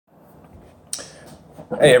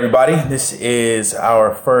Hey everybody, this is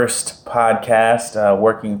our first podcast,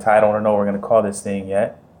 working title. I don't know what we're going to call this thing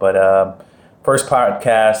yet, but first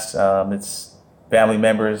podcast. It's family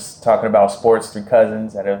members talking about sports, three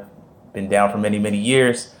cousins that have been down for many, many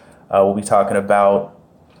years. We'll be talking about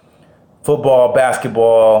football,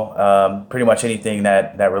 basketball, pretty much anything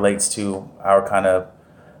that relates to our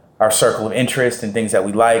circle of interest and things that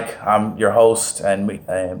we like. I'm your host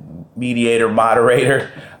and mediator,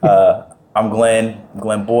 moderator. I'm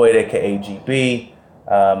Glenn Boyd, aka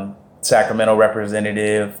GB, Sacramento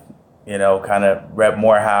representative, kind of rep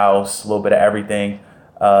Morehouse, a little bit of everything.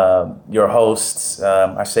 Your hosts,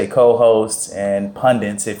 I say co-hosts and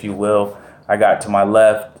pundits, if you will. I got to my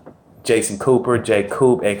left, Jason Cooper, J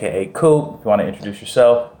Coop, aka Coop. If you want to introduce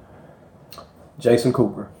yourself. Jason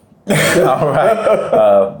Cooper. All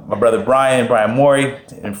right. My brother Brian Morey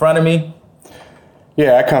in front of me.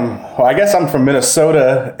 Yeah, I guess I'm from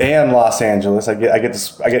Minnesota and Los Angeles. I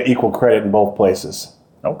get equal credit in both places.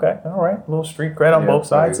 Okay, all right. A little street cred on both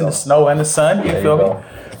sides, in the snow and the sun. You feel me?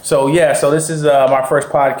 So this is my first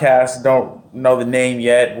podcast. Don't know the name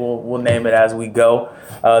yet. We'll name it as we go.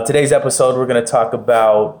 Today's episode, we're going to talk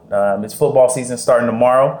about it's football season starting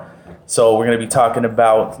tomorrow. So we're going to be talking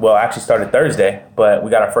about, actually started Thursday, but we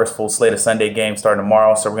got our first full slate of Sunday games starting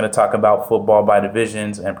tomorrow. So we're going to talk about football by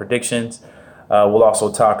divisions and predictions. We'll also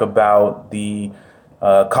talk about the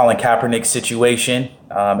Colin Kaepernick situation,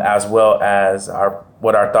 as well as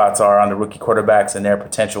what our thoughts are on the rookie quarterbacks and their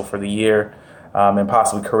potential for the year and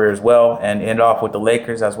possibly career as well, and end off with the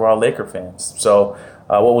Lakers, as we're all Laker fans. So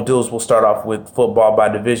what we'll do is we'll start off with football by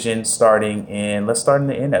division, let's start in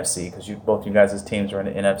the NFC, because both you guys' teams are in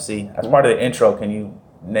the NFC. As part of the intro, can you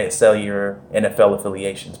sell your NFL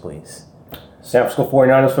affiliations, please? San Francisco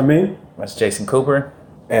 49ers for me. That's Jason Cooper.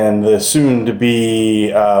 And the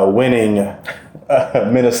soon-to-be winning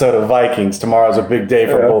Minnesota Vikings. Tomorrow's a big day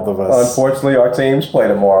for both of us. Unfortunately, our teams play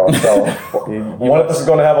tomorrow, so one of us is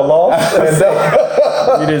going to have a loss.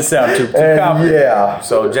 You didn't sound too confident. Yeah.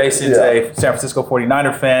 So Jason's a San Francisco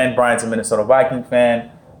 49er fan. Brian's a Minnesota Viking fan.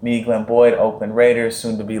 Me, Glenn Boyd, Oakland Raiders,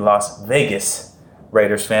 soon-to-be Las Vegas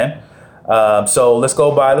Raiders fan. So let's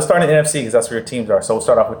start in the NFC because that's where your teams are. So we'll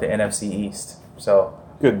start off with the NFC East. So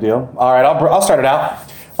good deal. All right, I'll start it out.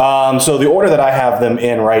 So the order that I have them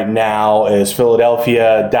in right now is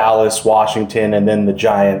Philadelphia, Dallas, Washington, and then the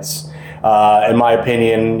Giants. In my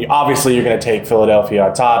opinion, obviously you're going to take Philadelphia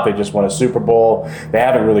on top. They just won a Super Bowl. They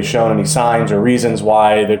haven't really shown any signs or reasons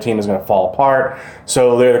why their team is going to fall apart.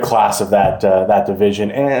 So they're the class of that division,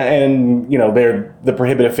 and they're the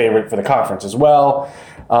prohibitive favorite for the conference as well.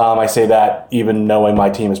 I say that even knowing my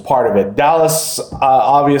team is part of it. Dallas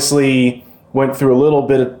obviously went through a little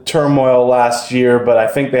bit of turmoil last year, but I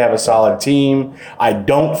think they have a solid team. I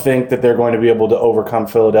don't think that they're going to be able to overcome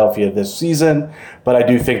Philadelphia this season, but I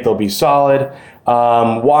do think they'll be solid.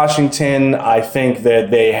 Washington, I think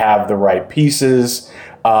that they have the right pieces.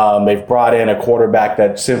 They've brought in a quarterback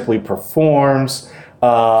that simply performs.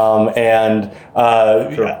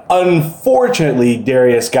 Unfortunately,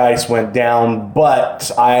 Darius Geis went down, but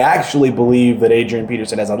I actually believe that Adrian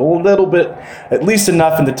Peterson has a little bit, at least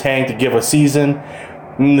enough in the tank to give a season.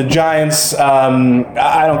 And the Giants,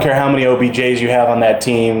 I don't care how many OBJs you have on that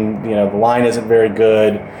team, the line isn't very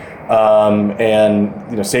good.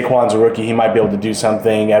 Saquon's a rookie, he might be able to do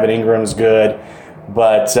something. Evan Ingram's good,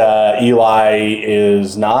 but Eli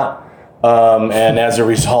is not. And as a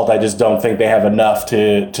result, I just don't think they have enough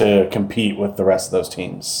to compete with the rest of those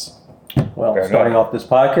teams. Well, starting off this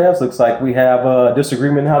podcast, looks like we have a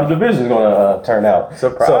disagreement on how the division is going to turn out.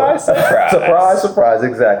 Surprise. Surprise,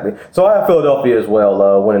 exactly. So I have Philadelphia as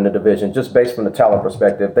well winning the division, just based from the talent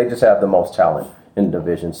perspective. They just have the most talent in the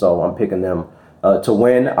division, so I'm picking them to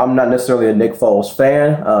win. I'm not necessarily a Nick Foles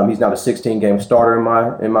fan. He's not a 16-game starter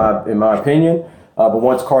in my opinion. But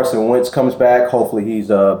once Carson Wentz comes back, hopefully he's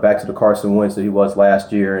back to the Carson Wentz that he was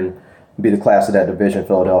last year and be the class of that division,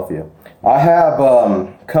 Philadelphia. I have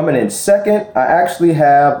coming in second, I actually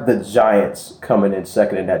have the Giants coming in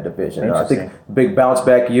second in that division. I think big bounce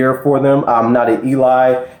back year for them. I'm not an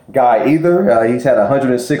Eli guy either. He's had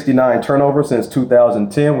 169 turnovers since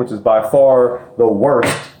 2010, which is by far the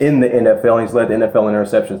worst in the NFL. He's led the NFL in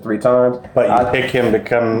interceptions 3 times. But you pick him to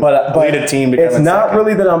lead a team to come It's in not second.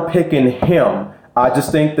 really that I'm picking him. I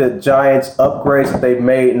just think the Giants' upgrades that they've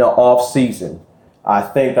made in the offseason, I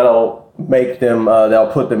think that'll make them.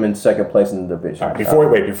 That'll put them in second place in the division. All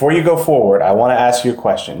right, before you go forward, I want to ask you a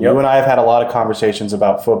question. You and I have had a lot of conversations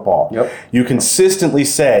about football. Yep. You consistently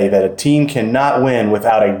say that a team cannot win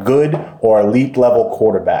without a good or elite level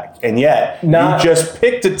quarterback, and yet you just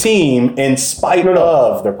picked a team in spite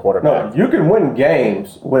of their quarterback. No, you can win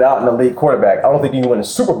games without an elite quarterback. I don't think you can win the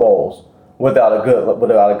Super Bowls without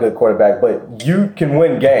a good quarterback, but you can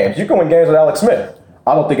win games. You can win games with Alex Smith.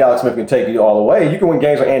 I don't think Alex Smith can take you all the way. You can win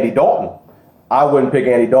games with Andy Dalton. I wouldn't pick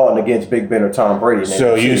Andy Dalton against Big Ben or Tom Brady.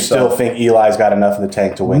 So you still think Eli's got enough in the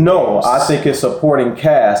tank to win games? I think his supporting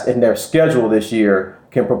cast and their schedule this year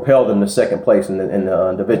can propel them to second place in the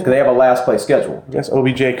division because they have a last place schedule. I guess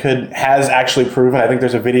OBJ has actually proven. I think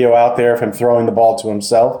there's a video out there of him throwing the ball to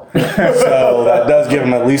himself, so that does give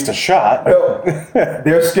him at least a shot.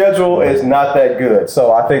 Their schedule is not that good,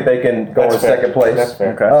 so I think they can go in second place. That's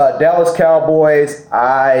fair. Okay. Dallas Cowboys,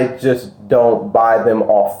 I just don't buy them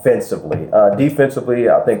offensively. Defensively,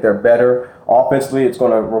 I think they're better. Offensively, it's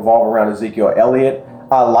going to revolve around Ezekiel Elliott.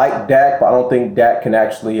 I like Dak, but I don't think Dak can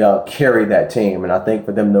actually carry that team. And I think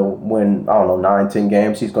for them to win, 9, 10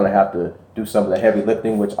 games, he's going to have to do some of the heavy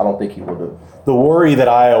lifting, which I don't think he will do. The worry that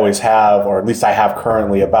I always have, or at least I have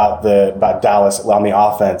currently about Dallas on the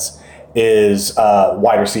offense, is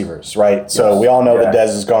wide receivers, right? Yes. So we all know that Dez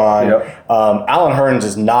is gone. Yep. Allen Hurns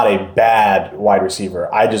is not a bad wide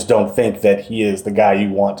receiver. I just don't think that he is the guy you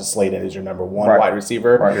want to slate in as your number one wide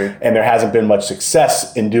receiver. Right. And there hasn't been much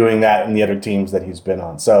success in doing that in the other teams that he's been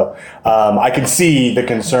on. So I can see the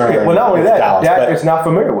concern. Well, not only that, Dak is not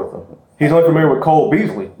familiar with them. He's only familiar with Cole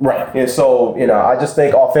Beasley. Right. And so, I just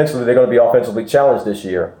think offensively they're going to be offensively challenged this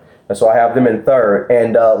year. And so I have them in third.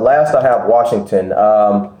 And last I have Washington.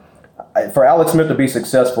 For Alex Smith to be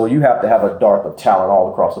successful, you have to have a dearth of talent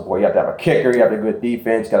all across the board. You have to have a kicker, you have to have a good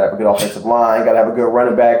defense, got to have a good offensive line, got to have a good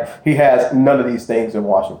running back. He has none of these things in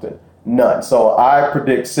Washington. None. So I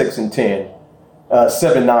predict 6-10,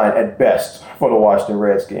 7-9 at best for the Washington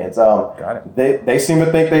Redskins. Got it. They seem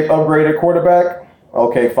to think they've upgraded quarterback.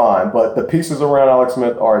 Okay, fine. But the pieces around Alex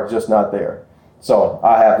Smith are just not there. So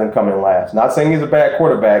I have them coming last. Not saying he's a bad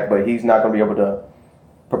quarterback, but he's not going to be able to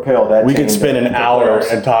propel that. We could spend an hour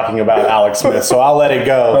and talking about Alex Smith, so I'll let it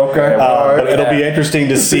go. Okay. But it'll be interesting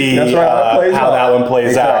to see how that one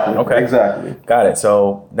plays out. Okay. Exactly. Got it.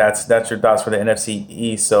 So that's your thoughts for the NFC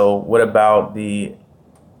East. So what about the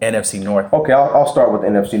NFC North? Okay, I'll start with the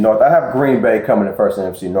NFC North. I have Green Bay coming in first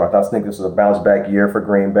NFC North. I think this is a bounce back year for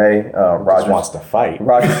Green Bay. Rodgers wants to fight.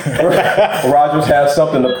 Rodgers has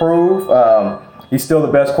something to prove. He's still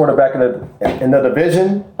the best quarterback in the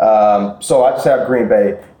division. So I just have Green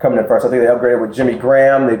Bay coming in first. I think they upgraded with Jimmy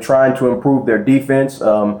Graham. They're trying to improve their defense.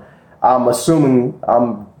 I'm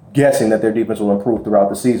guessing that their defense will improve throughout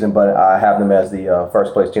the season, but I have them as the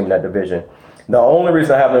first place team in that division. The only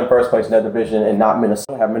reason I have them in first place in that division and not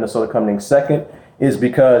Minnesota, have Minnesota coming in second, is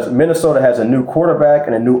because Minnesota has a new quarterback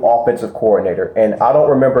and a new offensive coordinator. And I don't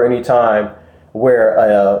remember any time where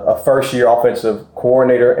a first-year offensive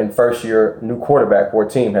coordinator and first-year new quarterback for a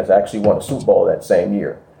team has actually won a Super Bowl that same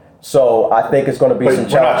year. So I think it's going to be some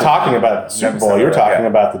challenges. We're not talking about the Super Bowl. You're talking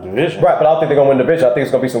about the division. Right, but I don't think they're going to win the division. I think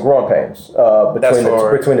it's going to be some growing pains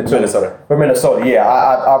between the two. Minnesota. For Minnesota, yeah.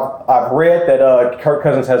 I've read that Kirk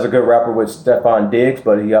Cousins has a good rapport with Stephon Diggs,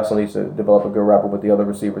 but he also needs to develop a good rapport with the other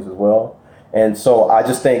receivers as well. And so I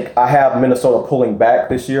just think I have Minnesota pulling back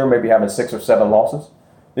this year, maybe having 6 or 7 losses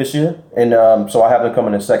this year. And so I have them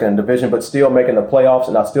coming in second in division, but still making the playoffs.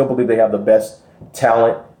 And I still believe they have the best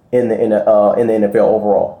talent in the NFL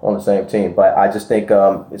overall on the same team. But I just think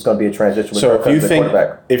it's going to be a transition. So if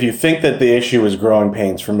you think that the issue is growing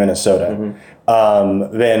pains for Minnesota,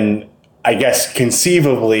 then I guess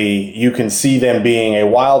conceivably you can see them being a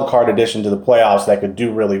wild card addition to the playoffs that could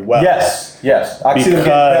do really well. Yes. I can see them getting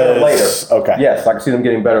better later. Okay. Yes, I can see them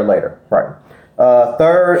getting better later. Right.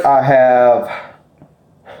 Third, I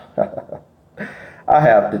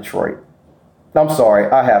have Detroit. I'm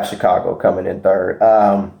sorry, I have Chicago coming in third.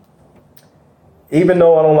 Even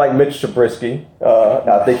though I don't like Mitch Trubisky,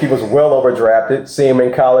 I think he was well overdrafted. Seeing him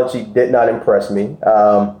in college, he did not impress me.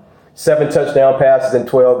 7 touchdown passes in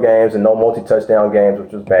 12 games and no multi-touchdown games,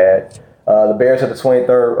 which was bad. The Bears had the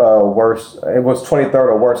 23rd worst. It was 23rd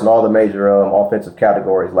or worse in all the major offensive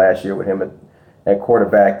categories last year with him at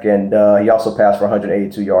quarterback. And he also passed for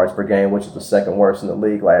 182 yards per game, which is the second worst in the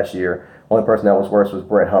league last year. Only person that was worse was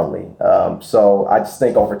Brett Hundley. So I just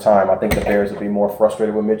think over time, I think the Bears would be more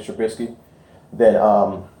frustrated with Mitch Trubisky than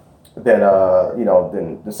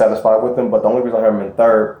satisfied with him. But the only reason I have him in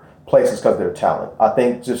third place is because of their talent. I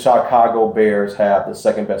think the Chicago Bears have the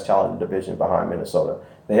second best talent in the division behind Minnesota.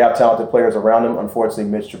 They have talented players around them. Unfortunately,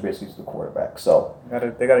 Mitch Trubisky's the quarterback. So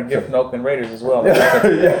they got a gift from Oakland Raiders as well.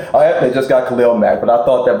 They just got Khalil Mack, but I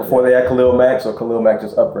thought that before they had Khalil Mack, so Khalil Mack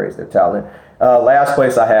just upgrades their talent. Last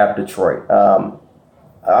place I have Detroit.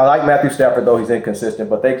 I like Matthew Stafford, though he's inconsistent,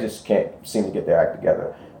 but they just can't seem to get their act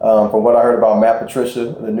together. From what I heard about Matt Patricia,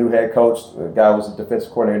 the new head coach, the guy who was the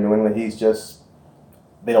defensive coordinator in New England,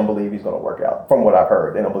 they don't believe he's going to work out. From what I've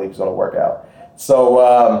heard, they don't believe he's going to work out.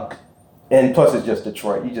 So, and plus it's just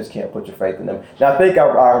Detroit. You just can't put your faith in them. Now, I think I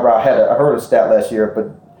heard a stat last year,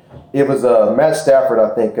 but it was Matt Stafford,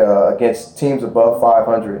 I think, against teams above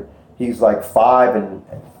 500. He's like 5 and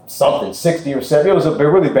something, 60 or 70. It was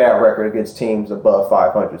a really bad record against teams above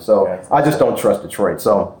 500. So I just don't trust Detroit.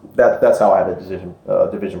 So that's how I had the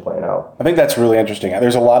division playing out. I think that's really interesting.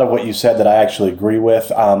 There's a lot of what you said that I actually agree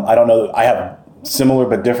with. I don't know. I have similar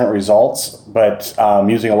but different results, but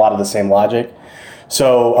using a lot of the same logic.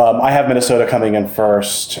 So I have Minnesota coming in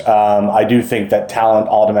first. I do think that talent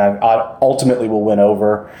ultimately will win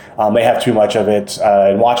over. They have too much of it.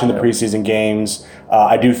 And watching the preseason games,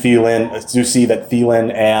 I do see that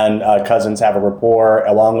Thielen and Cousins have a rapport,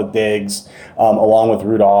 along with Diggs, along with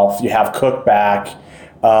Rudolph. You have Cook back.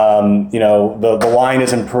 The line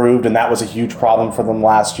is improved, and that was a huge problem for them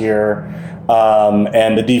last year.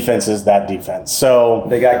 And the defense is that defense. So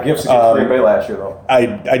they got gifts against Green Bay last year,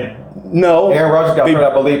 though. No. Aaron Rodgers got hurt,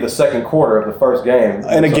 I believe, the second quarter of the first game.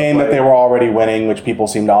 In a game that they were already winning, which people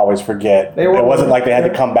seem to always forget. It wasn't like they had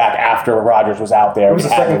to come back after Rodgers was out there. It was the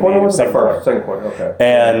second quarter, or was it the first? Second quarter, okay.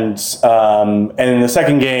 And in the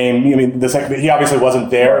second game, he obviously wasn't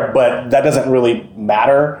there, but that doesn't really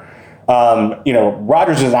matter.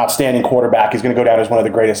 Rodgers is an outstanding quarterback. He's going to go down as one of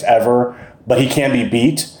the greatest ever. But he can be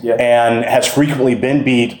beat and has frequently been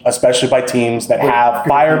beat, especially by teams that have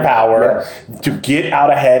firepower to get out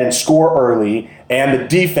ahead and score early, and the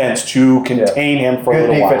defense to contain him for a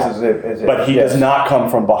little while. But he does not come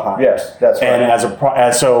from behind. Yes, that's right.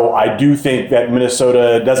 And so I do think that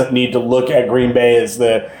Minnesota doesn't need to look at Green Bay as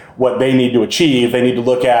what they need to achieve. They need to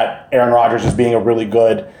look at Aaron Rodgers as being a really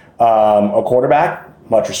good a quarterback.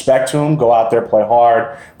 Much respect to them. Go out there, play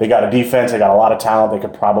hard. They got a defense. They got a lot of talent. They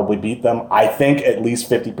could probably beat them, I think, at least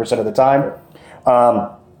 50% of the time.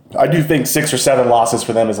 I do think 6 or 7 losses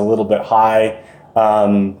for them is a little bit high,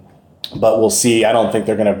 but we'll see. I don't think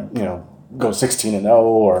they're going to, go 16-0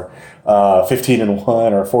 or 15-1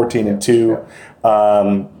 or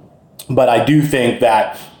 14-2. But I do think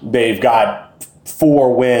that they've got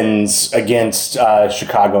 4 wins against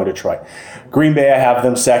Chicago and Detroit. Green Bay, I have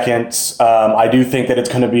them second. I do think that it's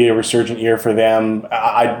going to be a resurgent year for them.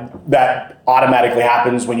 That automatically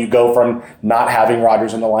happens when you go from not having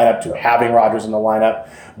Rodgers in the lineup to having Rodgers in the lineup.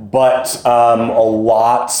 But a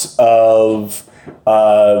lot of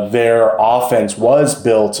their offense was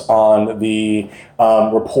built on the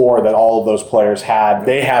rapport that all of those players had.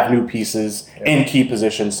 They have new pieces in key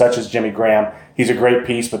positions, such as Jimmy Graham. He's a great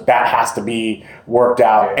piece, but that has to be worked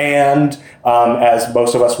out. And as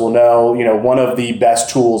most of us will know, one of the best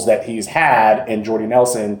tools that he's had in Jordy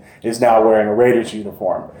Nelson is now wearing a Raiders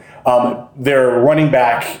uniform. Their running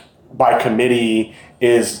back by committee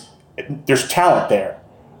there's talent there.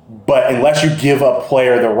 But unless you give a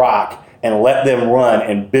player the rock and let them run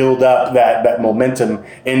and build up that momentum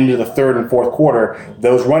into the third and fourth quarter,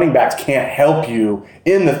 those running backs can't help you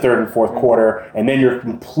in the third and fourth quarter, and then you're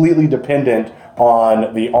completely dependent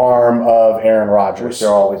on the arm of Aaron Rodgers. Which they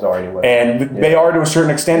always are anyway. And they are to a certain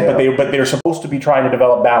extent, but they're supposed to be trying to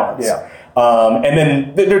develop balance. And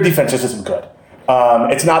then their defense just isn't good.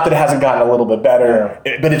 It's not that it hasn't gotten a little bit better,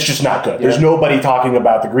 but it's just not good. There's nobody talking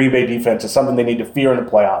about the Green Bay defense as something they need to fear in the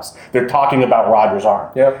playoffs. They're talking about Rodgers' arm.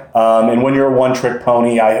 And when you're a one-trick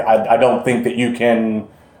pony, I don't think that you can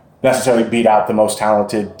necessarily beat out the most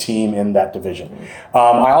talented team in that division.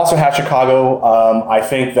 I also have Chicago. I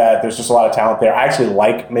think that there's just a lot of talent there. I actually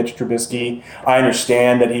like Mitch Trubisky. I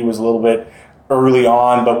understand that he was a little bit early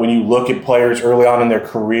on, but when you look at players early on in their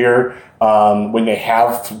career, when they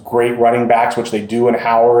have great running backs, which they do in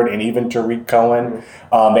Howard and even Tariq Cohen,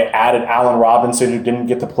 they added Allen Robinson, who didn't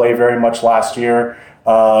get to play very much last year.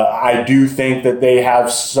 I do think that they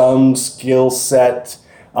have some skill set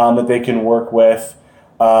that they can work with.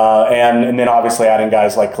 And then obviously adding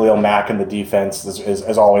guys like Khalil Mack in the defense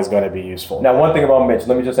is always going to be useful. Now, one thing about Mitch,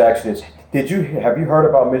 let me just ask you this. Have you heard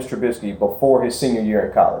about Mitch Trubisky before his senior year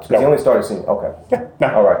in college? Because he only started senior. Okay.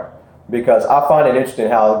 No. All right. Because I find it interesting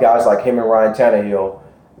how guys like him and Ryan Tannehill,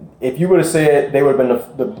 if you would have said they would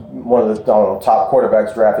have been one of the top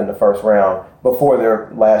quarterbacks drafted in the first round before their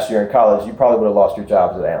last year in college, you probably would have lost your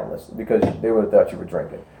job as an analyst because they would have thought you were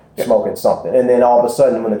drinking. smoking something. And then all of a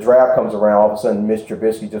sudden, when the draft comes around, all of a sudden, Mitch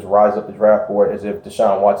Trubisky just rises up the draft board as if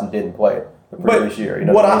Deshaun Watson didn't play it the previous year. You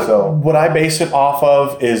know what I base it off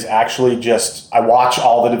of is actually just I watch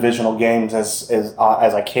all the divisional games as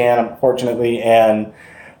I can, unfortunately, and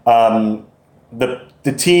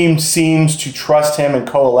the team seems to trust him and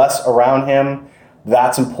coalesce around him.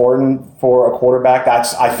 That's important for a quarterback.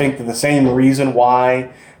 I think that the same reason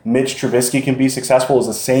why Mitch Trubisky can be successful is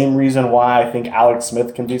the same reason why I think Alex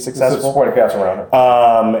Smith can be successful. It's a supporting cast around him.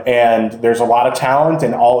 And there's a lot of talent,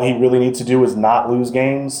 and all he really needs to do is not lose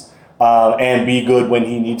games and be good when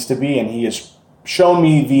he needs to be. And he has shown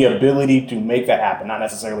me the ability to make that happen. Not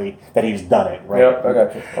necessarily that he's done it, right? Yep, I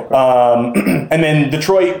got you. Okay. And then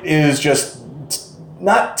Detroit is just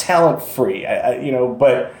not talent free,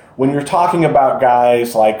 but when you're talking about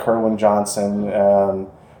guys like Kerwin Johnson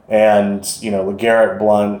and LeGarrette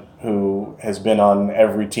Blount, who has been on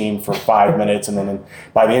every team for 5 minutes, and then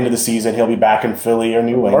by the end of the season he'll be back in Philly or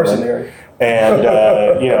New England. Mercenary. And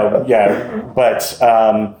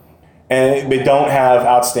and they don't have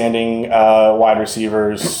outstanding wide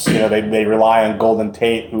receivers. They rely on Golden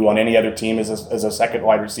Tate, who on any other team is a second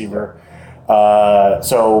wide receiver.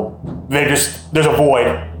 So there's a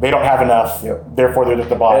void. They don't have enough. Yep. Therefore, they're at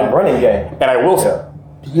the bottom. And running game. And I will say,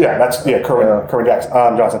 Kerwin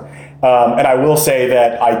Johnson. And I will say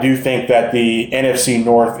that I do think that the NFC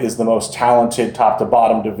North is the most talented top to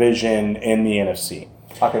bottom division in the NFC.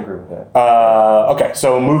 I can agree with that. Okay,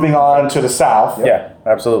 so moving on to the South. Yep. Yeah,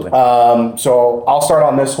 absolutely. So I'll start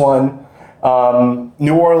on this one.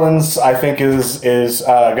 New Orleans, I think, is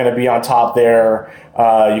going to be on top there.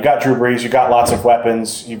 You got Drew Brees, you got lots of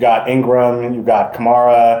weapons, you got Ingram, you got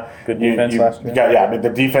Kamara. Good defense last year. The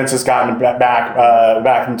defense has gotten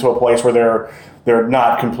back into a place where they're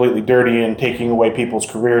not completely dirty and taking away people's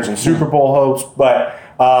careers and Super Bowl hopes, but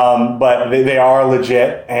they are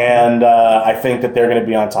legit, and I think that they're going to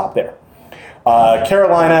be on top there.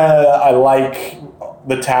 Carolina, I like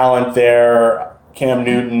the talent there. Cam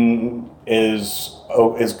Newton is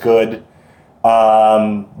good,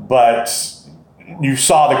 but you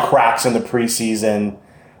saw the cracks in the preseason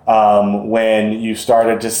when you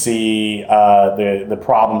started to see the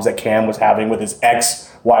problems that Cam was having with his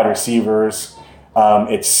ex-wide receivers.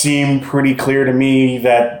 It seemed pretty clear to me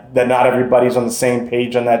that not everybody's on the same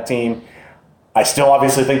page on that team. I still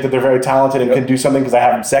obviously think that they're very talented and can do something because I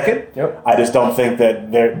have them second. Yep. I just don't think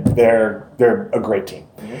that they're a great team.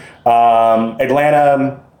 Mm-hmm.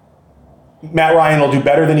 Atlanta, Matt Ryan will do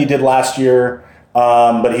better than he did last year,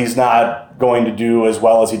 but he's not going to do as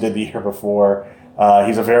well as he did the year before.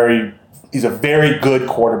 He's a very good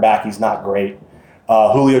quarterback. He's not great.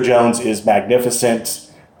 Julio Jones is magnificent,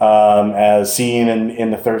 as seen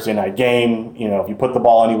in the Thursday night game. If you put the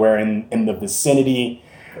ball anywhere in the vicinity,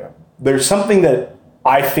 there's something that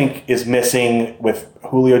I think is missing with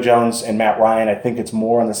Julio Jones and Matt Ryan. I think it's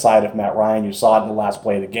more on the side of Matt Ryan. You saw it in the last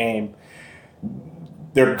play of the game.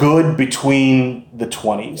 They're good between the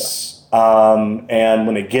 20s. And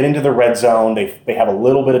when they get into the red zone, they have a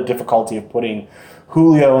little bit of difficulty of putting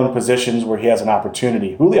Julio in positions where he has an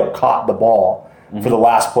opportunity. Julio caught the ball for the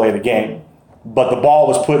last play of the game, but the ball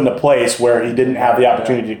was put in a place where he didn't have the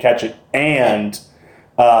opportunity to catch it and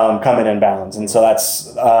come in bounds. And so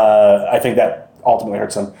that's I think that ultimately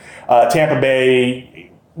hurts them. Tampa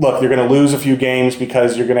Bay, look, you're going to lose a few games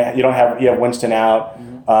because you have Winston out.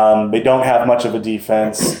 They don't have much of a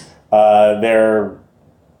defense. They're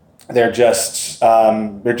just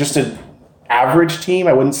an average team.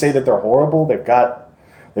 I wouldn't say that they're horrible. They've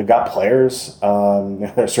got players.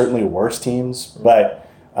 They're certainly worse teams, but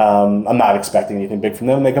I'm not expecting anything big from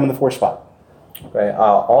them. They come in the 4th spot. Okay,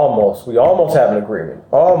 we almost have an agreement.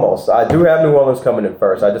 Almost. I do have New Orleans coming in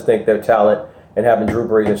first. I just think their talent and having Drew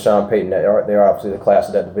Brees and Sean Payton, they're obviously the class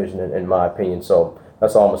of that division in my opinion. So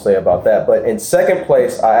that's all I'm gonna say about that. But in second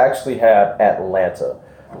place, I actually have Atlanta.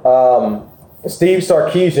 Steve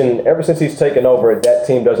Sarkisian, ever since he's taken over, that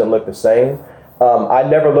team doesn't look the same. I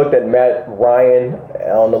never looked at Matt Ryan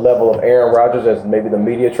on the level of Aaron Rodgers as maybe the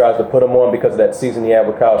media tries to put him on because of that season he had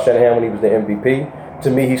with Kyle Shanahan when he was the MVP. To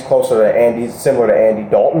me, he's similar to Andy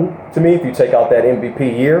Dalton. To me, if you take out that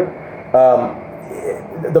MVP year,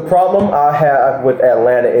 the problem I have with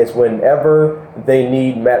Atlanta is whenever they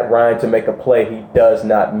need Matt Ryan to make a play, he does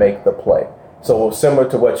not make the play. So similar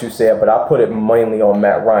to what you said, but I put it mainly on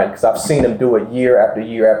Matt Ryan because I've seen him do it year after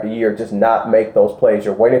year after year, just not make those plays.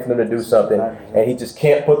 You're waiting for them to do something, and he just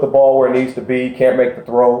can't put the ball where it needs to be, can't make the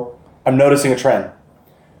throw. I'm noticing a trend.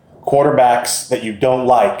 Quarterbacks that you don't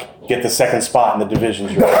like get the second spot in the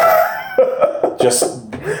divisions you're in.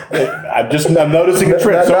 Just I'm noticing a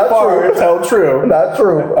trend so far. It's held true. Not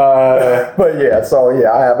true. But yeah, so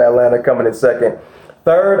yeah, I have Atlanta coming in second.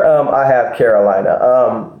 Third, I have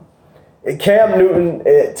Carolina. Cam Newton,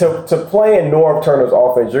 to play in Norv Turner's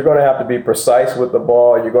offense, you're going to have to be precise with the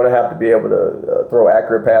ball. You're going to have to be able to throw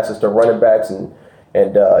accurate passes to running backs and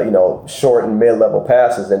short and mid-level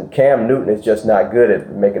passes. And Cam Newton is just not good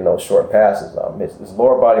at making those short passes. His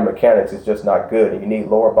lower body mechanics is just not good. And you need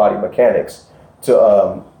lower body mechanics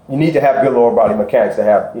to you need to have good lower body mechanics to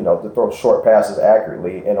have to throw short passes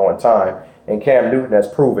accurately and on time. And Cam Newton has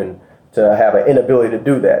proven to have an inability to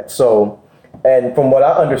do that. So, and from what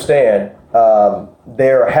I understand,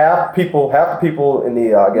 there are half the people in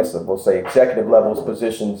the I guess we'll say executive levels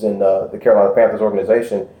positions in the Carolina Panthers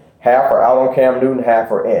organization. Half are out on Cam Newton,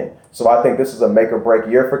 half are in. So I think this is a make or break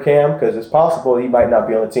year for Cam because it's possible he might not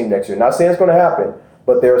be on the team next year. Not saying it's going to happen,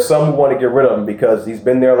 but there are some who want to get rid of him because he's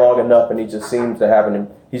been there long enough and he just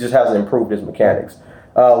hasn't improved his mechanics.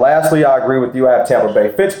 Lastly, I agree with you. I have Tampa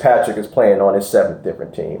Bay. Fitzpatrick is playing on his 7th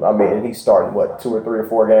different team. I mean, he's starting 2 or 3 or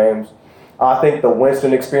 4 games. I think the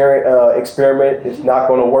Winston experiment is not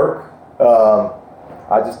going to work. And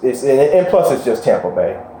plus it's just Tampa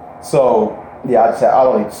Bay. So. Yeah, I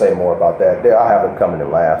don't need to say more about that. I have them coming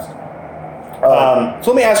in last.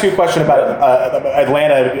 So let me ask you a question about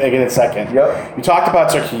Atlanta again in a second. Yep. You talked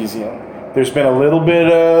about Sarkisian. There's been a little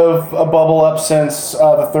bit of a bubble up since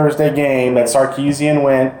the Thursday game that Sarkisian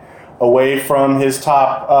went away from his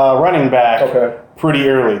top running back pretty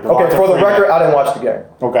early. Okay, for the record, I didn't watch the game.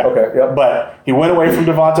 Okay, yep. But he went away from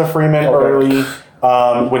Devonta Freeman early.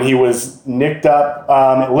 When he was nicked up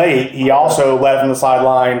late, he also led from the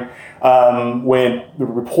sideline. When the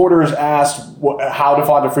reporters asked how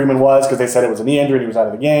Devonta Freeman was, because they said it was a knee injury and he was out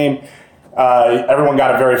of the game, everyone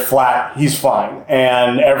got a very flat, he's fine.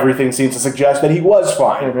 And everything seems to suggest that he was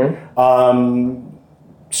fine. Mm-hmm.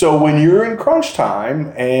 So when you're in crunch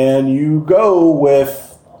time and you go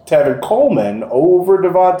with Tevin Coleman over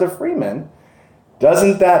Devonta Freeman,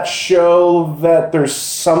 doesn't that show that there's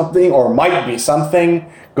something or might be something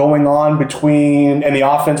going on between and the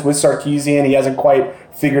offense with Sarkisian? He hasn't quite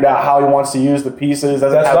figured out how he wants to use the pieces.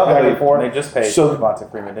 That's what I believe. They just paid Devonta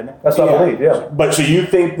Freeman, didn't they? That's what I believe, yeah. But so you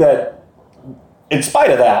think that in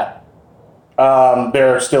spite of that,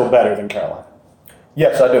 they're still better than Carolina?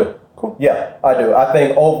 Yes, I do. Cool. Yeah, I do. I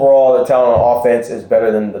think overall the talent on offense is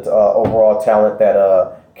better than the overall talent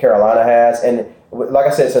that Carolina has. And like I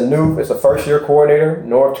said, it's a first-year coordinator,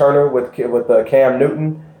 Norv Turner with Cam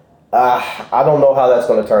Newton. I don't know how that's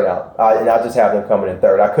going to turn out. And I just have them coming in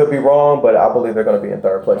third. I could be wrong, but I believe they're going to be in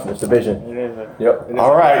third place in this division. Yep.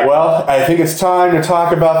 All right. Well, I think it's time to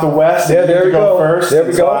talk about the West. Yeah, there we go. First. There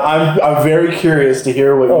we go. I'm very curious to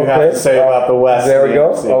hear what you have to say about the West. There we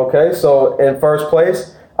go. Okay. So in first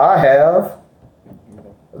place, I have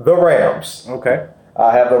the Rams. Okay.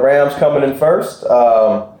 I have the Rams coming in first.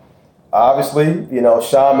 Obviously,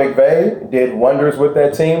 Sean McVay did wonders with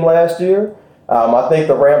that team last year. I think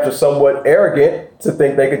the Rams are somewhat arrogant to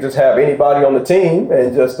think they could just have anybody on the team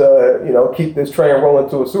and just, keep this train rolling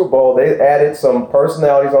to a Super Bowl. They added some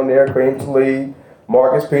personalities on there, Kingsley,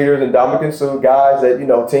 Marcus Peters, and Dominican Sue, guys that,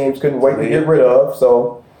 teams couldn't wait to get rid of.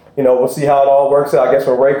 So, we'll see how it all works out. I guess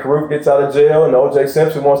when Ray Caruth gets out of jail and O.J.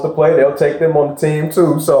 Simpson wants to play, they'll take them on the team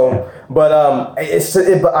too. So, but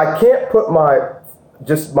I can't put my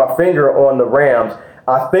finger on the Rams.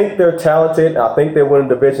 I think they're talented. I think they win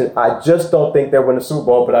the division. I just don't think they'll win the Super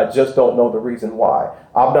Bowl, but I just don't know the reason why.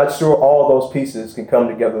 I'm not sure all those pieces can come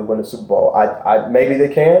together to win the Super Bowl. Maybe they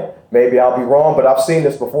can. Maybe I'll be wrong, but I've seen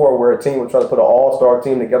this before where a team was trying to put an all-star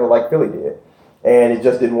team together like Philly did, and it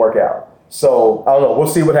just didn't work out. So, I don't know. We'll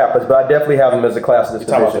see what happens, but I definitely have them as a class of this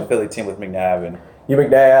division. You're talking about the Philly team with McNabb and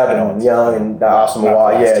Young and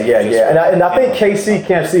Asamoah. Yeah. And I think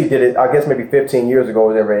KC did it, I guess maybe 15 years ago or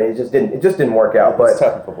whatever, and it just didn't work out. But it's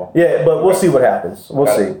tough in football. Yeah, but we'll see what happens. We'll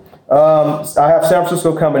see. I have San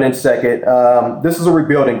Francisco coming in second. This is a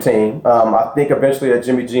rebuilding team. I think eventually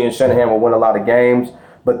Jimmy G and Shanahan will win a lot of games.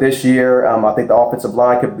 But this year, I think the offensive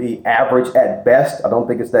line could be average at best. I don't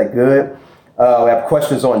think it's that good. We have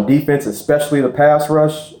questions on defense, especially the pass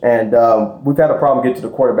rush. And we've had a problem getting to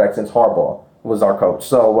the quarterback since Harbaugh was our coach.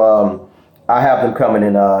 So I have them coming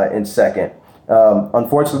in second.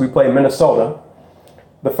 Unfortunately, we play Minnesota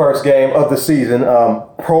the first game of the season.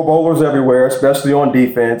 Pro Bowlers everywhere, especially on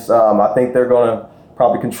defense. I think they're going to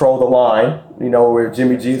probably control the line, where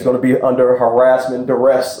Jimmy G is going to be under harassment,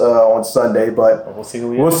 duress on Sunday. But we'll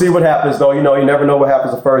see what happens, though. You never know what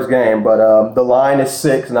happens the first game. But the line is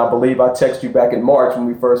 6, and I believe I texted you back in March when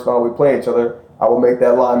we first found we play each other. I will make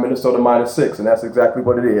that line Minnesota -6, and that's exactly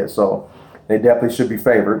what it is. So they definitely should be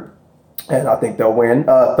favored. and I think they'll win.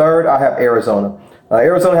 Third, I have Arizona.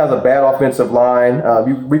 Arizona has a bad offensive line.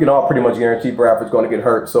 We can all pretty much guarantee Bradford's going to get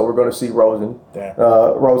hurt, so we're going to see Rosen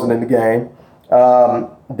in the game.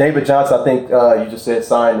 David Johnson, I think you just said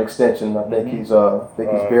signed an extension. I think he's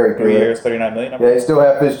very good. 3 years, $39 million. Yeah, they still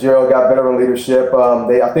have Fitzgerald, got veteran leadership.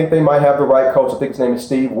 I think they might have the right coach. I think his name is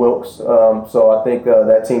Steve Wilkes. So I think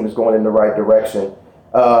that team is going in the right direction.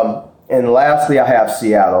 And lastly, I have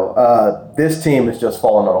Seattle. This team is just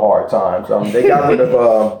falling on hard times. They got rid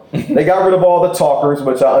of all the talkers,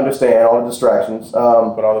 which I understand, all the distractions.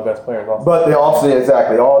 But all the best players also. But they also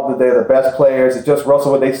exactly they're the best players. It's just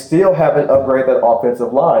Russell. They still haven't upgraded that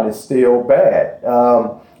offensive line. It's still bad.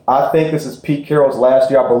 I think this is Pete Carroll's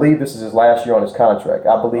last year. I believe this is his last year on his contract.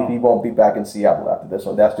 I believe he won't be back in Seattle after this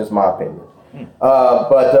one. That's just my opinion.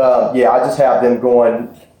 I just have them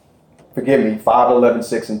going. Forgive me, 5-11,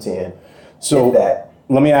 6-10. So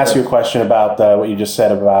let me ask you a question about what you just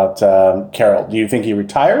said about Carroll. Do you think he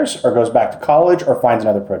retires or goes back to college or finds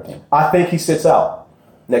another pro team? I think he sits out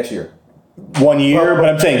next year. 1 year, but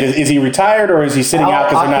I'm saying, is he retired or is he sitting out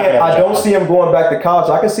because they're not going to I don't see him going back to college.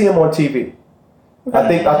 I can see him on TV.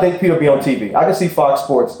 Okay. I think Pete will be on TV. I can see Fox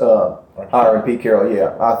Sports hiring Pete Carroll.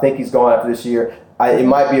 Yeah, I think he's going after this year. It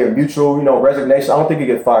might be a mutual, resignation. I don't think he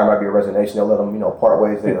get fired. It might be a resignation. They'll let him, part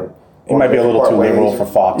ways. It might be a little too liberal for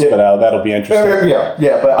Fox, but that'll be interesting.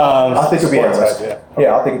 But I think it'll be analyst.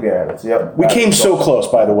 Yeah, I think it'll be analyst. Yep. We came so close,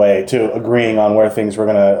 by the way, to agreeing on where things were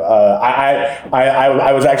going to.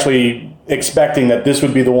 I was actually expecting that this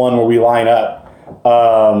would be the one where we line up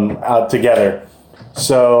out together.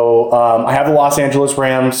 So I have the Los Angeles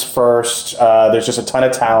Rams first. There's just a ton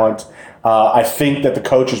of talent. I think that the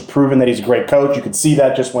coach has proven that he's a great coach. You could see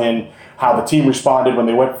that just how the team responded when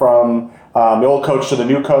they went from the old coach to the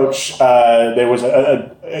new coach. There was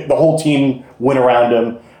the whole team went around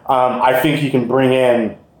him. I think he can bring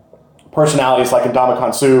in personalities like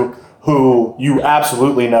Ndamukong Suh, who you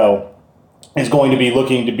absolutely know is going to be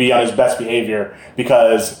looking to be on his best behavior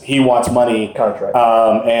because he wants money. Contract.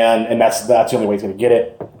 And that's the only way he's going to get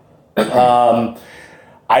it.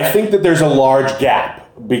 I think that there's a large gap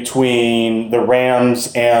between the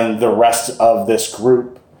Rams and the rest of this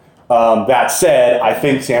group. That said, I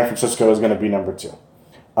think San Francisco is going to be number 2.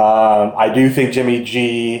 I do think Jimmy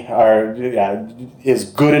G is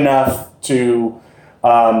good enough to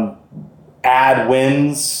add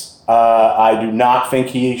wins. I do not think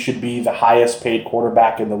he should be the highest paid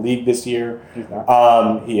quarterback in the league this year. He's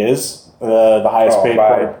not. He is the highest paid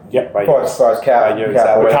quarterback. Yep. As far as cap hit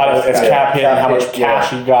and how much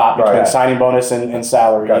cash he got between signing bonus and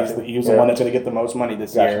salary. Gotcha. He's the one that's going to get the most money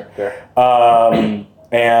this year. Yeah.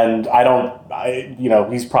 And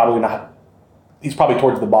he's probably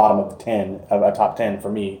towards the bottom of the 10, of a top 10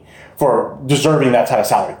 for me, for deserving that type of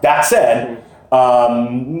salary. That said,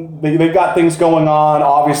 they've got things going on.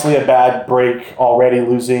 Obviously, a bad break already,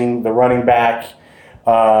 losing the running back.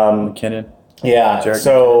 McKinnon. Yeah. Jerk.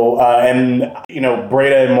 So,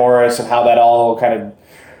 Breda and Morris and how that all kind of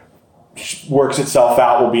works itself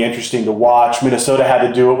out will be interesting to watch. Minnesota had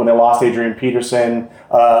to do it when they lost Adrian Peterson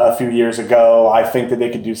a few years ago. I think that they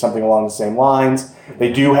could do something along the same lines.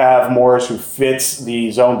 They do have Morris, who fits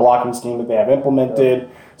the zone blocking scheme that they have implemented,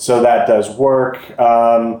 so that does work.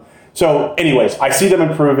 So anyways, I see them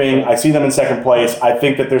improving. I see them in second place. I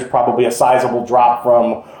think that there's probably a sizable drop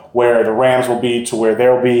from where the Rams will be to where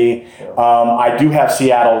they'll be. I do have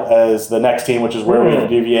Seattle as the next team, which is where we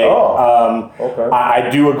deviate. Okay. I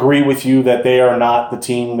do agree with you that they are not the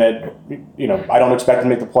team that, I don't expect them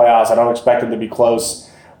to make the playoffs. I don't expect them to be close.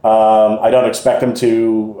 I don't expect them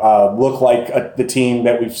to look like the team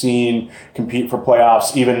that we've seen compete for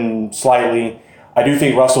playoffs, even slightly. I do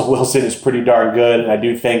think Russell Wilson is pretty darn good, and I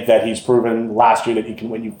do think that he's proven last year that he can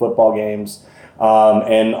win you football games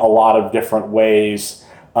in a lot of different ways.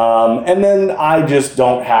 And then I just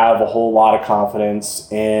don't have a whole lot of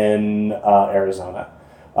confidence in Arizona,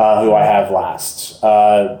 who I have last.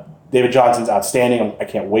 David Johnson's outstanding. I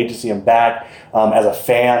can't wait to see him back. As a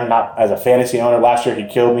fan, not as a fantasy owner, last year he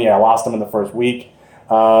killed me. I lost him in the first week.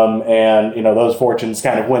 Those fortunes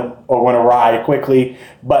kind of went awry quickly.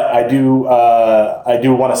 But I do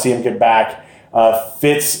want to see him get back.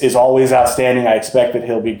 Fitz is always outstanding. I expect that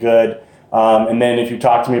he'll be good. And then if you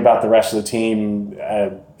talk to me about the rest of the team,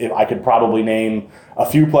 I could probably name a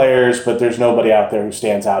few players, but there's nobody out there who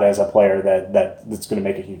stands out as a player that's going to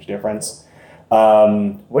make a huge difference.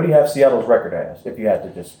 What do you have Seattle's record as, if you had to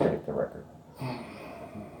just predict the record?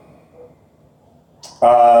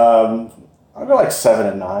 I'll go like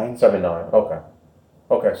 7-9. 7-9, okay.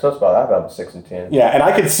 Okay, so that's about, I got 6-10. Yeah, and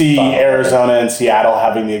I could see Arizona and Seattle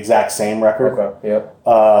having the exact same record. Okay, yeah.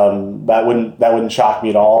 That wouldn't shock me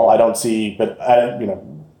at all. I don't see, but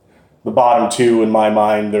the bottom two in my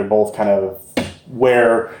mind, they're both kind of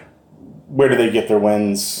where do they get their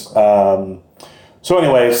wins? So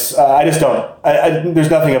anyways, I just don't.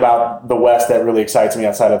 There's nothing about the West that really excites me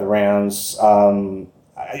outside of the Rams.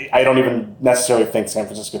 I don't even necessarily think San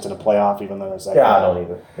Francisco's in a playoff, even though there's that. Yeah, I don't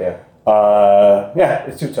either. Yeah. Yeah,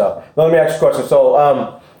 it's too tough. Now, let me ask you a question.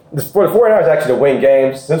 So, for the 49ers actually to win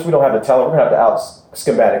games, since we don't have the talent, we're going to have to out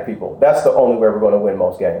schematic people. That's the only way we're going to win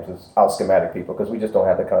most games is out schematic people because we just don't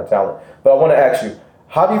have that kind of talent. But I want to ask you,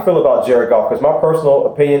 how do you feel about Jared Goff? Because my personal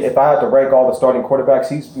opinion, if I had to rank all the starting quarterbacks,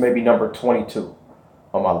 he's maybe number 22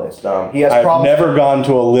 on my list. He has I've problems. never gone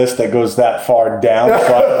to a list that goes that far down, so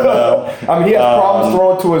I don't know. I mean, he has problems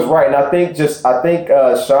throwing to his right, and I think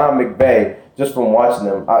Sean McVay, just from watching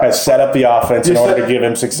him, has set up the offense in order to give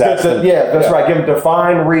him success. Right. Give him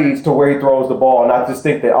defined reads to where he throws the ball, and I just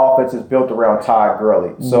think the offense is built around Todd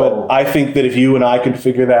Gurley. So but I think that if you and I could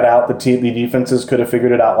figure that out, the defenses could have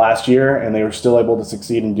figured it out last year, and they were still able to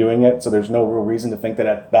succeed in doing it. So there's no real reason to think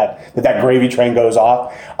that gravy train goes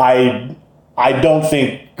off. I don't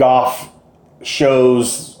think Goff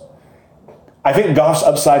shows. I think Goff's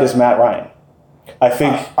upside is Matt Ryan. I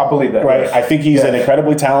think I believe that. Right. Yes. I think he's an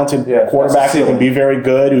incredibly talented quarterback who can be very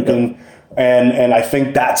good. Who can, and I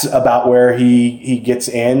think that's about where he gets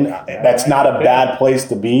in. That's not a bad place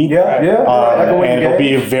to be. And it'll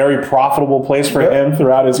be a very profitable place for him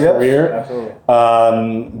throughout his career. Absolutely.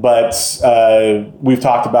 But we've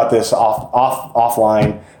talked about this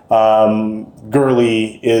offline.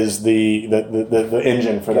 Gurley is the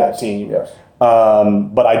engine for that team. Yes.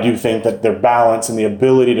 But I do think that their balance and the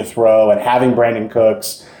ability to throw and having Brandon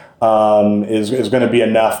Cooks is going to be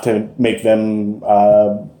enough to make them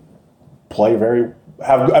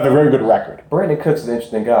have a very good record. Brandon Cooks is an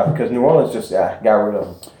interesting guy because New Orleans just got rid of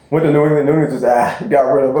him. Went to New England just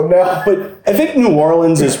got rid of him now. But I think New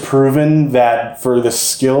Orleans has proven that for the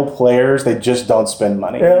skill players, they just don't spend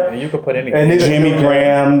money. Yeah, and you could put anything. And Jimmy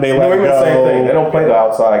Graham, they let go. Same thing. They don't play the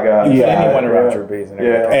outside guys. Yeah, anyone around Drew Brees.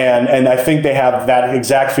 And I think they have that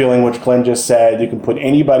exact feeling, which Clint just said. You can put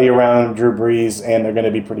anybody around Drew Brees, and they're going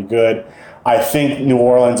to be pretty good. I think New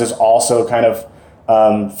Orleans is also kind of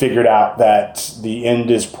figured out that the end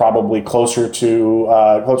is probably closer to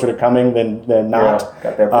coming than not.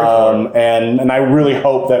 Got that and I really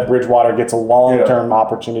hope that Bridgewater gets a long-term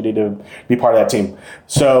opportunity to be part of that team.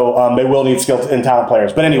 So they will need skill and talent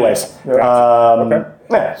players. But anyways,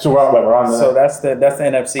 so we're on. So that's the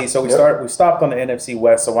NFC. So we stopped on the NFC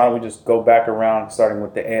West. So why don't we just go back around, starting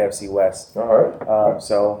with the AFC West? All right.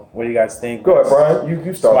 So what do you guys think? Go ahead, Brian.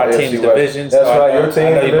 You start. My team's division. That's right. Your team.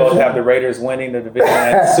 I know you both have the Raiders winning the division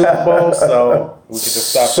and the Super Bowl. So we could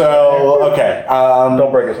just stop. So okay.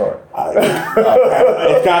 Don't break his heart.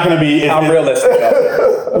 It's not going to be. I'm realistic.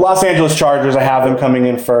 Los Angeles Chargers, I have them coming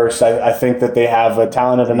in first. I think that they have a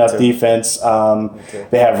talented enough defense.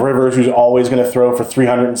 They have Rivers, who's always going to throw for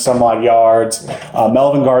 300 and some odd yards.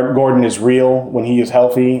 Melvin Gordon is real when he is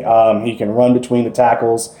healthy. He can run between the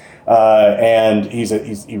tackles. And he's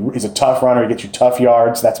a tough runner. He gets you tough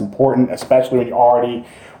yards. That's important, especially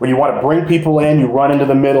when you want to bring people in, you run into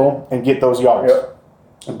the middle and get those yards. Yep.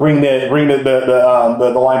 Bring the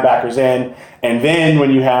linebackers in, and then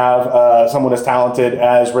when you have someone as talented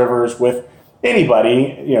as Rivers with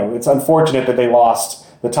anybody, it's unfortunate that they lost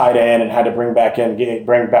the tight end and had to bring back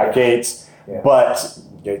Gates. Yeah. But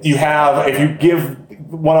if you give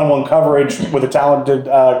one-on-one coverage with a talented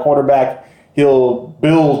quarterback, he'll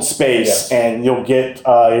build space and you'll get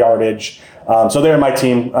yardage. So they're my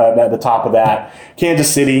team at the top of that.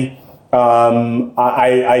 Kansas City. It'll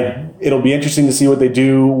be interesting to see what they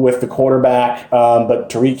do with the quarterback, but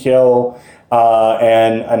Tyreek Hill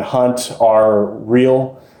and Hunt are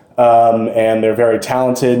real, and they're very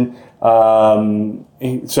talented.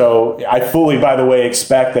 So I fully, by the way,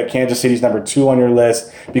 expect that Kansas City's number 2 on your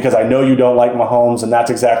list because I know you don't like Mahomes, and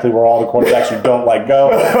that's exactly where all the quarterbacks you don't like go.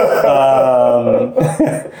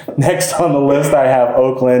 Next on the list, I have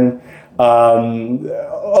Oakland.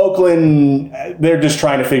 Oakland, they're just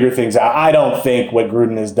trying to figure things out. I don't think what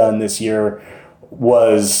Gruden has done this year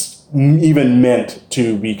was even meant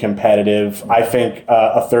to be competitive. I think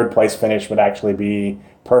a third place finish would actually be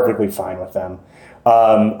perfectly fine with them.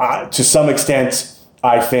 To some extent,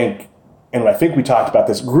 I think we talked about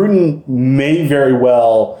this, Gruden may very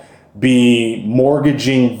well be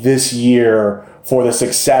mortgaging this year for the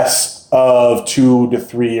success of 2 to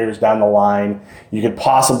 3 years down the line. You could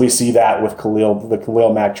possibly see that with the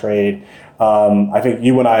Khalil Mack trade. I think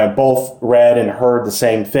you and I have both read and heard the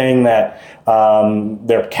same thing, that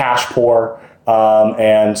they're cash poor.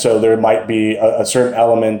 And so there might be a certain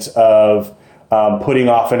element of putting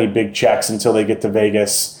off any big checks until they get to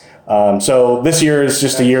Vegas. So this year is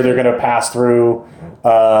just a year they're going to pass through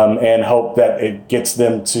and hope that it gets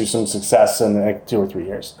them to some success in like 2 or 3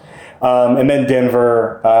 years. And then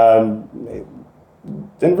Denver,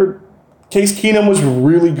 Case Keenum was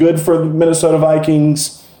really good for the Minnesota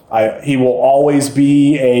Vikings. He will always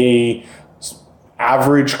be a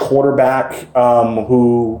average quarterback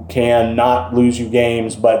who can not lose you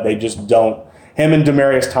games, but they just don't. Him and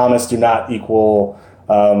Demaryius Thomas do not equal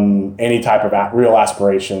any type of real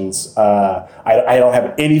aspirations. I don't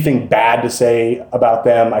have anything bad to say about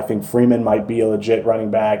them. I think Freeman might be a legit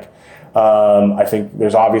running back. I think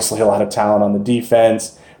there's obviously a lot of talent on the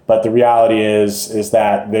defense, but the reality is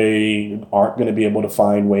that they aren't going to be able to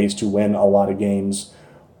find ways to win a lot of games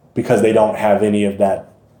because they don't have any of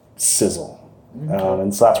that sizzle.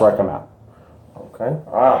 And so that's where I come out. Okay.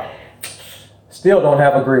 Wow. Still don't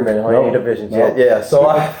have agreement on any divisions yet. Yeah. So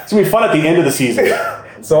it's going to be fun at the end of the season.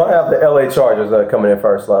 So I have the LA Chargers coming in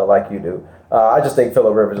first, like you do. I just think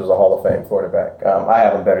Phillip Rivers is a Hall of Fame quarterback. I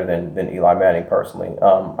have him better than Eli Manning personally.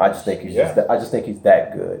 I just think he's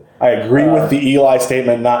that good. I agree with the Eli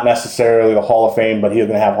statement, not necessarily the Hall of Fame, but he's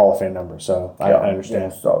going to have Hall of Fame numbers. So I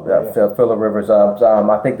understand. Yeah, so Phillip Rivers,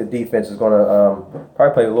 I think the defense is going to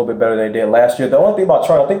probably play a little bit better than they did last year. The only thing about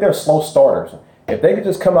Toronto, I think they're slow starters. If they could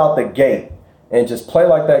just come out the gate and just play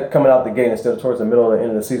like that coming out the gate instead of towards the middle of the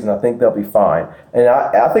end of the season, I think they'll be fine. And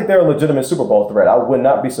I think they're a legitimate Super Bowl threat. I would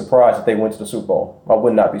not be surprised if they went to the Super Bowl. I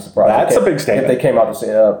would not be surprised. That's a big statement. If they came out the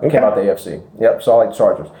AFC. Yep, so I like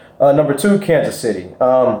Chargers. Number 2, Kansas City.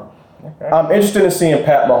 I'm interested in seeing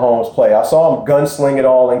Pat Mahomes play. I saw him gunsling it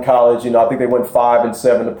all in college. I think they went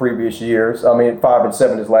 5-7 the previous years.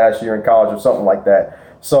 5-7 his last year in college or something like that.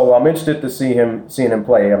 So I'm interested to seeing him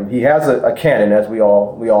play. He has a cannon, as we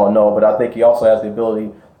all know, but I think he also has the ability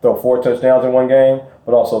to throw 4 touchdowns in one game,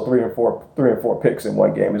 but also 3 and 4 picks in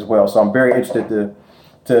one game as well. So I'm very interested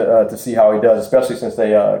to see how he does, especially since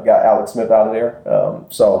they got Alex Smith out of there.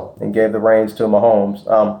 And gave the reins to Mahomes.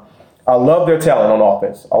 I love their talent on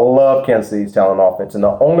offense. I love Kansas City's talent on offense, and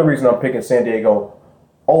the only reason I'm picking San Diego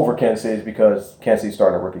over Kansas City is because Kansas City's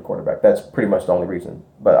starting a rookie quarterback. That's pretty much the only reason.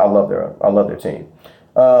 But I love their team.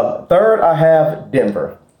 Third, I have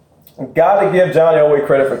Denver. Got to give Johnny Elway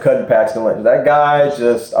credit for cutting Paxton Lynch. That guy I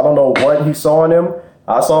don't know what he saw in him.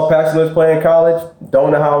 I saw Paxton Lynch play in college.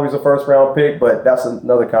 Don't know how he was a first-round pick, but that's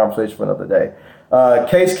another conversation for another day.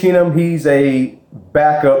 Case Keenum, he's a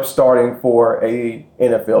backup starting for a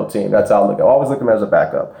NFL team. That's how I look at him. I always look at him as a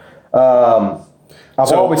backup.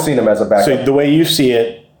 I've always seen him as a backup. So the way you see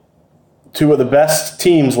it, 2 of the best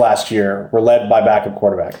teams last year were led by backup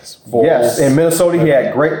quarterbacks. Yes, in Minnesota he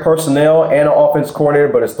had great personnel and an offense coordinator,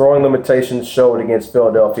 but his throwing limitations showed against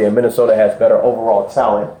Philadelphia, and Minnesota has better overall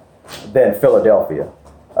talent than Philadelphia.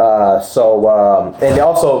 And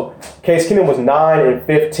also, Case Keenum was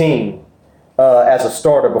 9-15 as a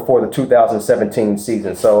starter before the 2017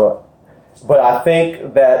 season. But I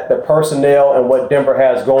think that the personnel and what Denver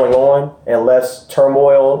has going on, and less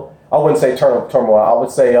turmoil, I wouldn't say turmoil, I would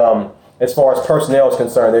say as far as personnel is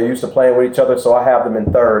concerned, they're used to playing with each other, so I have them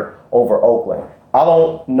in third over Oakland. I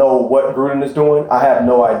don't know what Gruden is doing. I have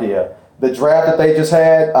no idea. The draft that they just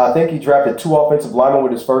had, I think he drafted 2 offensive linemen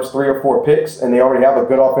with his first 3 or 4 picks, and they already have a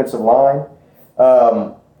good offensive line.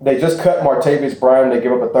 They just cut Martavis Bryant. They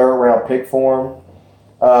give up a 3rd-round pick for him.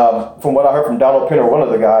 From what I heard from Donald Penner, one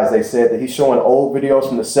of the guys, they said that he's showing old videos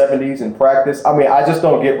from the 70s in practice. I just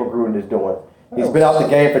don't get what Gruden is doing. He's been out the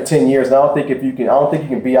game for 10 years, and I don't think you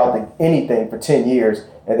can be out anything for 10 years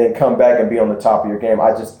and then come back and be on the top of your game.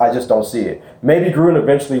 I just don't see it. Maybe Gruden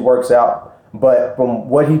eventually works out, but from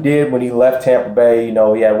what he did when he left Tampa Bay,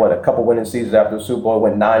 he had a couple winning seasons after the Super Bowl,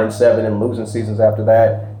 went 9-7 and losing seasons after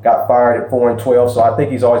that, got fired at 4-12. So I think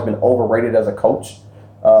he's always been overrated as a coach.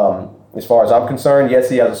 As far as I'm concerned, yes,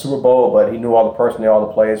 he has a Super Bowl, but he knew all the personnel, all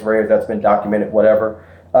the players, Raiders, that's been documented, whatever.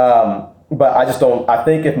 But I just don't. I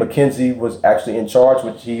think if McKenzie was actually in charge,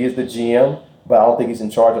 which he is the GM, but I don't think he's in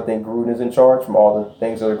charge. I think Gruden is in charge from all the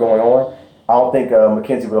things that are going on. I don't think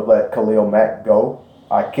McKenzie would have let Khalil Mack go.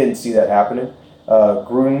 I couldn't see that happening.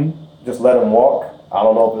 Gruden just let him walk. I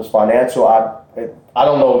don't know if it was financial. I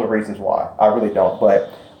don't know the reasons why. I really don't.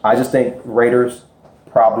 But I just think Raiders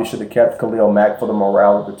probably should have kept Khalil Mack for the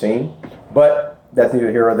morale of the team. But that's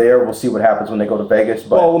neither here or there. We'll see what happens when they go to Vegas.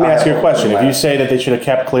 But let me ask you a question. If you say that they should have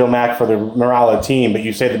kept Khalil Mack for the morale of the team, but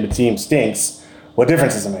you say that the team stinks, what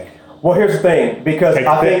difference does it make? Well, here's the thing. Because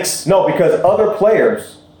other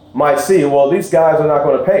players might see, well, these guys are not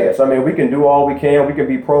going to pay us. I mean, we can do all we can. We can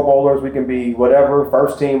be Pro Bowlers. We can be whatever,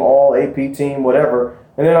 first team, all AP team, whatever.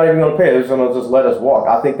 And they're not even going to pay us. They're going to just let us walk.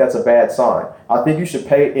 I think that's a bad sign. I think you should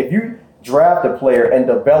pay. If you draft a player and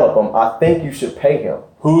develop him, I think you should pay him.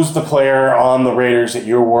 Who's the player on the Raiders that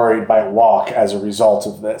you're worried might walk as a result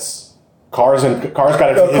of this? Carr's got a Carr's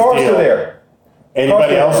still there.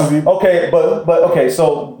 Anybody else? Okay, but okay,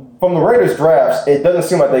 so from the Raiders drafts, it doesn't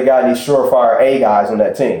seem like they got any surefire A guys on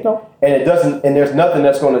that team. No. And it doesn't, and there's nothing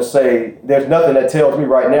that's going to say, there's nothing that tells me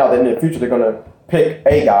right now that in the future they're going to pick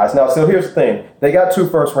A guys. Now, so here's the thing. They got 2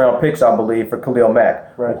 first-round picks, I believe, for Khalil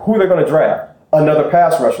Mack. Right. Who are they going to draft? Another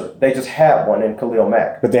pass rusher. They just had one in Khalil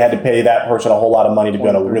Mack. But they had to pay that person a whole lot of money to be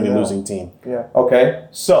on a really losing team. Yeah. Okay,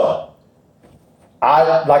 so,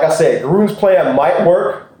 like I said, Gruden's plan might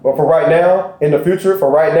work. But for right now, in the future, for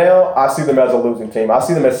right now, I see them as a losing team. I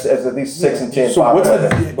see them as at least 6-10. So what's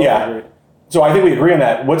So I think we agree on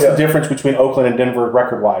that. What's the difference between Oakland and Denver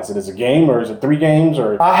record-wise? Is it a game or is it 3 games?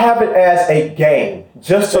 Or I have it as a game,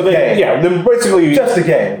 just a game. Yeah, then basically just a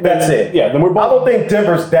game. That's it. Yeah, then we're both. I don't think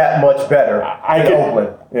Denver's that much better than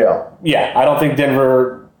Oakland. Yeah, I don't think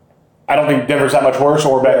Denver's that much worse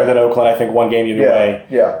or better than Oakland. I think one game either way.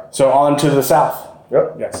 Yeah. So on to the South.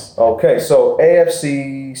 Yep. Yes. Okay, so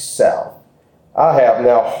AFC South. I have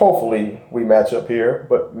now, hopefully we match up here,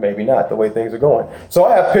 but maybe not the way things are going. So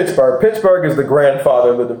I have Pittsburgh. Pittsburgh is the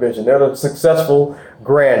grandfather of the division. They're the successful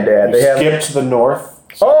granddad. They skipped to the North.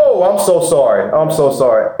 Oh, I'm so sorry.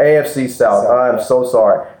 AFC South. I'm so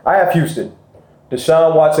sorry. I have Houston.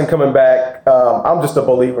 Deshaun Watson coming back. I'm just a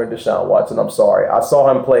believer in Deshaun Watson. I'm sorry. I saw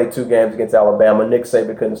him play 2 games against Alabama. Nick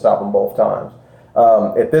Saban couldn't stop him both times.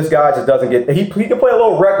 If this guy just doesn't get, he can play a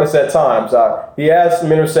little reckless at times. He has some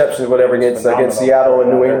interceptions, whatever, against Seattle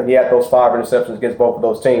and New England. He had those 5 interceptions against both of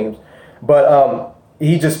those teams. But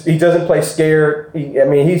he doesn't play scared.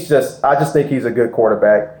 I just think he's a good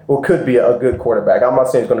quarterback, or could be a good quarterback. I'm not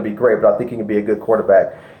saying he's going to be great, but I think he can be a good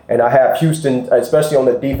quarterback. And I have Houston, especially on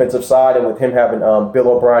the defensive side, and with him having Bill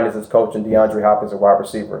O'Brien as his coach and DeAndre Hopkins as wide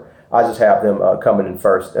receiver, I just have them coming in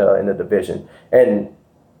first in the division. And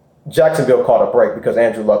Jacksonville caught a break because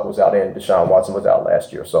Andrew Luck was out and Deshaun Watson was out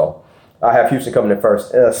last year. So I have Houston coming in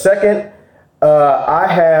first. Second, I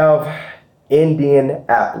have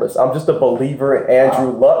Indianapolis. I'm just a believer in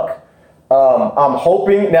Andrew Luck. I'm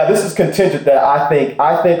hoping, now this is contingent that I think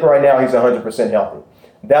right now he's 100% healthy.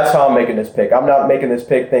 That's how I'm making this pick. I'm not making this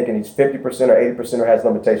pick thinking he's 50% or 80% or has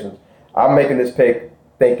limitations. I'm making this pick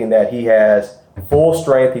thinking that he has full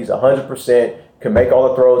strength. He's 100%. Can make all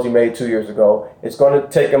the throws he made 2 years ago. It's going to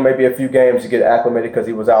take him maybe a few games to get acclimated because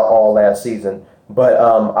he was out all last season. But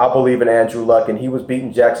I believe in Andrew Luck, and he was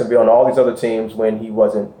beating Jacksonville and all these other teams when he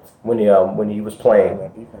was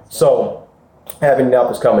playing. So having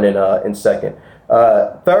Indianapolis coming in second.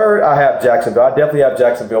 Third, I have Jacksonville. I definitely have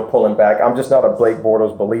Jacksonville pulling back. I'm just not a Blake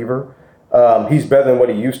Bortles believer. He's better than what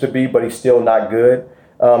he used to be, but he's still not good.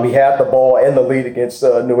 He had the ball and the lead against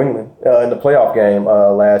New England in the playoff game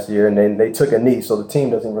last year, and then they took a knee, so the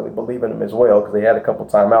team doesn't really believe in him as well because they had a couple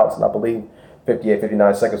timeouts, and I believe 58,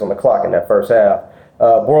 59 seconds on the clock in that first half.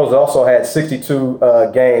 Bortles also had 62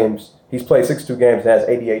 games. He's played 62 games and has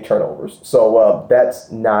 88 turnovers, so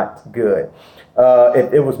that's not good.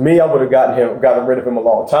 If it was me, I would have gotten rid of him a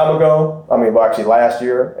long time ago. Actually last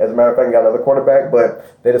year, as a matter of fact, got another quarterback,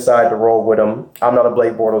 but they decided to roll with him. I'm not a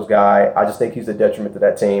Blake Bortles guy. I just think he's a detriment to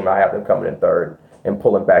that team. I have them coming in third and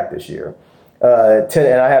pulling back this year.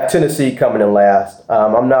 And I have Tennessee coming in last.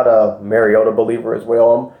 I'm not a Mariota believer as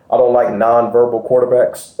well. I don't like nonverbal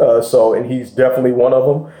quarterbacks, and he's definitely one of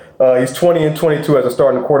them. He's 20-22 as a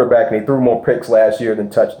starting quarterback, and he threw more picks last year than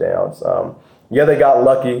touchdowns. Yeah, they got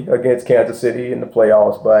lucky against Kansas City in the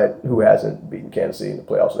playoffs, but who hasn't beaten Kansas City in the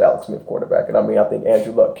playoffs with Alex Smith quarterback? And I think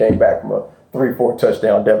Andrew Luck came back from a 3-4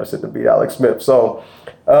 touchdown deficit to beat Alex Smith. So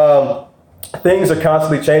things are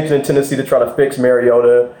constantly changing in Tennessee to try to fix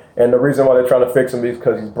Mariota, and the reason why they're trying to fix him is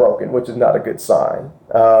because he's broken, which is not a good sign.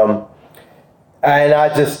 And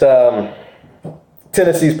I just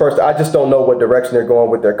Tennessee's person, I just don't know what direction they're going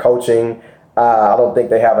with their coaching. I don't think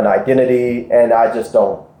they have an identity, and I just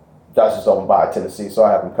don't buy Tennessee, so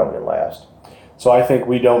I have them coming in last. So I think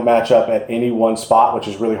we don't match up at any one spot, which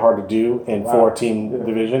is really hard to do in 4-team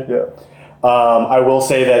division. Yeah. I will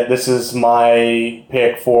say that this is my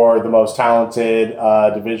pick for the most talented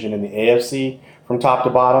division in the AFC from top to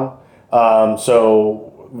bottom.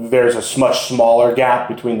 So there's a much smaller gap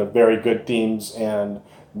between the very good teams and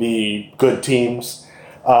the good teams.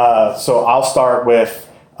 So I'll start with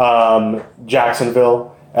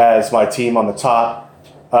Jacksonville as my team on the top.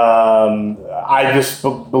 I just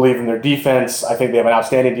believe in their defense. I think they have an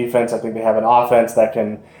outstanding defense. I think they have an offense that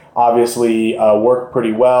can obviously worked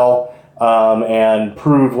pretty well and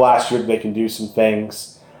proved last year that they can do some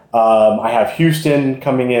things. I have Houston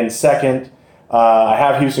coming in second. I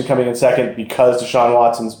have Houston coming in second because Deshaun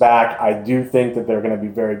Watson's back. I do think that they're going to be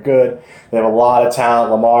very good. They have a lot of talent.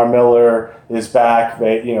 Lamar Miller is back.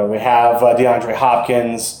 They have DeAndre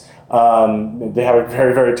Hopkins. They have a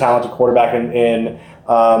very, very talented quarterback in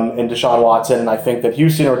Deshaun Watson. And I think that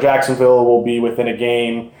Houston or Jacksonville will be within a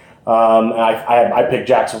game. And I picked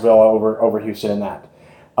Jacksonville over Houston in that.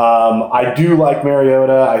 I do like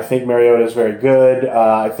Mariota. I think Mariota is very good.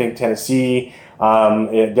 I think Tennessee.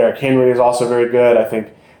 Derrick Henry is also very good. I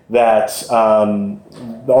think that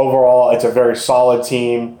overall it's a very solid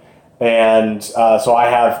team, and so I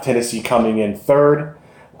have Tennessee coming in third,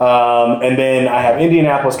 and then I have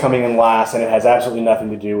Indianapolis coming in last, and it has absolutely nothing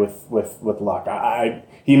to do with luck.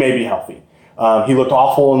 He may be healthy. He looked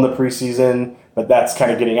awful in the preseason, but that's kind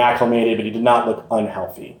of getting acclimated. But he did not look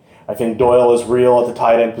unhealthy. I think Doyle is real at the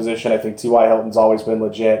tight end position. I think T.Y. Hilton's always been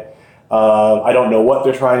legit. I don't know what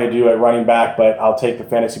they're trying to do at running back, but I'll take the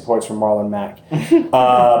fantasy points from Marlon Mack.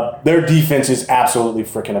 Their defense is absolutely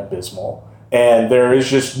freaking abysmal. And there is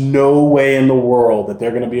just no way in the world that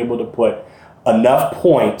they're going to be able to put enough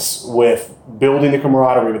points with building the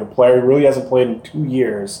camaraderie with a player who really hasn't played in 2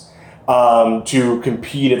 years to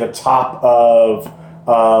compete at the top of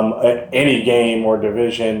any game or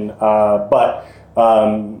division. But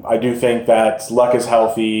I do think that Luck is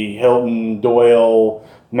healthy. Hilton, Doyle,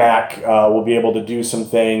 Mack will be able to do some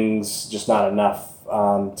things, just not enough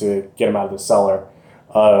to get him out of the cellar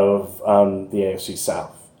of the AFC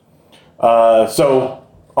South. So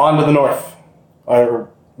on to the North. Are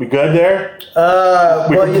we good there?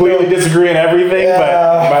 We completely disagree on everything, but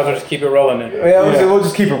might as well just keep it rolling then. We'll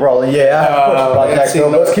just keep it rolling.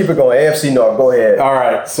 Let's keep it going. AFC North, go ahead. All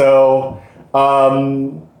right. So,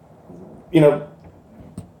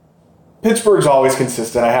 Pittsburgh's always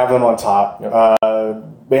consistent. I have them on top. Yep.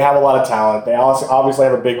 They have a lot of talent. They also obviously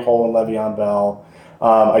have a big hole in Le'Veon Bell.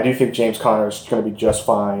 I do think James Conner is going to be just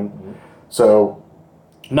fine. Mm-hmm. So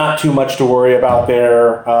not too much to worry about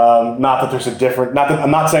there. Not that there's a difference.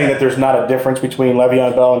 I'm not saying that there's not a difference between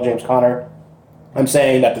Le'Veon Bell and James Conner. I'm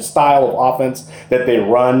saying that the style of offense that they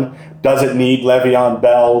run doesn't need Le'Veon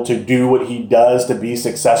Bell to do what he does to be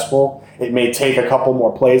successful. It may take a couple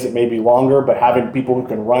more plays. It may be longer, but having people who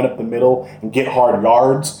can run up the middle and get hard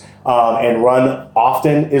yards and run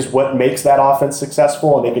often is what makes that offense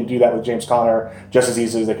successful, and they can do that with James Conner just as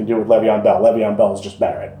easily as they can do it with Le'Veon Bell. Le'Veon Bell is just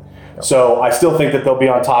better at it. Yep. So I still think that they'll be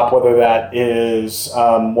on top, whether that is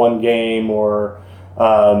one game or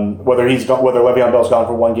whether Le'Veon Bell's gone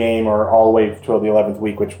for one game or all the way till the 11th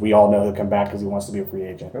week, which we all know he'll come back because he wants to be a free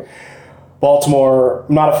agent. Yep. Baltimore,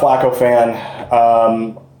 I'm not a Flacco fan.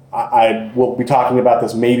 I will be talking about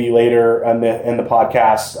this maybe later in the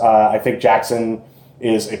podcast. I think Jackson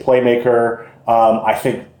is a playmaker. I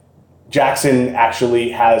think Jackson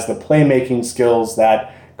actually has the playmaking skills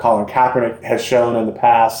that Colin Kaepernick has shown in the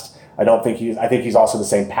past. I think he's also the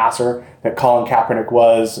same passer that Colin Kaepernick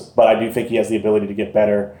was, but I do think he has the ability to get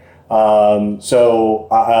better.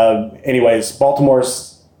 Anyways,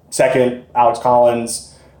 Baltimore's second, Alex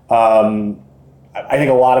Collins. I think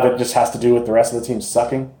a lot of it just has to do with the rest of the team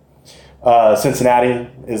sucking. Cincinnati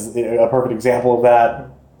is a perfect example of that.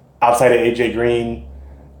 Outside of AJ Green,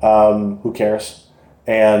 who cares?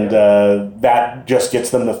 And that just gets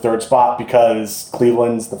them the third spot because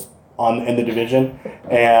Cleveland's in the division,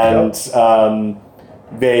 and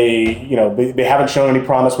they haven't shown any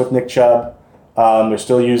promise with Nick Chubb. They're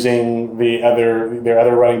still using their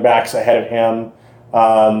other running backs ahead of him.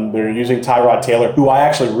 They're using Tyrod Taylor, who I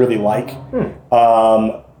actually really like.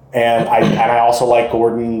 And I also like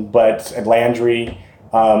Gordon, and Landry.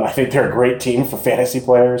 I think they're a great team for fantasy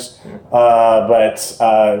players. But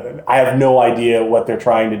I have no idea what they're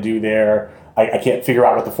trying to do there. I can't figure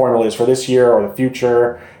out what the formula is for this year or the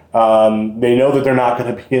future. They know that they're not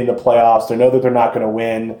going to be in the playoffs. They know that they're not going to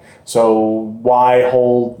win. So why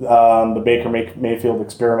hold the Baker Mayfield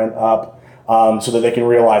experiment up so that they can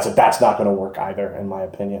realize that that's not going to work either, in my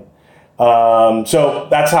opinion. So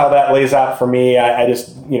that's how that lays out for me. I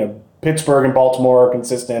just, Pittsburgh and Baltimore are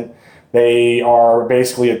consistent. They are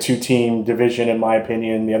basically a two-team division, in my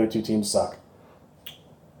opinion. The other two teams suck.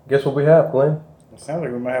 Guess what we have, Glenn? It sounds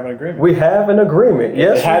like we might have an agreement. We have an agreement.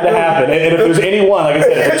 Yes, it had to happen. And if there's any one, like I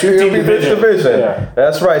said, it's a two-team division. Yeah.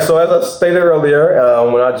 That's right. So as I stated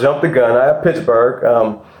earlier, when I jumped the gun, I have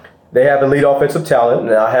Pittsburgh. They have the lead offensive talent,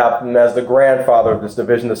 and I have him as the grandfather of this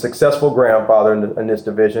division, the successful grandfather in this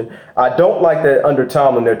division. I don't like that under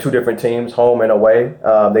Tomlin, they're two different teams, home and away.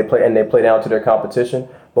 They play down to their competition,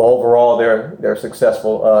 but overall they're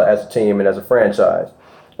successful as a team and as a franchise.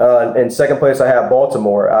 In second place, I have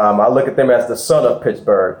Baltimore. I look at them as the son of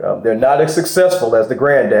Pittsburgh. They're not as successful as the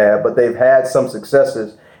granddad, but they've had some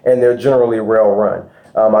successes, and they're generally well run.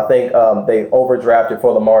 I think they overdrafted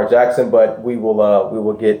for Lamar Jackson, but we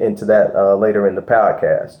will get into that later in the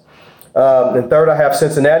podcast. And third, I have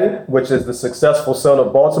Cincinnati, which is the successful son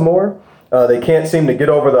of Baltimore. They can't seem to get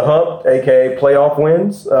over the hump, aka playoff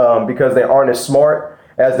wins, because they aren't as smart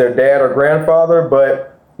as their dad or grandfather, but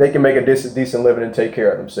they can make a decent living and take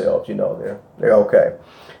care of themselves. They're okay.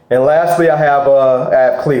 And lastly, I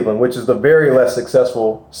have Cleveland, which is the very less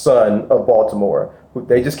successful son of Baltimore.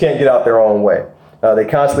 They just can't get out their own way. They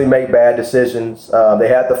constantly make bad decisions. They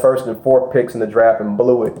had the first and fourth picks in the draft and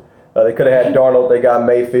blew it. They could have had Darnold. They got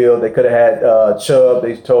Mayfield. They could have had Chubb.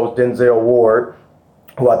 They chose Denzel Ward,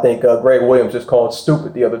 who I think Greg Williams just called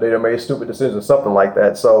stupid the other day. They made a stupid decision or something like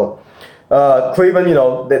that. So Cleveland,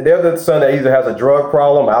 they're the son that either has a drug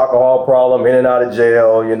problem, alcohol problem, in and out of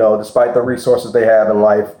jail, despite the resources they have in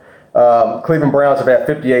life. Cleveland Browns have had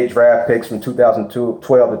 58 draft picks from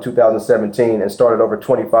 2012 to 2017 and started over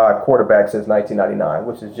 25 quarterbacks since 1999,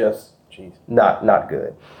 which is just not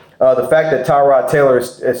good. The fact that Tyrod Taylor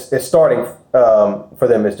is starting for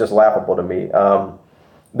them is just laughable to me.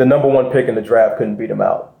 The number one pick in the draft couldn't beat him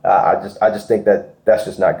out. I just think that's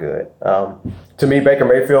just not good. To me, Baker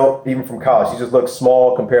Mayfield, even from college, he just looks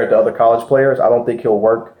small compared to other college players. I don't think he'll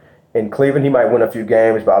work in Cleveland. He might win a few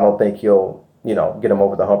games, but I don't think he'll get him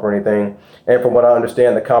over the hump or anything. And from what I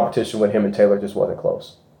understand, the competition with him and Taylor just wasn't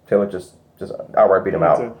close. Taylor just outright beat him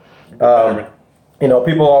out.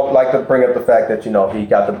 People all like to bring up the fact that he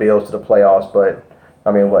got the Bills to the playoffs, but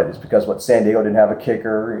I mean, it's because San Diego didn't have a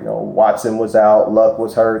kicker. Watson was out, Luck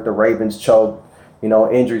was hurt, the Ravens choked.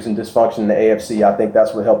 Injuries and dysfunction in the AFC. I think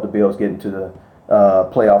that's what helped the Bills get into the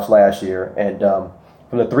playoffs last year. And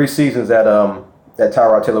from the 3 seasons that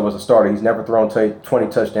Tyrod Taylor was a starter, he's never thrown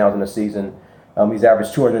 20 touchdowns in a season. He's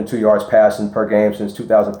averaged 202 yards passing per game since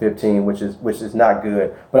 2015, which is not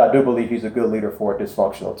good. But I do believe he's a good leader for a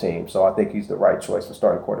dysfunctional team. So I think he's the right choice for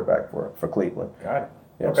starting quarterback for Cleveland. Got it.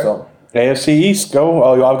 Yeah, okay. So AFC East, go.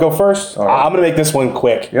 Oh, I'll go first. Right. I'm going to make this one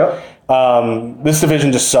quick. Yep. This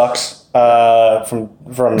division just sucks from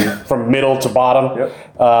middle to bottom.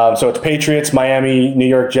 Yep. So it's Patriots, Miami, New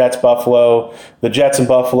York Jets, Buffalo. The Jets and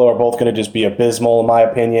Buffalo are both going to just be abysmal, in my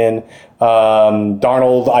opinion.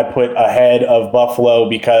 Darnold, I put ahead of Buffalo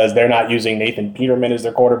because they're not using Nathan Peterman as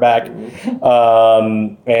their quarterback.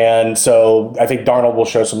 And so I think Darnold will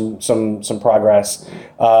show some progress.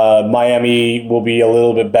 Miami will be a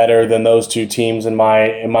little bit better than those two teams in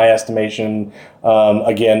my estimation.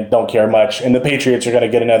 Again, don't care much. And the Patriots are going to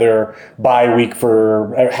get another bye week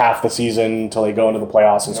for half the season until they go into the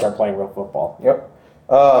playoffs and start playing real football. Yep.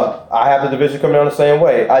 I have the division coming down the same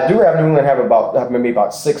way. I do have New England having maybe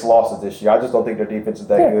about 6 losses this year. I just don't think their defense is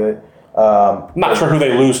that good. I'm not sure who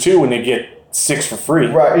they lose to when they get 6 for free.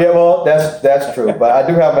 Right. Yeah. Well, that's true. But I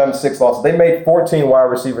do have them 6 losses. They made 14 wide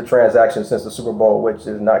receiver transactions since the Super Bowl, which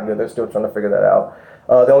is not good. They're still trying to figure that out.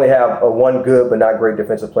 They only have one good but not great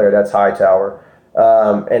defensive player. That's Hightower.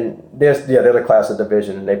 And they're the class of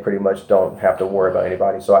division. They pretty much don't have to worry about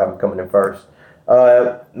anybody. So I have them coming in first.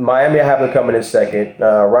 Miami, I have them coming in second.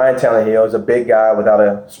 Ryan Tannehill is a big guy without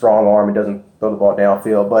a strong arm. He doesn't throw the ball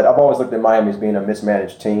downfield. But I've always looked at Miami as being a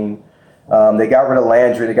mismanaged team. They got rid of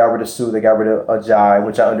Landry. They got rid of Sue. They got rid of Ajay,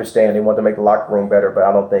 which I understand. They want to make the locker room better, but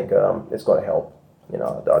I don't think it's going to help.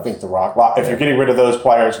 I think it's the rock. If you're getting rid of those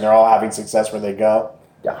players and they're all having success where they go,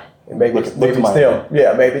 maybe it's them.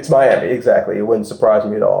 Yeah, maybe it's Miami. Exactly. It wouldn't surprise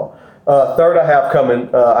me at all. Third, I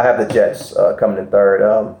have the Jets coming in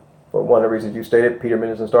third. For one of the reasons you stated,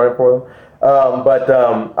 Peterman isn't starting for them. But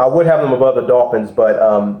I would have them above the Dolphins, but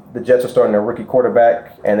the Jets are starting a rookie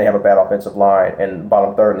quarterback, and they have a bad offensive line, and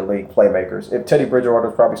bottom third in the league playmakers. If Teddy Bridgewater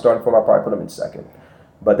is probably starting for them, I'd probably put him in second.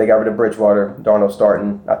 But they got rid of Bridgewater. Darnold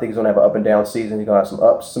starting. I think he's going to have an up and down season. He's going to have some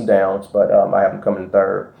ups, some downs, but I have him coming in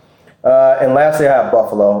third. And lastly, I have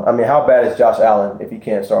Buffalo. I mean, how bad is Josh Allen if he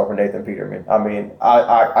can't start over Nathan Peterman? I mean,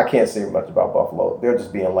 I can't say much about Buffalo. They're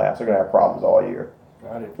just being last. They're going to have problems all year.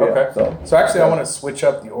 Got it. Okay. So actually, I want to switch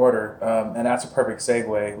up the order, and that's a perfect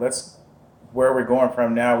segue. Where we're going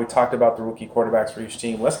from now, we talked about the rookie quarterbacks for each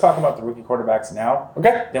team. Let's talk about the rookie quarterbacks now.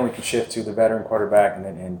 Okay. Then we can shift to the veteran quarterback and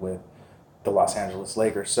then end with the Los Angeles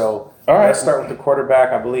Lakers. So all right, let's start with the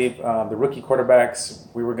quarterback. I believe the rookie quarterbacks,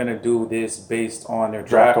 we were going to do this based on their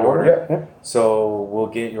draft order. Yeah. So we'll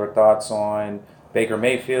get your thoughts on Baker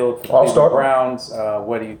Mayfield for the Cleveland Browns.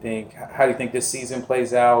 What do you think? How do you think this season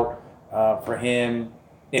plays out for him?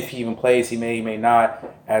 If he even plays, he may not,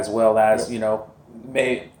 as well as,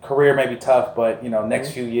 career may be tough, but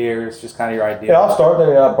next few years, just kind of your idea. Yeah, I'll start.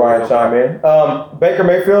 Then Brian chime in. Baker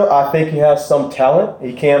Mayfield, I think he has some talent.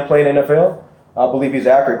 He can play in the NFL. I believe he's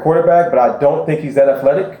an accurate quarterback, but I don't think he's that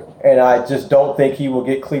athletic, and I just don't think he will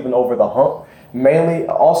get Cleveland over the hump. Mainly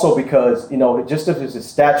also because, just of his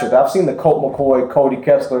stature. I've seen the Colt McCoy, Cody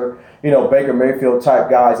Kessler, Baker Mayfield type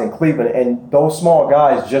guys in Cleveland, and those small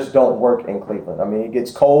guys just don't work in Cleveland. I mean, it gets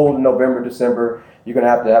cold in November, December. You're going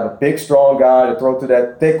to have a big, strong guy to throw through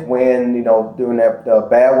that thick wind, doing that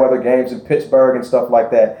bad weather games in Pittsburgh and stuff like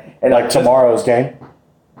that. And like tomorrow's game,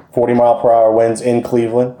 40-mile-per-hour winds in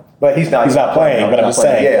Cleveland. But he's not playing, but I'm just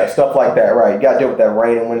saying. Yeah, stuff like that, right. You got to deal with that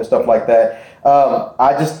rain and wind and stuff like that.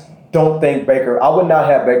 I just don't think I would not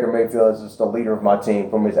have Baker Mayfield as just the leader of my team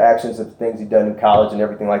from his actions and the things he's done in college and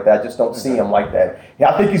everything like that. I just don't see him like that.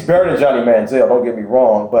 Yeah, I think he's better than Johnny Manziel, don't get me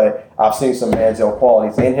wrong, but I've seen some Manziel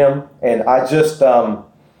qualities in him. And I just,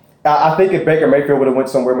 I think if Baker Mayfield would have went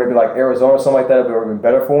somewhere maybe like Arizona or something like that, it would have been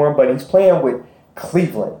better for him. But he's playing with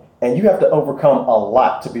Cleveland. And you have to overcome a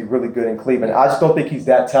lot to be really good in Cleveland. I just don't think he's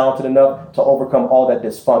that talented enough to overcome all that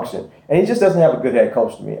dysfunction. And he just doesn't have a good head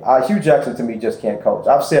coach to me. Hugh Jackson, to me, just can't coach.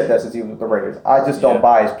 I've said that since he was with the Raiders. I just don't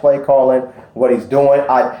buy his play calling, what he's doing.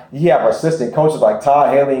 You have assistant coaches like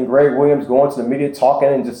Todd Haley and Greg Williams going to the media talking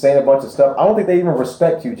and just saying a bunch of stuff. I don't think they even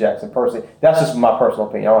respect Hugh Jackson personally. That's just my personal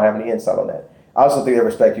opinion. I don't have any insight on that. I also don't think they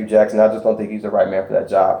respect Hugh Jackson. I just don't think he's the right man for that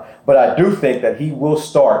job. But I do think that he will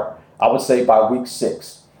start, I would say, by week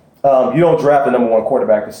 6. You don't draft the number 1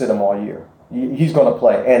 quarterback to sit him all year. He's going to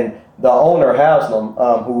play. And the owner, Haslam,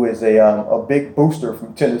 who is a big booster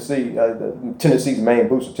from Tennessee, Tennessee's main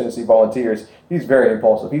booster, Tennessee Volunteers, he's very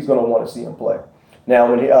impulsive. He's going to want to see him play.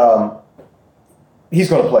 Now, when he's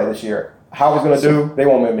going to play this year. How he's going to do, they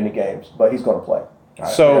won't win many games, but he's going to play.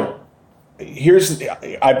 So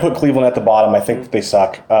I put Cleveland at the bottom. I think that they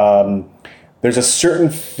suck. There's a certain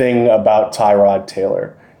thing about Tyrod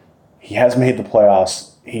Taylor. He has made the playoffs.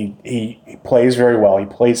 He plays very well. He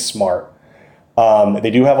plays smart.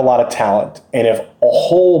 They do have a lot of talent. And if a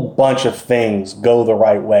whole bunch of things go the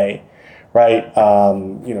right way, right?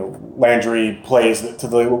 Landry plays to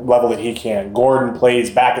the level that he can. Gordon plays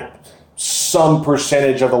back at some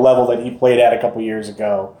percentage of the level that he played at a couple years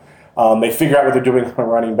ago. They figure out what they're doing on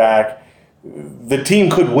running back. The team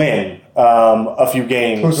could win a few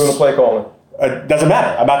games. Who's going to play calling? Doesn't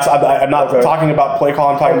matter. I'm not talking about play call.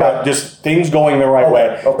 I'm talking about just things going the right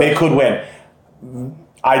way. Okay. They could win.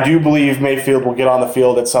 I do believe Mayfield will get on the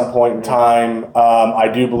field at some point in time.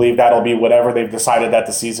 I do believe that'll be whatever they've decided that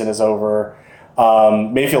the season is over.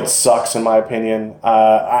 Mayfield sucks, in my opinion.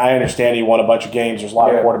 I understand he won a bunch of games. There's a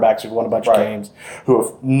lot of quarterbacks who've won a bunch of games who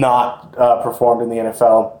have not performed in the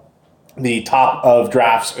NFL. The top of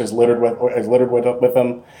drafts is littered with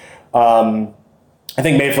them. I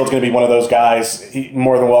think Mayfield's going to be one of those guys. He's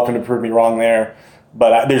more than welcome to prove me wrong there.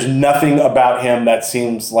 But there's nothing about him that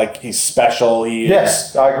seems like he's special.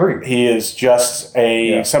 Yes, I agree. He is just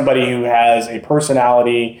somebody who has a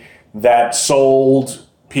personality that sold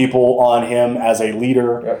people on him as a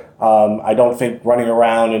leader. Yep. I don't think running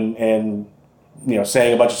around and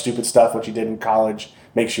saying a bunch of stupid stuff, which he did in college,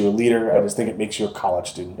 makes you a leader. Yep. I just think it makes you a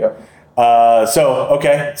college student. Yep. So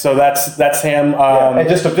that's him. And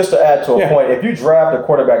just to add to a point, if you draft a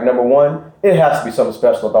quarterback number 1, it has to be something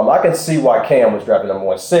special about him. I can see why Cam was drafted number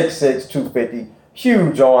 1. 6'6", 250,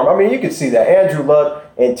 huge arm. I mean, you can see that. Andrew Luck,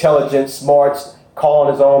 intelligent, smarts,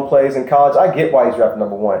 calling his own plays in college. I get why he's drafted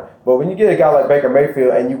number 1. But when you get a guy like Baker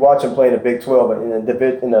Mayfield and you watch him play in the Big 12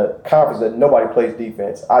 in a conference that nobody plays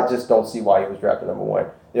defense, I just don't see why he was drafted number 1.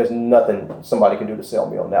 There's nothing somebody can do to sell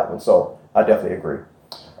me on that one. So I definitely agree.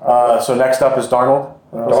 So next up is Darnold.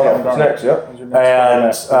 Darnold's next, yep.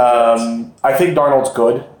 And I think Darnold's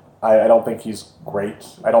good. I don't think he's great.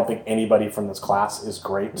 I don't think anybody from this class is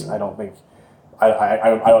great. Mm-hmm. I don't think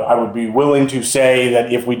I would be willing to say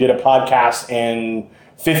that if we did a podcast in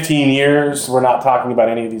 15 years, we're not talking about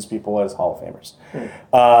any of these people as Hall of Famers.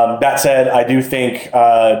 Mm-hmm. That said, I do think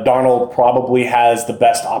Darnold probably has the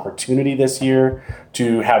best opportunity this year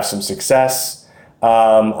to have some success.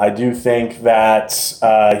 I do think that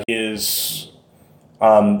he is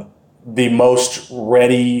the most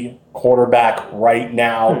ready quarterback right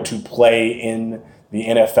now to play in the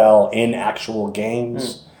NFL in actual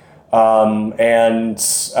games. And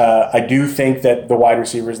I do think that the wide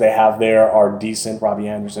receivers they have there are decent, Robbie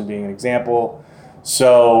Anderson being an example.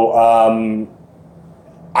 So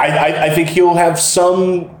I think he'll have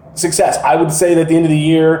some success. I would say that at the end of the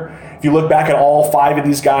year, if you look back at all 5 of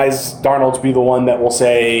these guys, Darnold's be the one that will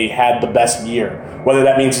say had the best year. Whether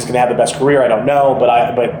that means he's going to have the best career, I don't know, but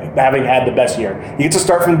having had the best year. He gets to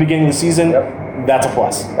start from the beginning of the season. Yep. that's a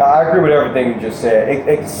plus. I agree with everything you just said,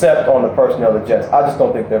 except on the personnel of the Jets. I just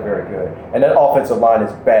don't think they're very good. And that offensive line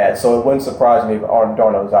is bad, so it wouldn't surprise me if Aaron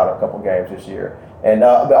Darnold is out a couple games this year. And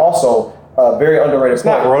but also, very underrated. It's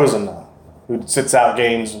not Rosen, though, who sits out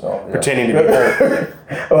games pretending to be hurt.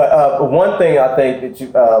 But one thing I think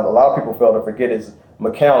that a lot of people fail to forget is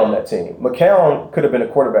McCown on that team. McCown could have been a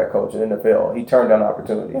quarterback coach in the NFL. He turned down the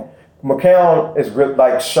opportunity. Yeah. McCown is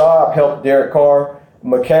like Schaub helped Derek Carr.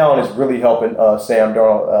 McCown is really helping Sam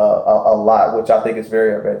Darnold a lot, which I think is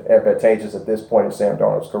very advantageous at this point in Sam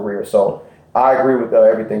Darnold's career. So I agree with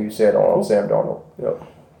everything you said on Sam Darnold. Yep.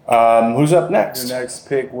 Who's up next? The next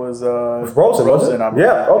pick was Rosen.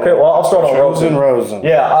 Yeah. Okay. Well, I'll start on Rosen.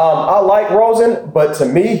 Yeah. I like Rosen, but to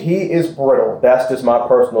me, he is brittle. That's just my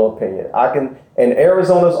personal opinion. And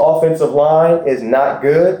Arizona's offensive line is not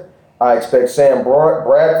good. I expect Sam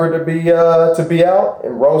Bradford to be out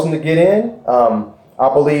and Rosen to get in.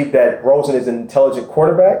 I believe that Rosen is an intelligent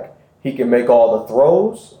quarterback. He can make all the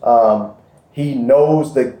throws. He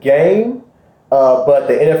knows the game. But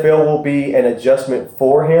the NFL will be an adjustment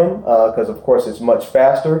for him because, of course, it's much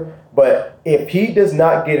faster. But if he does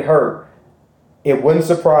not get hurt, it wouldn't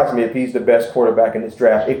surprise me if he's the best quarterback in this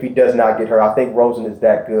draft if he does not get hurt. I think Rosen is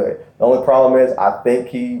that good. The only problem is I think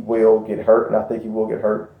he will get hurt, and I think he will get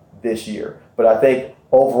hurt this year. But I think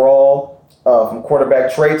overall, from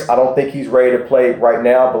quarterback traits, I don't think he's ready to play right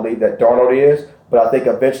now. I believe that Darnold is. But I think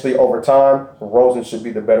eventually, over time, Rosen should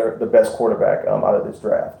be the best quarterback out of this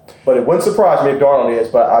draft. But it wouldn't surprise me if Darnold is.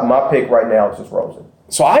 But my pick right now is just Rosen.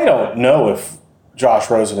 So I don't know if Josh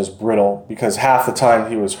Rosen is brittle because half the time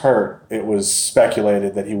he was hurt, it was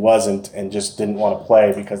speculated that he wasn't and just didn't want to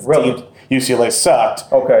play because UCLA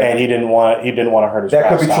sucked. Okay. And he didn't want to hurt his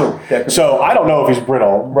draft. That could be true. So I don't know if he's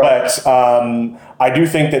brittle, right. But I do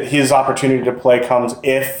think that his opportunity to play comes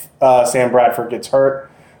if Sam Bradford gets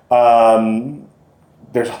hurt.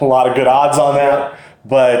 There's a lot of good odds on that,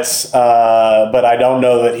 but I don't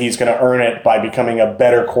know that he's going to earn it by becoming a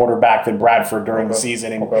better quarterback than Bradford during the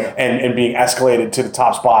season and being escalated to the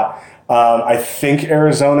top spot. I think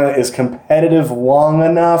Arizona is competitive long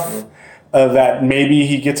enough that maybe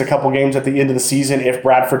he gets a couple games at the end of the season if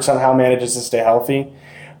Bradford somehow manages to stay healthy.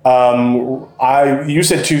 You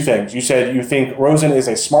said two things. You said you think Rosen is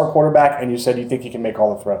a smart quarterback, and you said you think he can make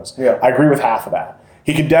all the throws. Yeah. I agree with half of that.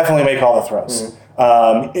 He could definitely make all the throws. Mm-hmm.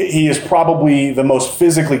 He is probably the most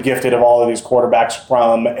physically gifted of all of these quarterbacks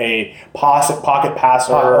from a pocket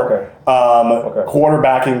passer,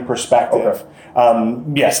 quarterbacking perspective.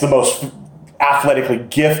 Okay. Yes, the most athletically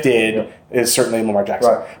gifted is certainly Lamar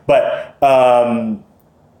Jackson. Right. But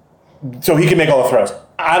so he can make all the throws.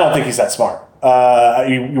 I don't think he's that smart.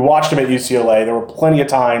 You watched him at UCLA. There were plenty of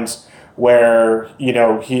times where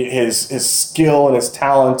his skill and his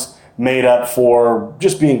talent made up for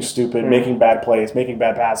just being stupid, making bad plays, making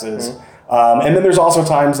bad passes. And then there's also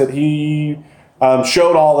times that he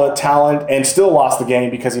showed all the talent and still lost the game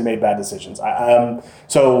because he made bad decisions.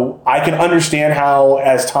 So I can understand how,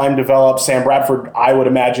 as time develops, Sam Bradford, I would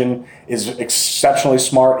imagine, is exceptionally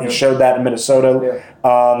smart. He showed that in Minnesota.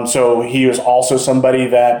 So he is also somebody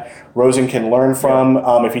that Rosen can learn from.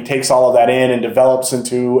 If he takes all of that in and develops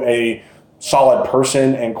into a solid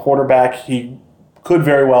person and quarterback, he could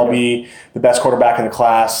very well be the best quarterback in the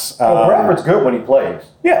class. Bradford's good when he plays.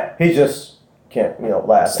 Yeah. He just can't,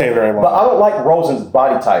 last. Stay very long. But I don't like Rosen's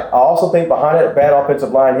body type. I also think behind that bad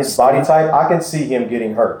offensive line, his body type, I can see him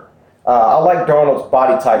getting hurt. I like Darnold's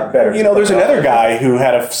body type better. There's another guy who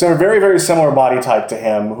had a very, very similar body type to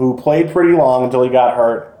him who played pretty long until he got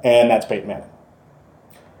hurt, and that's Peyton Manning.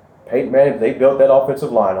 Peyton Manning, they built that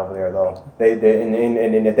offensive line over there, though. They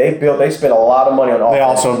spent a lot of money on offense. They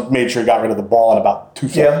also made sure he got rid of the ball in about 2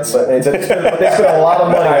 seconds. Yeah, but they spent a lot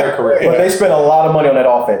of money. But they spent a lot of money on that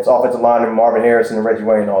offensive line, and Marvin Harrison and Reggie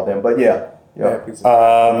Wayne and all them. But okay.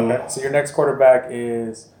 So your next quarterback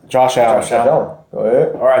is Josh Allen. Go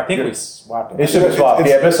ahead. Or I think we swapped him. It should be swapped. But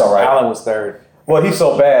it's all right. Allen was third. Well, he's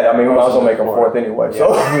so bad. I mean, we might as well make him fourth anyway.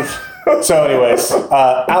 So anyways,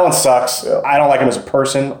 Allen sucks. Yeah. I don't like him as a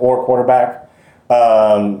person or quarterback.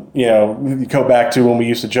 You go back to when we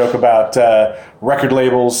used to joke about record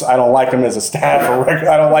labels. I don't like him as a staff or record.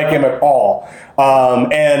 I don't like him at all.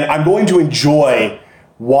 And I'm going to enjoy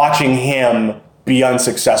watching him be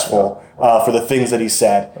unsuccessful for the things that he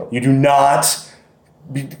said. You do not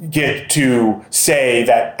get to say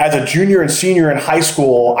that as a junior and senior in high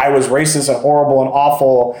school, I was racist and horrible and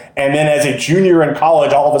awful, and then as a junior in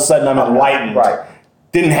college, all of a sudden I'm enlightened. Right.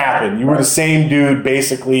 Didn't happen. You were the same dude,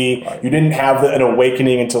 basically. Right. You didn't have an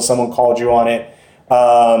awakening until someone called you on it.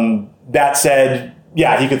 That said, he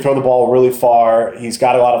can throw the ball really far. He's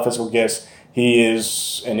got a lot of physical gifts. He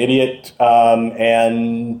is an idiot,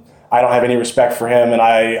 and I don't have any respect for him. And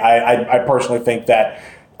I personally think that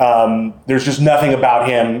there's just nothing about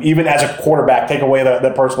him, even as a quarterback, take away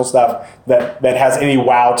the personal stuff, that has any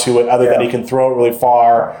wow to it other than he can throw it really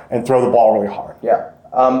far and throw the ball really hard. Yeah,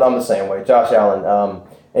 I'm the same way. Josh Allen,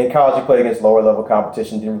 in college he played against lower level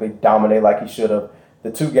competition, didn't really dominate like he should have.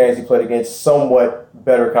 The 2 games he played against somewhat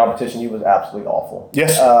better competition, he was absolutely awful.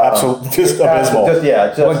 Yes, absolutely, just abysmal.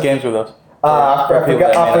 What games were those? I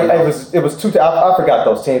forgot. It was 2. I forgot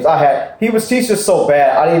those teams. He's just so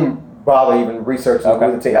bad. I didn't bother even researching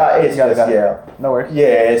the team. No worries.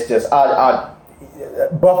 Yeah, it's just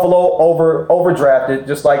Buffalo overdrafted,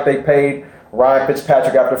 just like they paid Ryan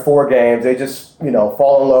Fitzpatrick after 4 games. They just,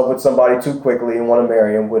 fall in love with somebody too quickly and want to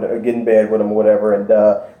marry him, get in bed with him or whatever. And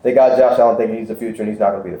they got Josh Allen thinking he's the future, and he's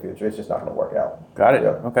not going to be the future. It's just not going to work out. Got it.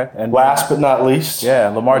 Yeah. Okay. And last but not least,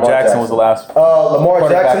 Lamar Jackson was the last. Lamar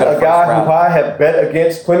Jackson, a guy who I have bet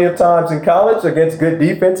against plenty of times in college against good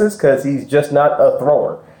defenses because he's just not a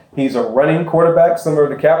thrower. He's a running quarterback similar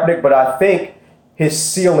to Kaepernick, but I think his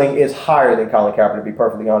ceiling is higher than Colin Kaepernick, to be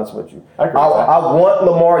perfectly honest with you. I want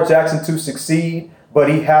Lamar Jackson to succeed, but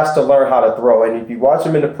he has to learn how to throw. And if you watch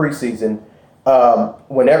him in the preseason,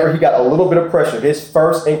 whenever he got a little bit of pressure, his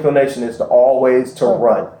first inclination is to always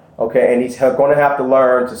run. Okay, and he's going to have to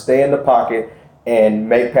learn to stay in the pocket and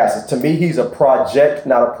make passes. To me, he's a project,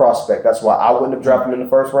 not a prospect. That's why I wouldn't have drafted him in the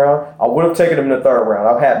first round. I would have taken him in the 3rd round.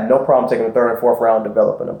 I've had no problem taking the 3rd and 4th round and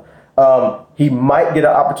developing him. He might get an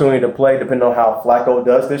opportunity to play depending on how Flacco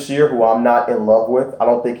does this year, who I'm not in love with. I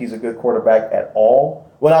don't think he's a good quarterback at all.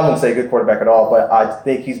 Well, I wouldn't say good quarterback at all, but I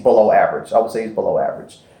think he's below average. I would say he's below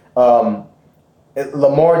average.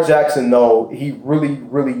 Lamar Jackson, though, he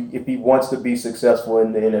really, if he wants to be successful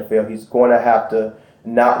in the NFL, he's going to have to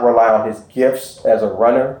not rely on his gifts as a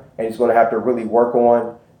runner, and he's going to have to really work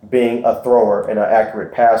on being a thrower and an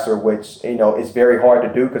accurate passer, which is very hard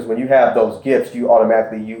to do because when you have those gifts, you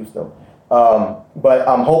automatically use them. But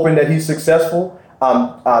I'm hoping that he's successful.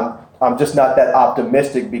 I'm just not that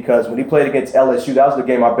optimistic because when he played against LSU, that was the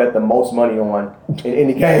game I bet the most money on in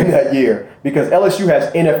any game that year because LSU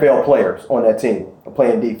has NFL players on that team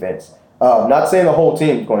playing defense. Not saying the whole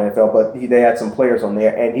team is going to NFL, but they had some players on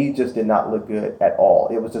there, and he just did not look good at all.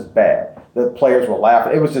 It was just bad. The players were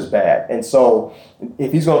laughing. It was just bad. And so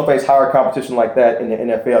if he's going to face higher competition like that in the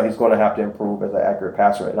NFL, he's going to have to improve as an accurate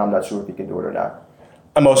passer, and I'm not sure if he can do it or not.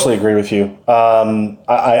 I mostly agree with you.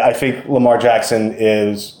 I think Lamar Jackson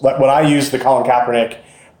is, when I use the Colin Kaepernick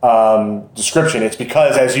description, it's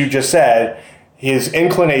because, as you just said, his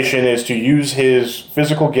inclination is to use his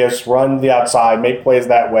physical gifts, run the outside, make plays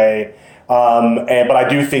that way. But I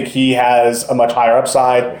do think he has a much higher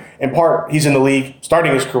upside. In part, he's in the league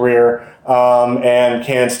starting his career and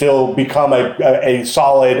can still become a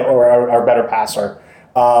solid or better passer.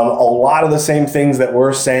 A lot of the same things that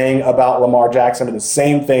we're saying about Lamar Jackson are the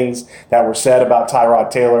same things that were said about Tyrod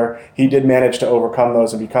Taylor. He did manage to overcome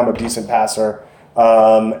those and become a decent passer.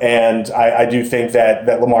 And I do think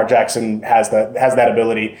that Lamar Jackson has that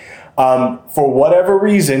ability. For whatever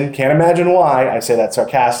reason, can't imagine why, I say that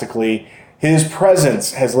sarcastically, his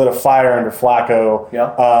presence has lit a fire under Flacco,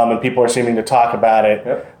 and people are seeming to talk about it.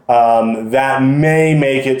 Yep. That may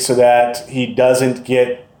make it so that he doesn't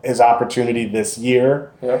get his opportunity this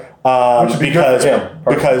year,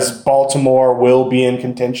 because Baltimore will be in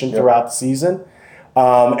contention throughout the season.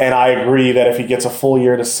 And I agree that if he gets a full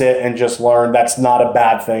year to sit and just learn, that's not a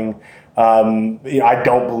bad thing. I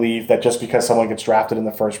don't believe that just because someone gets drafted in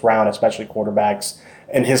the 1st round, especially quarterbacks,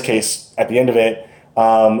 in his case, at the end of it,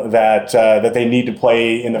 that they need to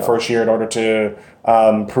play in the 1st year in order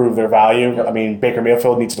to prove their value. Yep. I mean, Baker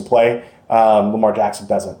Mayfield needs to play. Lamar Jackson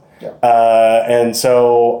doesn't. Yeah. And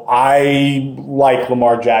so I like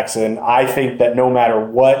Lamar Jackson. I think that no matter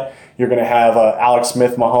what, you're going to have a Alex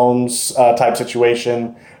Smith Mahomes type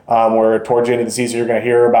situation where towards the end of the season you're going to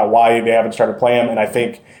hear about why they haven't started playing him. And I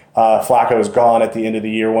think Flacco is gone at the end of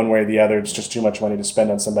the year one way or the other. It's just too much money to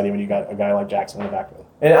spend on somebody when you got a guy like Jackson in the backfield.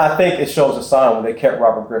 And I think it shows a sign when they kept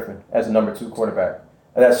Robert Griffin as a number 2 quarterback.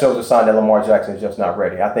 And that shows a sign that Lamar Jackson is just not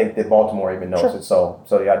ready. I think that Baltimore even knows it. So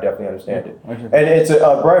yeah, I definitely understand it. And it's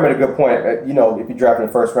Graham made a good point. If you draft in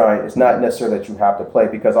the 1st round, it's not necessarily that you have to play,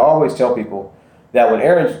 because I always tell people that when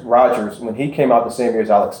Aaron Rodgers, when he came out the same year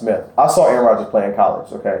as Alex Smith, I saw Aaron Rodgers play in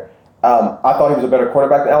college. Okay, I thought he was a better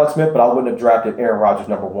quarterback than Alex Smith, but I wouldn't have drafted Aaron Rodgers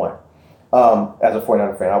number 1 as a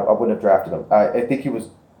 49er fan. I wouldn't have drafted him. I think he was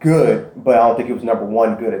good, but I don't think he was number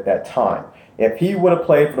 1 good at that time. If he would have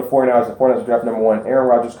played for the 49ers, the 49ers draft number 1, Aaron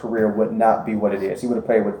Rodgers' career would not be what it is. He would have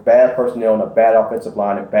played with bad personnel and a bad offensive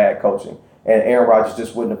line and bad coaching. and Aaron Rodgers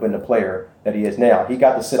just wouldn't have been the player that he is now. He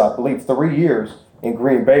got to sit, I believe, 3 years in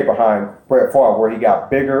Green Bay behind Brett Favre, where he got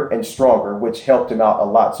bigger and stronger, which helped him out a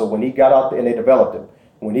lot. So when he got out there, and they developed him,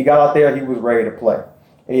 when he got out there, he was ready to play.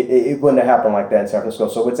 It wouldn't have happened like that in San Francisco.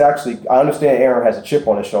 So it's actually, I understand Aaron has a chip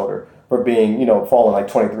on his shoulder for being, falling like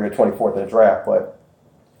 23 or 24th in the draft,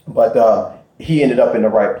 but he ended up in the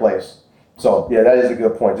right place. So, yeah, that is a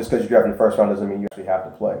good point. Just because you draft in the first round doesn't mean you actually have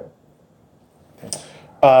to play.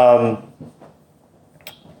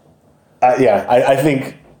 I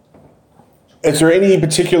think, is there any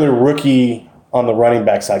particular rookie on the running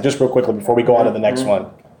back side, just real quickly before we go on to the next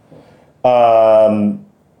one?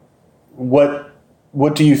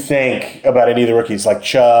 What do you think about any of the rookies, like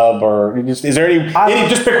Chubb, or is there any?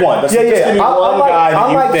 Just pick one. I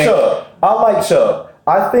like Chubb.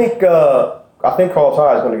 I think Carlos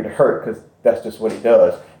Hyde is going to get hurt because that's just what he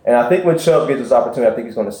does. And I think when Chubb gets his opportunity, I think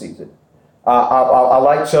he's going to seize it. I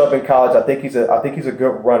like Chubb in college. I think he's a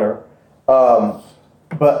good runner.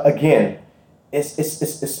 But again,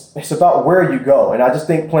 it's about where you go. And I just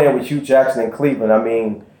think playing with Hugh Jackson in Cleveland, I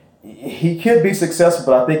mean, he could be successful,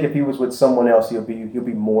 but I think if he was with someone else, he'll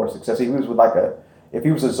be more successful. If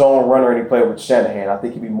he was a zone runner and he played with Shanahan, I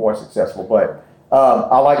think he'd be more successful. But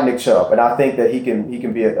I like Nick Chubb, and I think that he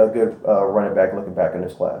can be a good running back looking back in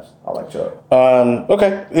this class. I like Chubb.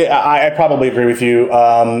 Okay, yeah, I probably agree with you.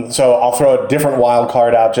 So I'll throw a different wild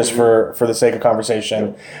card out just for the sake of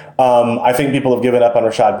conversation. I think people have given up on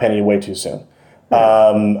Rashad Penny way too soon.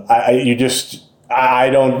 I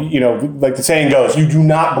don't, like the saying goes, you do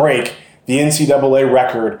not break the NCAA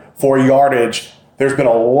record for yardage. There's been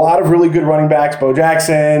a lot of really good running backs, Bo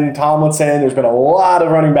Jackson, Tomlinson. There's been a lot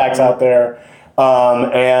of running backs out there.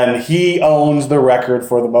 And he owns the record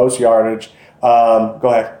for the most yardage. Go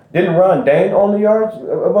ahead. Didn't Ron Dane own the yards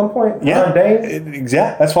at one point? Yeah. Ron Dane?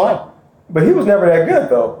 Yeah, that's fine. But he was never that good,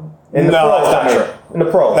 though. That's not true. In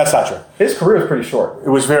the pro. That's not true. His career was pretty short. It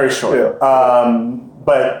was very short. Yeah.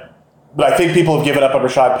 But I think people have given up on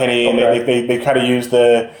Rashad Penny, and they kind of use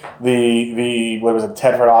the what was it,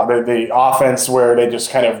 Tedford, the offense where they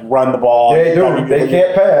just kind of run the ball. They do. They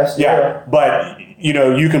can't pass. Yeah. But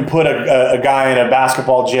you can put a guy in a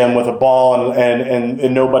basketball gym with a ball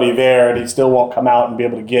and nobody there, and he still won't come out and be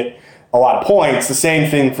able to get a lot of points. The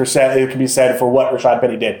same thing it can be said for what Rashad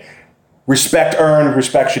Penny did. Respect earned,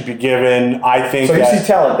 respect should be given. I think. So you see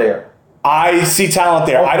talent there. I see talent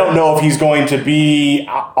there. Okay. I don't know if he's going to be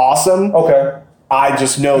awesome. Okay. I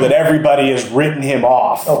just know that everybody has written him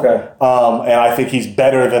off. Okay. And I think he's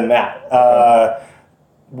better than that.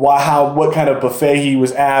 What kind of buffet he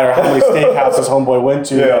was at, or how many steakhouses homeboy went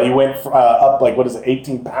to that he went up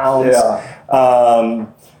 18 pounds. Yeah.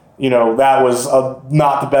 That was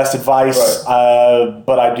not the best advice. Right.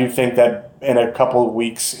 But I do think that in a couple of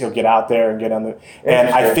weeks he'll get out there and get on the. And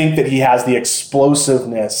I think that he has the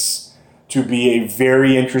explosiveness to be a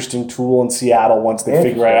very interesting tool in Seattle once they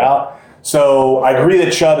figure it out. So I agree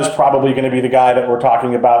that Chubb is probably going to be the guy that we're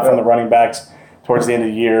talking about from the running backs towards the end of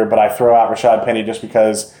the year, but I throw out Rashad Penny just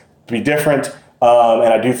because to be different,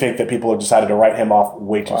 and I do think that people have decided to write him off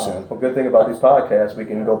way too soon. Well, good thing about these podcasts, we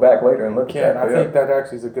can go back later and look at that. And I think that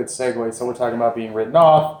actually is a good segue. So we're talking about being written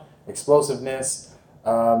off, explosiveness.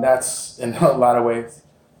 That's, in a lot of ways,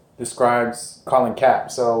 describes Colin Kaep.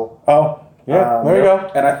 So... Yeah, there you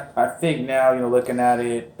go. And I think now, shoing at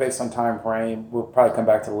it based on time frame, we'll probably come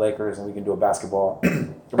back to the Lakers and we can do a basketball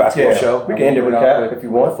show. We can end it with Cap if you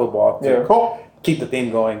want. Football. Yeah, cool. Keep the theme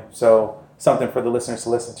going. So something for the listeners to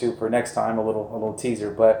listen to for next time, a little teaser.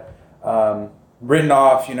 But written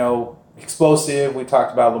off, explosive. We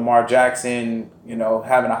talked about Lamar Jackson,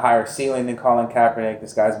 having a higher ceiling than Colin Kaepernick.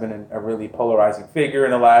 This guy's been a really polarizing figure in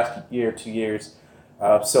the last year, 2 years.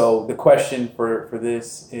 So the question for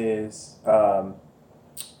this is,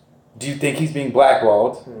 do you think he's being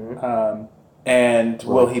blackballed? Mm-hmm. And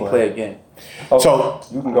will he play again? Okay. So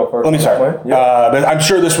you can go first. Let me start. But I'm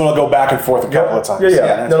sure this one will go back and forth a couple of times.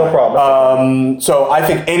 Yeah, no problem. So I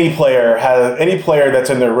think any player that's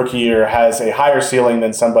in their rookie year has a higher ceiling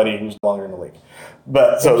than somebody who's longer in the league.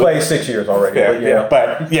 But so he played 6 years already.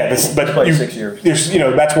 But 6 years.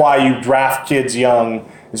 That's why you draft kids young.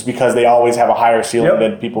 Is because they always have a higher ceiling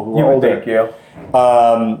than people who are older.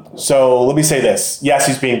 So let me say this. Yes,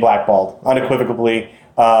 he's being blackballed unequivocally.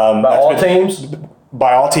 By all teams?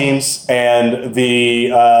 By all teams. And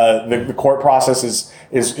the court process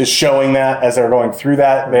is showing that as they're going through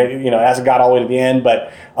that. It hasn't got all the way to the end,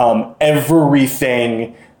 but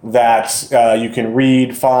everything that you can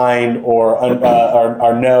read, find, or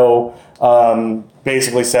know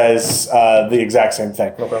basically says the exact same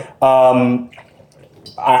thing. Okay.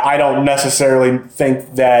 I don't necessarily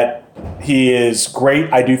think that he is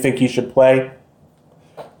great. I do think he should play.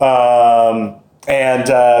 I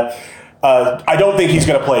don't think he's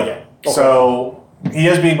going to play again. Okay. So he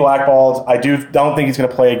is being blackballed. I don't think he's going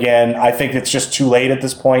to play again. I think it's just too late at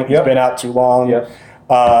this point. He's been out too long. Yep.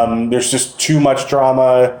 There's just too much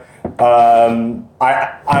drama. And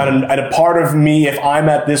a part of me, if I'm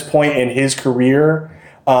at this point in his career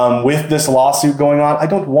with this lawsuit going on, I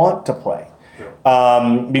don't want to play.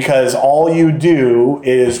 Because all you do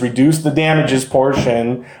is reduce the damages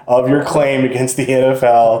portion of your claim against the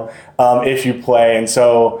NFL if you play. And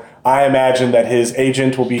so I imagine that his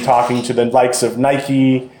agent will be talking to the likes of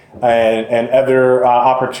Nike and other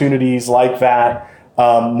opportunities like that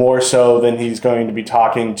more so than he's going to be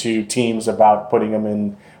talking to teams about putting him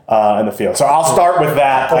in the field. So I'll start with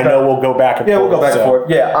that. Okay. I know we'll go back and forth. Yeah, we'll go back and forth.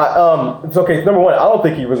 Yeah, it's okay. Number one, I don't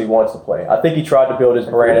think he really wants to play. I think he tried to build his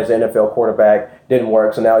brand as an NFL quarterback. Didn't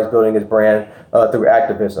work, so now he's building his brand through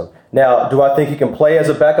activism. Now, do I think he can play as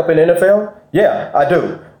a backup in the NFL? Yeah, I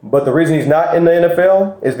do. But the reason he's not in the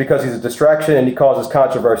NFL is because he's a distraction and he causes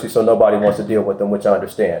controversy, so nobody wants to deal with him, which I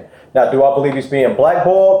understand. Now, do I believe he's being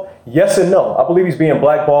blackballed? Yes and no. I believe he's being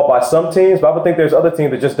blackballed by some teams, but I would think there's other teams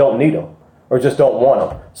that just don't need him or just don't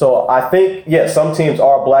want him. So I think, yes, some teams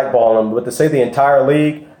are blackballing him, but to say the entire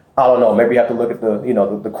league, I don't know. Maybe you have to look at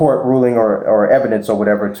the court ruling or evidence or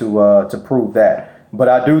whatever to prove that. But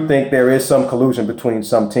I do think there is some collusion between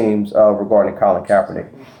some teams regarding Colin Kaepernick.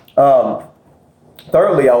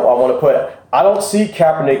 Thirdly, I want to put, I don't see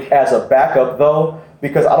Kaepernick as a backup, though,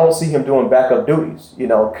 because I don't see him doing backup duties. You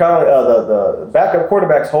know, the backup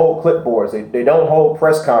quarterbacks hold clipboards. They don't hold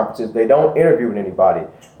press conferences. They don't interview with anybody.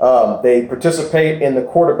 They participate in the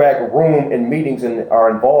quarterback room in meetings and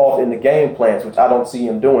are involved in the game plans, which I don't see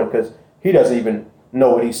him doing because he doesn't even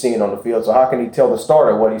know what he's seeing on the field. So how can he tell the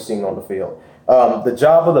starter what he's seeing on the field? The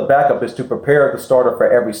job of the backup is to prepare the starter for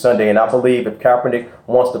every Sunday, and I believe if Kaepernick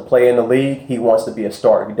wants to play in the league, he wants to be a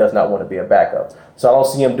starter. He does not want to be a backup. So I don't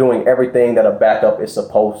see him doing everything that a backup is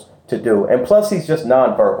supposed to do. And plus, he's just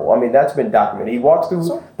nonverbal. I mean, that's been documented. He walks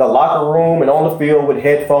through the locker room and on the field with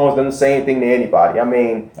headphones, doesn't say anything to anybody. I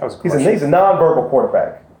mean, he's a nonverbal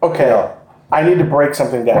quarterback. Okay. You know? I need to break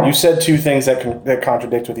something down. You said two things that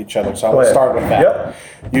contradict with each other, so I'm going to start with that. Yep.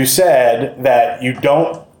 You said that you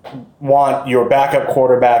don't want your backup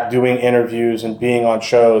quarterback doing interviews and being on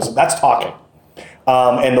shows. That's talking.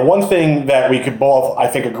 And the one thing that we could both, I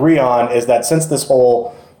think, agree on is that since this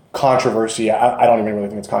whole controversy, I don't even really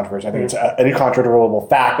think it's controversy. I think it's an incontrovertible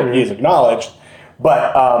fact that he has acknowledged.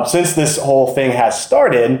 But since this whole thing has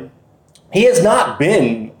started, he has not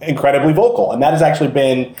been incredibly vocal, and that has actually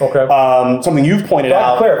been something you've pointed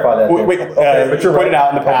out. Clarify that. But you're pointed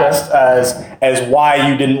out in the past as why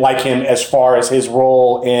you didn't like him as far as his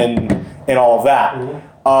role in all of that.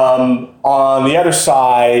 On the other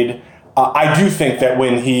side, I do think that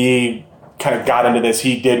when he kind of got into this,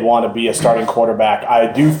 he did want to be a starting quarterback.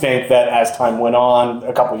 I do think that as time went on,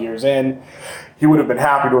 a couple years in, he would have been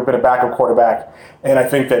happy to have been a backup quarterback, and I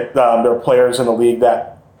think that there are players in the league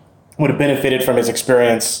that would have benefited from his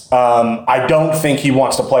experience. I don't think he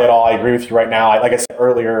wants to play at all. I agree with you right now. Like I said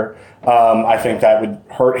earlier, I think that would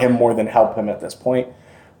hurt him more than help him at this point.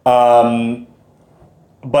 But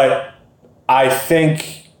I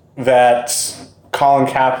think that Colin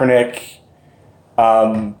Kaepernick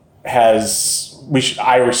I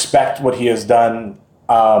respect what he has done.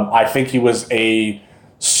 I think he was a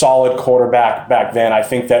solid quarterback back then. I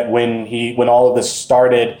think that when all of this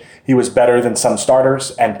started, he was better than some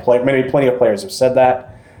starters, and plenty of players have said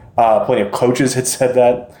that. Plenty of coaches had said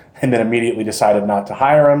that, and then immediately decided not to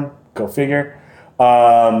hire him. Go figure.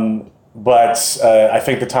 But I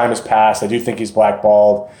think the time has passed. I do think he's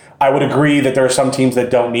blackballed. I would agree that there are some teams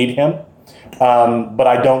that don't need him, but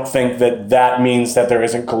I don't think that means that there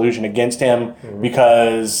isn't collusion against him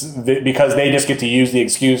because they just get to use the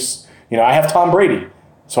excuse, I have Tom Brady,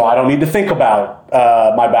 so I don't need to think about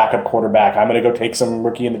my backup quarterback. I'm going to go take some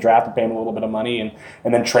rookie in the draft and pay him a little bit of money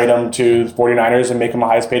and then trade him to the 49ers and make him a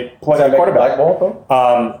highest paid quarterback.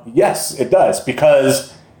 Yes, it does,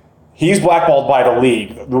 because he's blackballed by the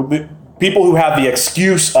league. The people who have the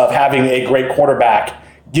excuse of having a great quarterback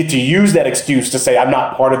get to use that excuse to say, I'm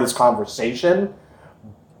not part of this conversation.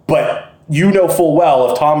 But you know full well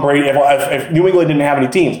if Tom Brady, if New England didn't have any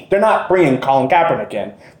teams, they're not bringing Colin Kaepernick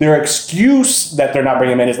in. Their excuse that they're not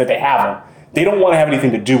bringing him in is that they have him. They don't want to have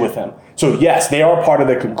anything to do with him. So yes, they are part of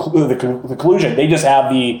the conclusion. They just have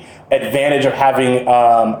the advantage of having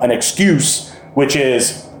an excuse, which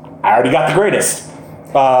is, I already got the greatest.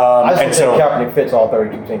 I just don't think Kaepernick fits all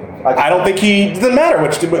 32 teams. I don't think it doesn't matter.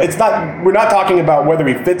 We're not talking about whether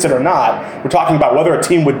he fits it or not. We're talking about whether a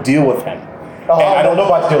team would deal with him. Oh, I don't know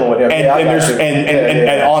about dealing with him.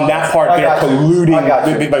 And on that part, they're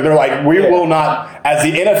colluding. They're like, we will not, as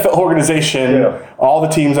the NFL organization, all the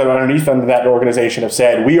teams that are underneath under that organization have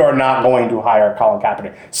said, we are not going to hire Colin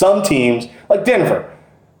Kaepernick. Some teams, like Denver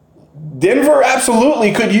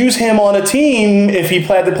absolutely could use him on a team if he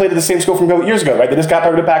played at the same school from years ago, right? They just got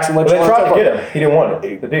over to Paxton Lynch. They tried to get him. He didn't want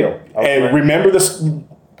it. The deal. And remember this.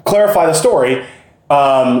 Clarify the story.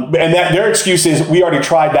 And that their excuse is we already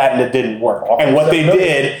tried that and it didn't work. And what they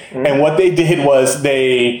did was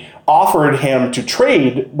they offered him to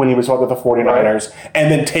trade when he was with the 49ers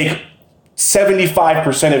and then take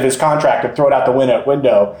 75% of his contract and throw it out the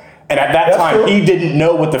window. And at that time, he didn't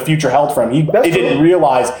know what the future held for him. He didn't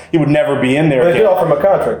realize he would never be in there. They did offer him a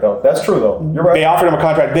contract, though. That's true, though. You're right. They offered him a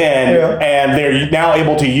contract then, and they're now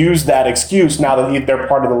able to use that excuse now that they're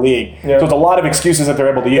part of the league. Yeah. So it's a lot of excuses that they're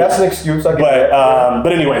able to use. That's an excuse. I get that.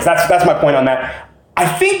 But anyways, that's my point on that. I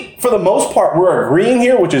think for the most part we're agreeing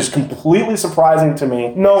here, which is completely surprising to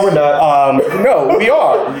me. No, we're not. No, we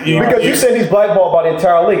are. Because you said he's blackballed by the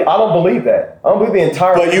entire league. I don't believe that. I don't believe the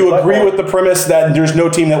entire league. But you agree with the premise that there's no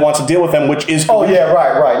team that wants to deal with them, which is collusion. Oh, yeah,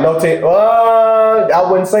 right. No team. I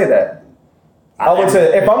wouldn't say that. I would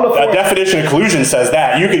say if I'm the a definition of collusion says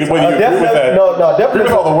that you can whether you agree with it.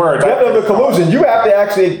 Definition all the words. Definition of collusion. You have to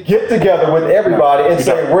actually get together with everybody and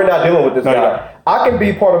say we're not dealing with this guy. I can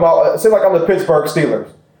be part of my. Say like I'm the Pittsburgh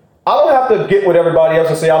Steelers. I don't have to get with everybody else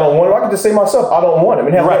and say I don't want him. I can just say myself I don't want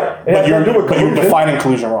him. But you're defining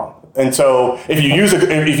collusion wrong. And so if you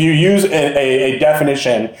use a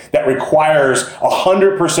definition that requires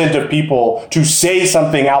 100% of people to say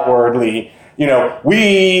something outwardly.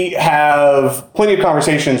 We have plenty of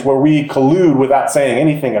conversations where we collude without saying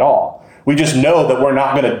anything at all. We just know that we're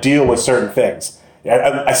not going to deal with certain things.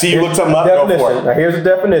 I see you look something up. Go for it. Now here's the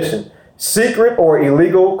definition. Secret or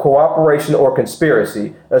illegal cooperation or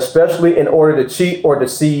conspiracy, especially in order to cheat or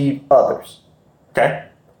deceive others. Okay.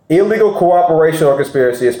 Illegal cooperation or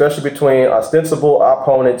conspiracy, especially between ostensible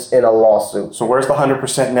opponents in a lawsuit. So where's the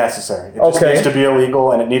 100% necessary? It just needs to be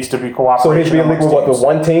illegal and it needs to be cooperation. So it needs to be illegal with the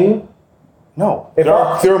one team? No, there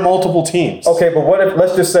are multiple teams. Okay, but what if,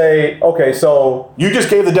 let's just say, so... You just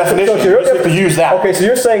gave the definition, you just have to use that. Okay, so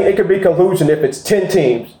you're saying it could be collusion if it's 10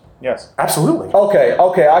 teams. Yes, absolutely. Okay,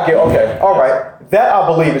 all right. That I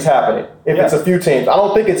believe is happening if it's a few teams. I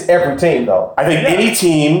don't think it's every team, though. I think any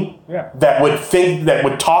team that would think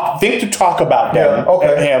to talk about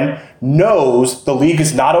him knows the league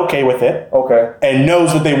is not okay with it. Okay. And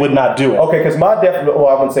knows that they would not do it. Okay, because my definition. Well,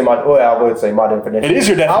 I would say my definition. It is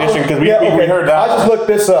your definition because we heard that. I just looked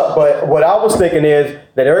this up, but what I was thinking is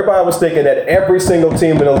that everybody was thinking that every single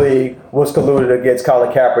team in the league was colluded against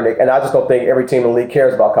Colin Kaepernick, and I just don't think every team in the league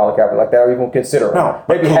cares about Colin Kaepernick like that or even consider him. No,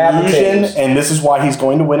 maybe half the teams. And this is why he's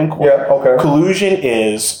going to win in court. Yeah, okay. Collusion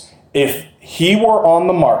is if he were on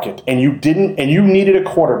the market and you needed a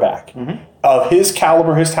quarterback of his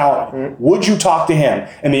caliber, his talent, would you talk to him?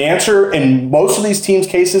 And the answer in most of these teams'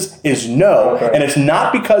 cases is no. Okay. And it's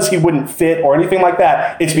not because he wouldn't fit or anything like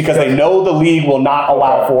that. It's because they know the league will not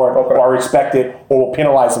allow for it or respect it or will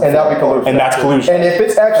penalize him. And that'll be collusion. And that's collusion. And if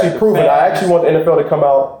it's actually proven, I actually want the NFL to come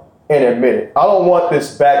out and admit it. I don't want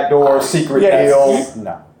this backdoor secret deal.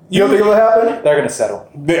 No. You don't think it'll happen? They're going to settle.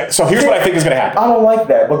 So here's what I think is going to happen. I don't like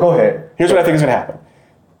that, but go ahead. Here's what I think is going to happen.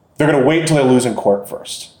 They're going to wait until they lose in court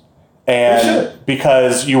first. And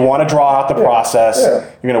because you want to draw out the process,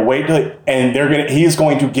 you're going to wait till he's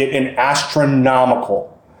going to get an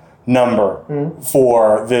astronomical number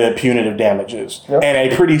for the punitive damages and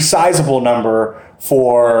a pretty sizable number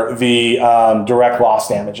for the direct loss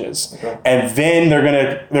damages. Okay. And then they're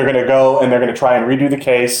going to go and they're going to try and redo the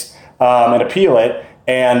case and appeal it.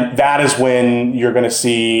 And that is when you're going to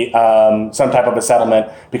see some type of a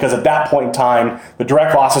settlement, because at that point in time, the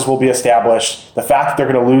direct losses will be established. The fact that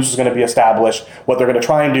they're going to lose is going to be established. What they're going to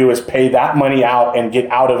try and do is pay that money out and get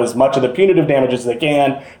out of as much of the punitive damages as they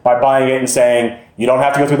can by buying it and saying, you don't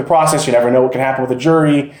have to go through the process. You never know what can happen with a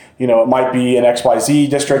jury. It might be an XYZ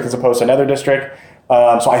district as opposed to another district.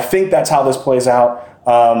 So I think that's how this plays out.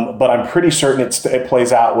 But I'm pretty certain it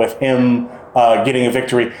plays out with him getting a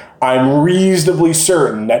victory. I'm reasonably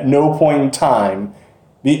certain at no point in time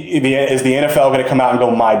is the NFL going to come out and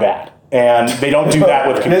go, my bad. And they don't do that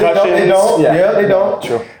with concussions. They don't. Yeah, they don't.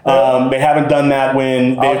 True. They haven't done that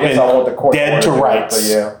when they've been dead to rights.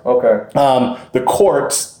 Yeah. Okay. The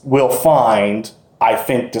courts will find, I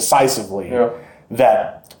think, decisively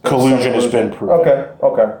that collusion has been proven.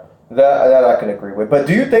 Okay. That I can agree with. But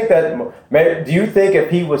do you think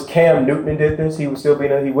if he was Cam Newton and did this, he would still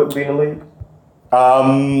he wouldn't be in the league?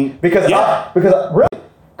 Because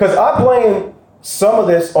I blame some of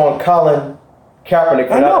this on Colin Kaepernick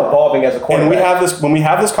for not evolving as a quarterback. And when we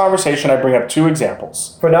have this conversation, I bring up 2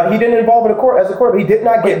 examples. He didn't evolve as a quarterback. He did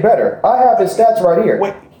not get better. I have his stats right here.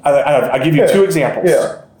 Wait, I give you 2 examples.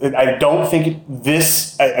 Yeah. I don't think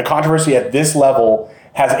a controversy at this level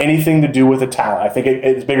has anything to do with the talent. I think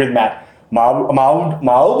it's bigger than that. Maud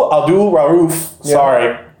Abdul-Rauf,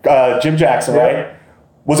 Jim Jackson, right?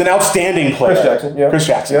 Was an outstanding player. Chris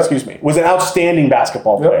Jackson, excuse me. Was an outstanding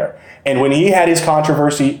basketball player. And when he had his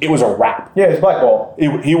controversy, it was a wrap. Yeah, his blackball.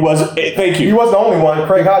 He was, thank you. He wasn't the only one.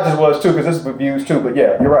 Craig Hodges was too, because this was views too. But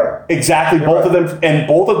yeah, you're right. Exactly. Both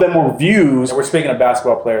of them were views. And we're speaking of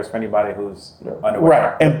basketball players for anybody who's unaware.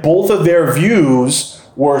 Right. And both of their views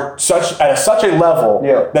were at such a level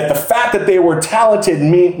that the fact that they were talented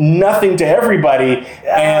meant nothing to everybody,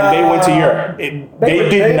 and they went to Europe. They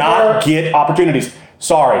did not get opportunities.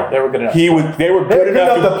 Sorry, they were good enough. They were good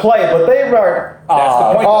enough to play, but they weren't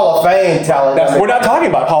Hall of Fame talent. We're not talking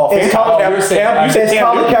about Hall of Fame. Is Colin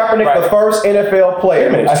Kaepernick the first NFL player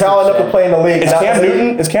talent enough to play in the league?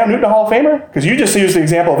 Is Cam Newton a Hall of Famer? Because you just used the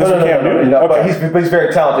example of this with Cam Newton. No, but he's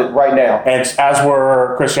very talented right now. And as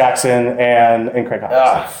were Chris Jackson and Craig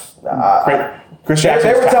Hodges. Chris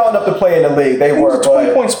Jackson. They were talented enough to play in the league. They were a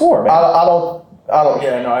 20-point score, man. I don't.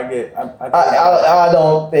 Yeah, no, I get. I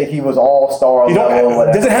don't think he was all-star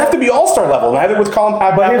level. Does it have to be all-star level? Neither was Colin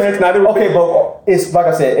Kaepernick. But it's like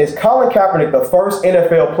I said. Is Colin Kaepernick the first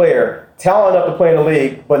NFL player talented enough to play in the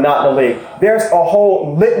league, but not in the league? There's a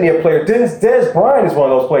whole litany of players. Des Bryant is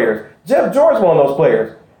one of those players. Jeff George is one of those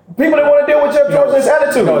players. People didn't want to deal with Jeff George and his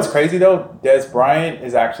attitude. You know what's crazy though? Des Bryant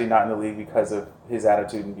is actually not in the league because of his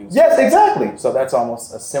attitude and views. Yes, exactly. So that's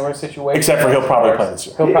almost a similar situation. Except for he'll probably play this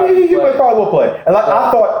year. He probably will play. And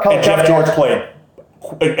I thought Colin Jeff George played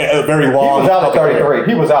a very long. He was out at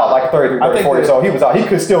 33. He was out like 33, 34. So he was out. He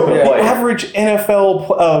could still play. The average NFL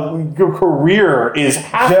career is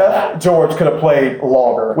half. Jeff George could have played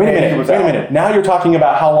longer. Wait a minute. Now you're talking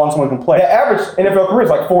about how long someone can play. The average NFL career is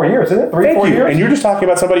like 4 years, isn't it? 4 years. And you're just talking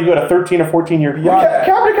about somebody who had a 13 or 14 year.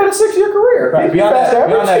 Kaepernick had a 6-year career. Right. Beyond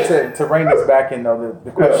that, to rein this back in though, the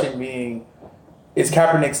question being, is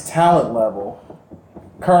Kaepernick's talent level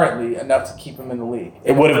currently enough to keep him in the league?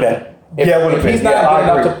 It would have been. If he's not good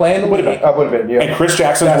enough to play in the league, I would have been. Yeah. And Chris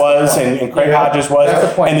Jackson was, and Craig Hodges was. That's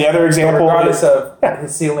the point. And the other example, regardless of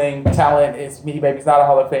his ceiling, talent, maybe he's not a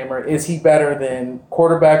Hall of Famer. Is he better than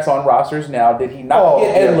quarterbacks on rosters now? Did he not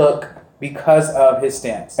get a look because of his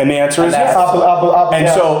stance? And the answer is yes.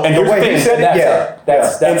 And here's the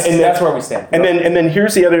thing. That's where we stand. And then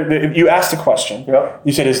here's the other. You asked a question. Yep.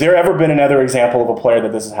 You said, "Has there ever been another example of a player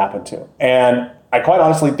that this has happened to?" And I quite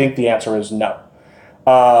honestly think the answer is no.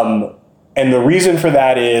 And the reason for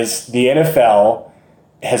that is the NFL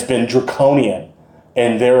has been draconian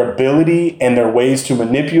in their ability and their ways to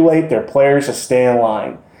manipulate their players to stay in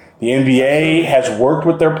line. The NBA has worked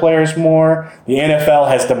with their players more. The NFL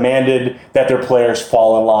has demanded that their players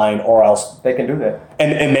fall in line or else they can do that.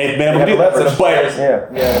 And they've been able to do that.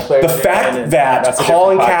 But the fact that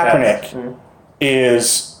Colin Kaepernick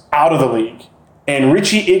is out of the league and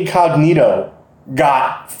Richie Incognito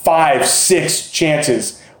got 5-6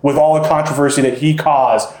 chances with all the controversy that he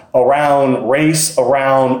caused around race,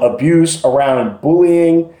 around abuse, around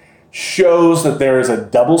bullying, shows that there is a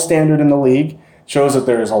double standard in the league, shows that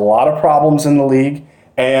there's a lot of problems in the league,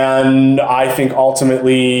 and I think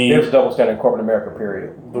ultimately there's a double standard in corporate America,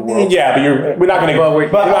 period. The world. Yeah, but we're not going to.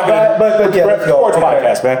 But sports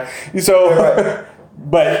podcast, man. So,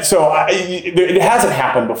 it hasn't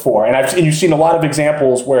happened before, and you've seen a lot of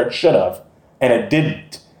examples where it should have, and it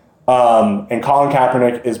didn't. And Colin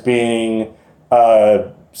Kaepernick is being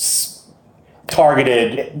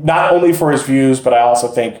targeted not only for his views, but I also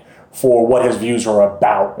think for what his views are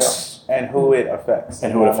about. And who it affects.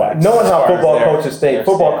 Knowing how football coaches think,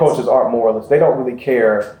 football coaches aren't moralists. They don't really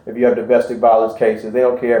care if you have domestic violence cases. They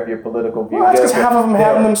don't care if your political views. Well, that's because half of them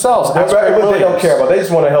have them themselves. They don't care about. They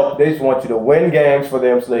just want to help. They just want you to win games for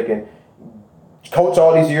them so they can coach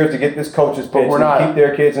all these years to get this coach's pension and keep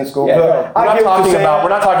their kids in school. Yeah, we're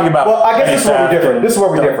not talking about. Well, I guess this is where we're different. This is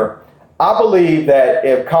where we differ. I believe that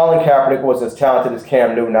if Colin Kaepernick was as talented as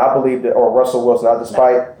Cam Newton, I believe that, or Russell Wilson,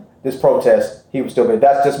 despite this protest, he would still be.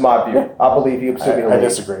 That's just my view. I believe he would still be in the league. I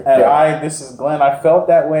disagree. And this is Glenn. I felt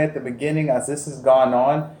that way at the beginning as this has gone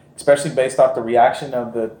on, especially based off the reaction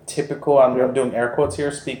of the typical, I'm doing air quotes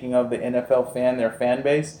here, speaking of the NFL fan, their fan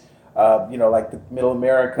base, like the middle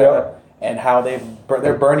America. and how they're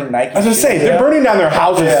burning Nike. I was gonna say they're burning down their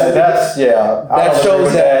houses. That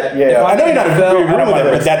shows that. I know you're not agree with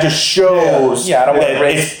it, but that just shows I don't want to that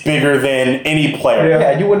risk. it's bigger than any player.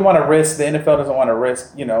 Yeah, you wouldn't want to risk. The NFL doesn't want to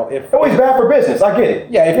risk. You know, if always bad for business. I get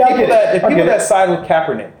it. Yeah, if people that side with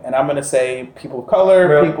Kaepernick, and I'm gonna say people of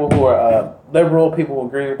color, people who are liberal, people who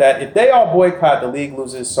agree with that, if they all boycott, the league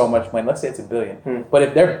loses so much money. Let's say it's $1 billion. But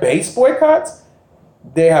if they're base boycotts,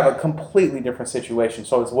 they have a completely different situation.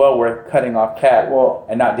 So it's well worth cutting off Cap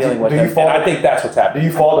and not dealing with them. And I think that's what's happening. Do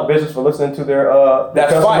you fault the business for listening to their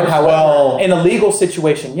That's customers? fine. However, in a legal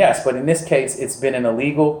situation, yes. But in this case, it's been an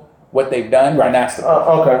illegal what they've done, and that's the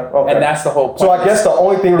okay. And that's the whole point. So I guess the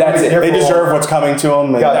only thing that's it. They deserve what's coming to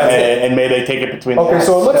them, and may they take it between them. Okay,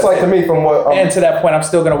 so it looks like to me from what... and to that point, I'm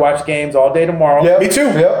still going to watch games all day tomorrow. Yeah, me too.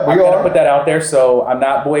 Yep, I'm going to put that out there, so I'm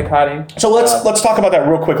not boycotting. So let's talk about that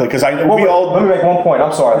real quickly, because let me make one point.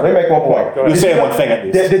 I'm sorry. Let me make one point. You say one thing at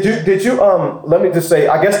least. Did you let me just say,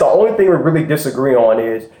 I guess the only thing we really disagree on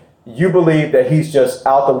is you believe that he's just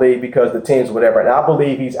out the league because the teams, whatever, and I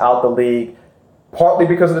believe he's out the league partly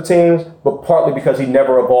because of the teams, but partly because he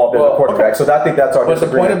never evolved as a quarterback. Okay. So I think that's our disagreement.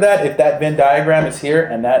 But the point of that, if that Venn diagram is here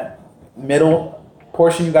and that middle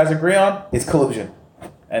portion you guys agree on, is collusion.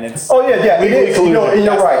 And it's it is. You know, and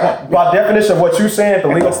you're right. By definition of what you're saying, the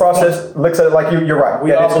legal process looks at it like you're right.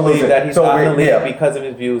 We all believe that he's not in the league because of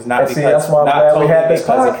his views, not because that's why I'm glad we had this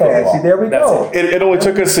podcast. See, there we go. It only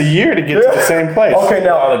took us a year to get to the same place. Okay,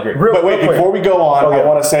 now I'll agree. But wait, before we go on, I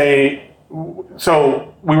want to say.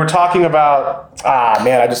 So we were talking about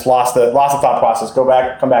I just lost the thought process.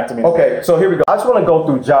 Come back to me. Okay, so here we go. I just want to go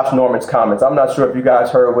through Josh Norman's comments. I'm not sure if you guys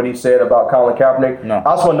heard what he said about Colin Kaepernick. No.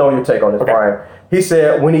 I just want to know your take on this, Brian. He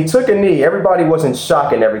said, when he took a knee, everybody was in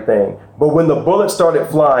shock and everything. But when the bullet started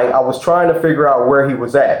flying, I was trying to figure out where he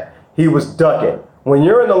was at. He was ducking. When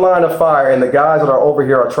you're in the line of fire and the guys that are over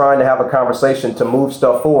here are trying to have a conversation to move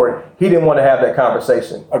stuff forward, he didn't want to have that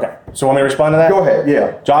conversation. Okay. So want me to respond to that? Go ahead,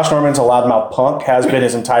 yeah. Josh Norman's a loudmouth punk, has been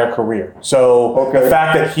his entire career. So the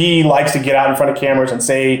fact that he likes to get out in front of cameras and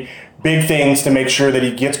say big things to make sure that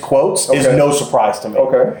he gets quotes is no surprise to me.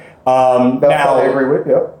 Okay. Now, I agree with,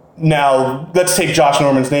 yep. Now, let's take Josh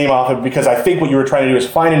Norman's name off of it, because I think what you were trying to do is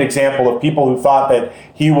find an example of people who thought that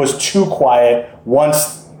he was too quiet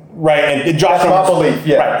once... Right, and Josh Norman, my belief,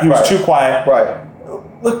 yeah. Right, he was too quiet. Right.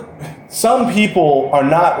 Look, some people are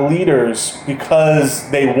not leaders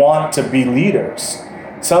because they want to be leaders.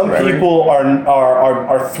 Some people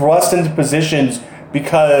are thrust into positions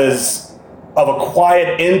because of a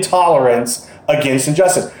quiet intolerance against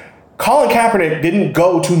injustice. Colin Kaepernick didn't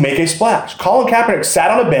go to make a splash. Colin Kaepernick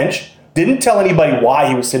sat on a bench, didn't tell anybody why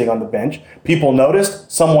he was sitting on the bench. People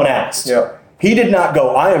noticed, someone asked. Yeah. He did not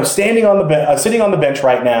go, I am standing on the sitting on the bench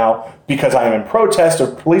right now because I am in protest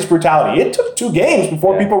of police brutality. It took 2 games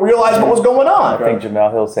before people realized what was going on. I think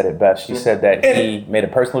Jamel Hill said it best. She said that he made a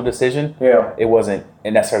personal decision. Yeah. It wasn't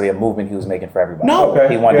necessarily a movement he was making for everybody. No.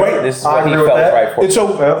 He wanted, this is what he felt was right for. And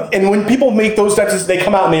so, and when people make those steps, they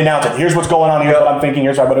come out and they announce it. Here's what's going on. Here's what I'm thinking.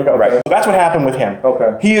 Here's how I'm going to go. Right. So that's what happened with him.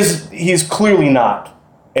 Okay. He's clearly not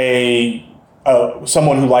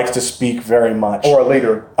someone who likes to speak very much. Or a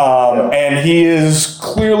leader. And he is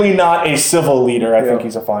clearly not a civil leader. I think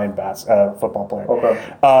he's a fine football player. Okay.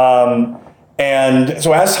 And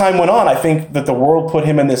so as time went on, I think that the world put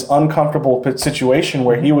him in this uncomfortable situation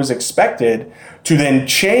where he was expected to then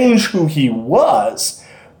change who he was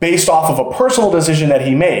based off of a personal decision that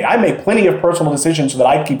he made. I make plenty of personal decisions that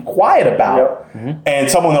I keep quiet about, and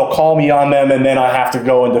someone will call me on them, and then I have to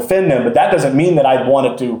go and defend them. But that doesn't mean that I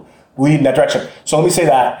wanted to lead in that direction. So let me say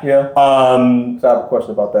that. Yeah. So I have a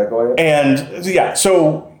question about that. Go ahead. And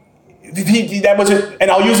so that was it. And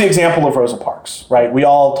I'll use the example of Rosa Parks, right? We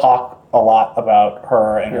all talk a lot about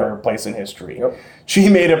her and her place in history. Yep. She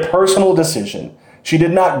made a personal decision. She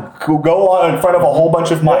did not go on in front of a whole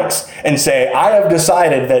bunch of mics and say, I have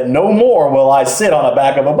decided that no more will I sit on the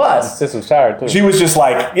back of a bus. Sis was tired too. She was just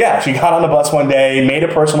like, she got on the bus one day, made a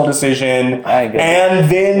personal decision, and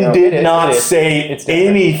then did not say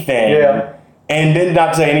anything. Yeah. And did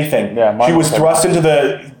not say anything. Yeah, she was thrust into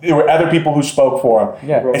there were other people who spoke for him.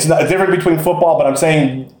 Yeah. It's not a difference between football, but I'm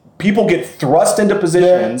saying people get thrust into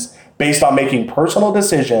positions based on making personal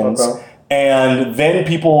decisions. Okay. And then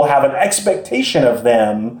people have an expectation of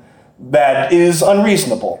them that is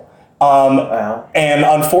unreasonable. And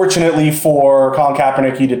unfortunately for Colin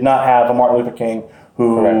Kaepernick, he did not have a Martin Luther King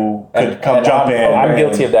who could jump in. I'm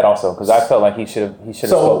guilty of that also, because I felt like he should have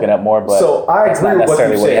spoken up more. But so I agree with what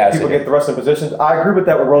you said. People get get thrust in positions. I agree with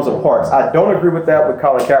that with Rosa Parks. I don't agree with that with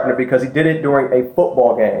Colin Kaepernick because he did it during a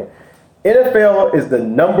football game. NFL is the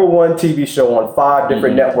 #1 TV show on 5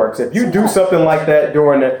 different networks. If you do something like that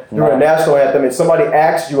during the national anthem and somebody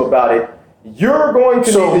asks you about it, you're going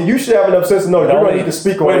to you should have enough sense to know you're going to need to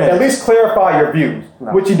speak on it. At least clarify your views,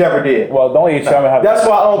 which he never did. Well, the only issue I'm having. That's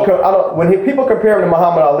why I don't. When people compare him to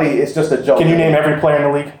Muhammad Ali, it's just a joke. Can you name every player in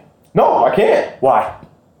the league? No, I can't. Why?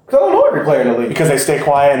 Because I don't know every player in the league. Because they stay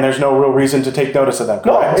quiet and there's no real reason to take notice of them.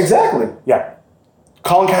 Correct? No, exactly. Yeah.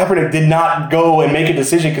 Colin Kaepernick did not go and make a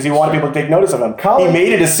decision because he wanted people to take notice of him. He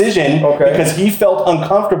made a decision because he felt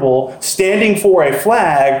uncomfortable standing for a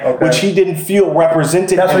flag which he didn't feel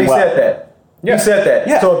represented. That's what he said that. Yeah. He said that.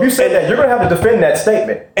 Yeah. So if you said that, you're going to have to defend that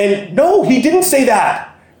statement. And no, he didn't say that.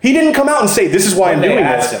 He didn't come out and say, this is why I'm doing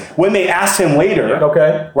this. When they asked him later,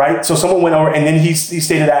 right? So someone went over and then he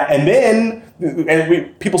stated that. And then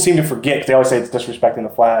people seem to forget, they always say it's disrespecting the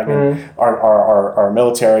flag and our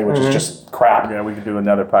military, which is just crap. Yeah, we could do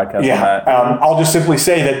another podcast on that. I'll just simply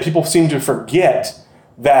say that people seem to forget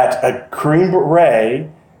that a Green Beret,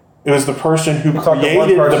 it was the person who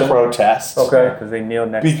created the protest. Because they kneeled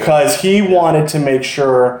next to him. Because he wanted to make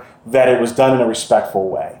sure that it was done in a respectful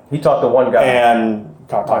way. He talked to one guy. And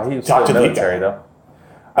he was still military, though.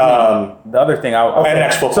 The other thing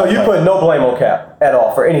So you put no blame on Cap at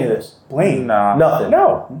all for any of this? Blame? Nah. Nothing?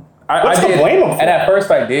 No. I did blame him for? And at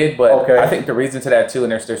first I did, but I think the reason to that too,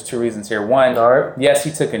 and there's 2 reasons here. One, yes,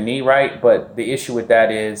 he took a knee, right? But the issue with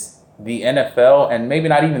that is the NFL, and maybe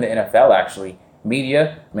not even the NFL actually,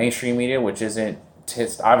 media, mainstream media, which isn't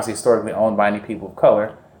obviously historically owned by any people of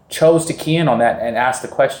color, chose to key in on that and ask the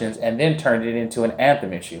questions and then turned it into an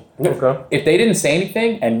anthem issue. If they didn't say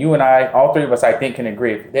anything, and you and I, all 3 of us, I think, can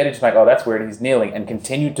agree, if they'd just like, oh, that's weird, he's kneeling, and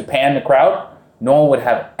continued to pan the crowd, no one would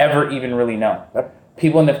have ever even really known.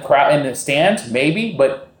 People in the crowd, in the stands, maybe,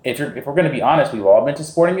 but if we're going to be honest, we've all been to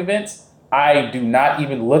sporting events. I do not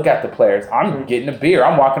even look at the players. I'm getting a beer.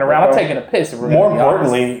 I'm walking around. I'm taking a piss. More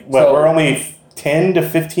importantly, we're only 10 to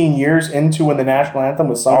 15 years into when the national anthem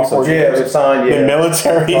was sung. The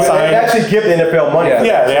military signed. They actually give the NFL money.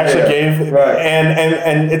 Yeah, they actually gave.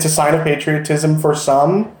 And it's a sign of patriotism for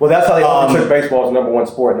some. Well, that's how they overtook baseball as #1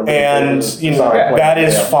 sport in the league. And that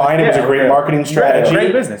is fine. It was a great marketing strategy.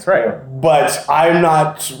 Great business, right. But I'm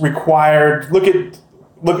not required. Look at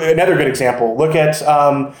another good example. Look at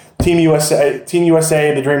Team USA,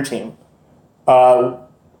 the Dream Team.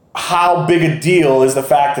 How big a deal is the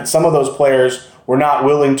fact that some of those players were not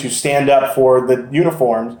willing to stand up for the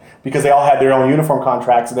uniforms because they all had their own uniform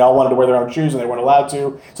contracts and they all wanted to wear their own shoes and they weren't allowed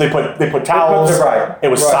to. So they put towels. It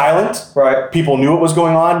was silent. People knew what was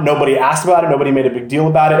going on. Nobody asked about it. Nobody made a big deal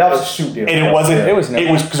about it. That was a shoot deal. And it wasn't. It was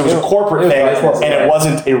because it was a corporate thing, and it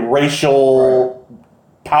wasn't a racial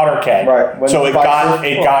powder keg. So it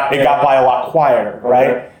got by a lot quieter.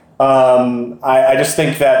 Right. I just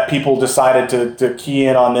think that people decided to key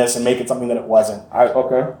in on this and make it something that it wasn't. Half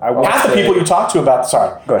the people you talk to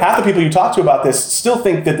about this still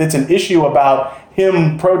think that it's an issue about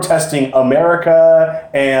him protesting America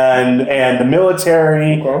and the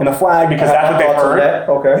military and the flag because that's what they've heard.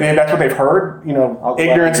 And that's what they've heard.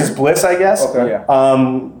 Ignorance is bliss, I guess.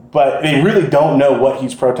 But they really don't know what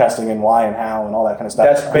he's protesting and why and how and all that kind of stuff.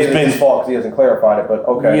 That's basically his fault because he hasn't clarified it, but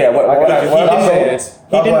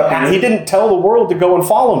he didn't tell the world to go and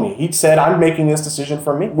follow me. He said, I'm making this decision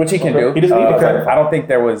for me. Which he can do. He doesn't need to. I don't think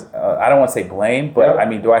there was, I don't want to say blame, but I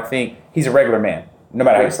mean, do I think he's a regular man, no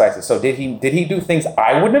matter how you slice it. So did he do things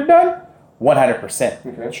I wouldn't have done?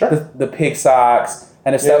 100%. Sure. The pig socks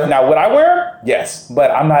and the stuff. Now, would I wear them? Yes,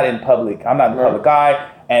 but I'm not in public. I'm not in the public eye.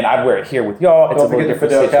 And I'd wear it here with y'all. It's a little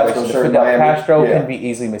different situation. Fidel Castro can be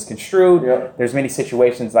easily misconstrued. There's many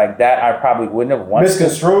situations like that I probably wouldn't have wanted.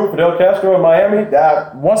 Misconstrued? Fidel Castro in Miami?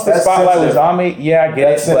 Once the spotlight was on me, I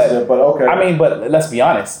get it. But okay. I mean, but let's be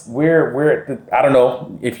honest. We're I don't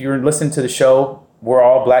know. If you're listening to the show, we're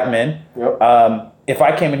all black men. If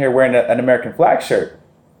I came in here wearing an American flag shirt,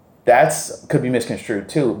 that's could be misconstrued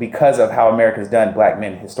too because of how America's done black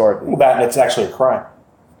men historically. Well, that's actually a crime.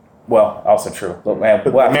 Well, also true. But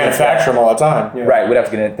manufacture them all the time. Right, we'd have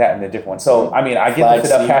to get into that in a different one. So, I mean, I get the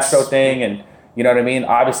Fidel Castro thing and, you know what I mean?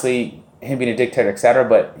 Obviously, him being a dictator, et cetera,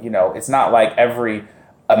 but, it's not like every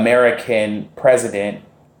American president,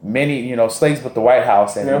 many, slaves with the White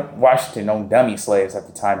House and Washington owned dummy slaves at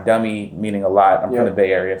the time. Dummy meaning a lot. I'm from the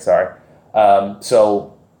Bay Area, sorry.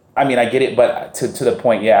 So, I mean, I get it, but to the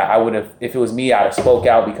point, I would have, if it was me, I'd have spoke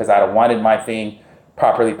out because I'd have wanted my thing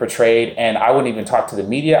properly portrayed, and I wouldn't even talk to the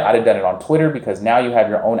media. I'd have done it on Twitter because now you have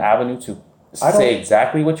your own avenue to say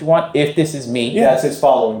exactly what you want. If this is me, that's his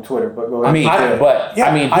following Twitter. But go ahead. He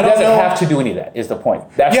doesn't have to do any of that. Is the point?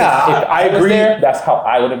 That's if I agree. That's how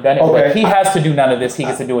I would have done it. Okay. But he has to do none of this. He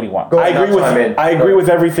gets to do what he wants. I agree with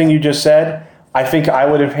everything you just said. I think I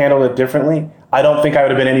would have handled it differently. I don't think I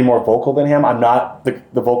would have been any more vocal than him. I'm not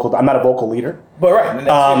I'm not a vocal leader. But right.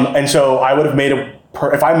 And so I would have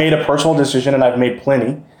if I made a personal decision, and I've made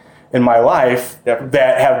plenty in my life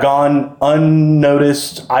that have gone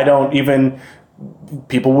unnoticed.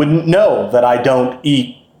 People wouldn't know that I don't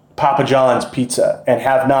eat Papa John's pizza and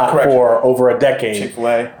have not for over a decade.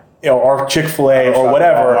 Chick-fil-A. Or Chick-fil-A or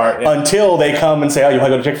whatever until they come and say, oh, you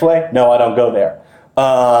want to go to Chick-fil-A? No, I don't go there.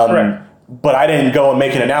 But I didn't go and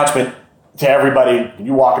make an announcement to everybody.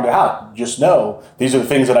 You walk into the house, just know these are the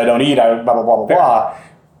things that I don't eat. Blah, blah, blah, blah, blah.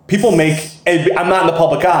 People I'm not in the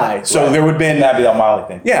public eye, so there would have been... That'd be the Molly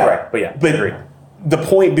thing. Yeah. Right. But I agree. The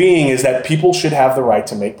point being is that people should have the right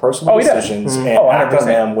to make personal decisions and act on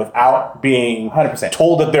them without being 100%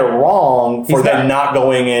 told that they're wrong for them not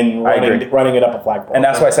going and running it up a flagpole. And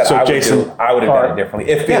that's why I said I would have done it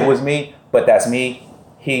differently. If it was me, but that's me,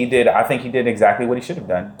 I think he did exactly what he should have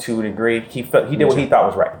done to a degree. He did what he thought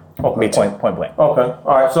was right. Point blank. Okay. All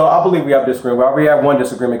right. So I believe we have disagreement. We already have one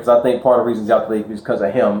disagreement because I think part of the reason he's out the league is because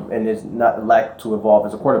of him and his not lack to evolve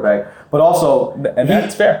as a quarterback. But also,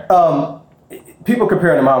 that's fair. People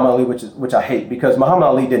comparing to Muhammad Ali, which I hate, because Muhammad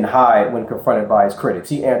Ali didn't hide when confronted by his critics.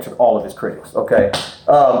 He answered all of his critics. Okay.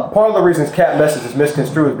 Part of the reasons Kaep message is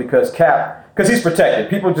misconstrued is because he's protected.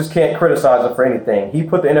 People just can't criticize him for anything. He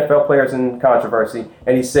put the NFL players in controversy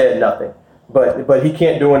and he said nothing. But he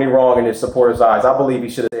can't do any wrong in his supporters' eyes. I believe he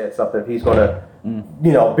should have said something if he's going to,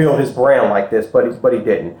 build his brand like this. But he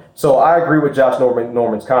didn't. So I agree with Josh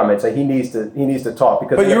Norman's comments that he needs to talk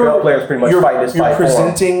because the NFL players pretty much fight this fight. You're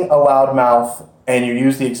presenting a loudmouth, and you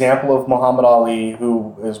use the example of Muhammad Ali,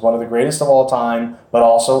 who is one of the greatest of all time, but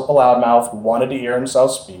also a loudmouth who wanted to hear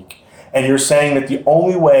himself speak. And you're saying that the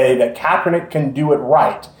only way that Kaepernick can do it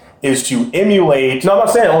right is to emulate... No, I'm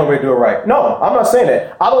not saying the only way to do it right. No, I'm not saying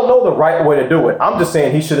that. I don't know the right way to do it. I'm just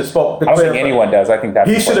saying he should have spoken. I don't think anyone does. I think that's...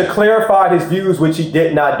 He should have clarified his views, which he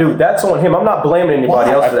did not do. That's on him. I'm not blaming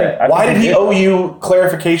anybody else for that. Why did he owe you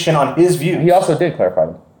clarification on his views? He also did clarify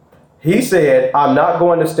them. He said, I'm not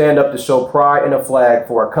going to stand up to show pride in a flag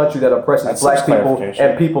for a country that oppresses black people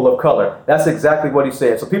and people of color. That's exactly what he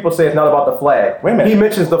said. So people say it's not about the flag. Wait a minute. He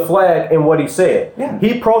mentions the flag in what he said. Yeah.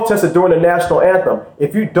 He protested during the national anthem.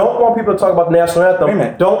 If you don't want people to talk about the national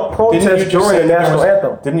anthem, don't protest during the national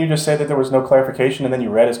anthem. Didn't you just say that there was no clarification and then you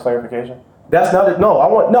read his clarification? That's not it.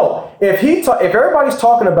 No. If everybody's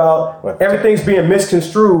talking about everything's being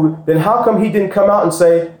misconstrued, then how come he didn't come out and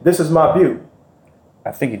say, this is my view? I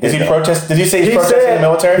think he did. Did he say he's protesting the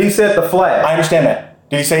military? He said the flag. I understand that.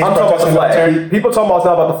 Did he say he's protesting the military? People talking about it's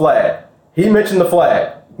not about the flag. He mentioned the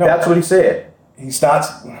flag. No. That's what he said. He's not.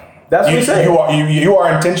 That's what he said. You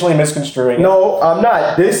are intentionally misconstruing it. No, I'm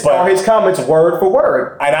not. These are his comments word for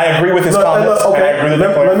word. And I agree with his comments. Okay,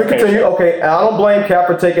 let me continue. Okay, I don't blame Kaep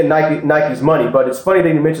for taking Nike's money, but it's funny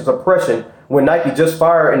that he mentions oppression when Nike just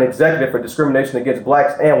fired an executive for discrimination against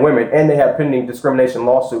blacks and women, and they have pending discrimination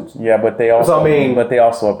lawsuits. Yeah, but they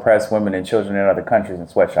also oppress women and children in other countries in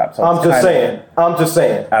sweatshops. So I'm just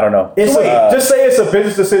saying. I don't know. Just say it's a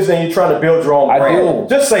business decision and you're trying to build your own brand.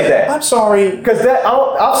 Just say that. I'm sorry. Because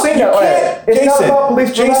I've seen that. It's not about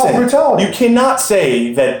police brutality. You cannot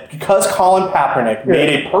say that because Colin Kaepernick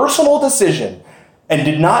made a personal decision and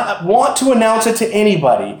did not want to announce it to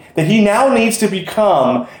anybody, that he now needs to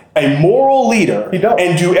become a moral leader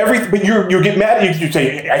and do everything. But you get mad. You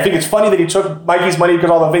say, I think it's funny that he took Mikey's money because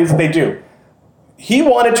all the things that they do. He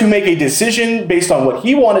wanted to make a decision based on what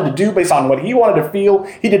he wanted to do, based on what he wanted to feel.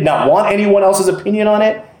 He did not want anyone else's opinion on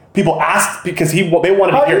it. People asked because they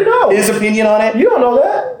wanted to hear his opinion on it. You don't know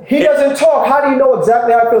that. He doesn't talk. How do you know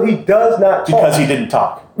exactly how I feel? He does not talk. Because he didn't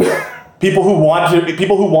talk. People who want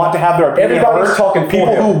to have their opinion heard. Talking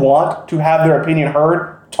people who want to have their opinion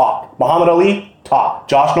heard talk. Muhammad Ali talk.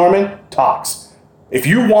 Josh Norman talks. If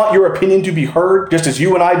you want your opinion to be heard, just as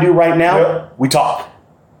you and I do right now, we talk.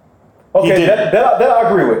 Okay, that I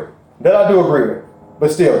agree with. That I do agree with.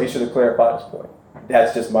 But still, he should have clarified his point.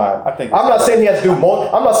 That's just my. I'm not saying he has to do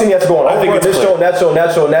more. I'm not saying he has to go on. I think this show, that show.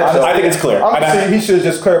 I think it's clear. I'm saying he should have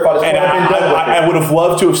just clarified his point. I would have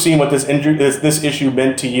loved to have seen what this issue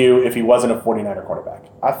meant to you if he wasn't a 49er quarterback.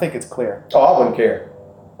 I think it's clear. Oh, I wouldn't care.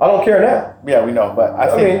 I don't care now. Yeah, we know, but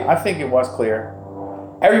I think it was clear.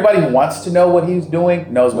 Everybody who wants to know what he's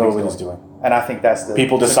doing knows what he's doing. And I think that's the...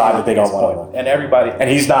 People decide that they don't want to know. And everybody... And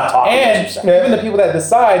he's not talking. And even the people that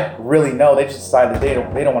decide really know. They just decide that they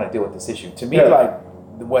don't want to deal with this issue. To me, like,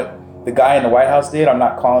 what the guy in the White House did. I'm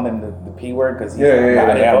not calling him the P word because he's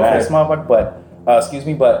not this motherfucker.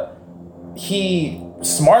 But he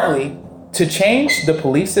smartly to change the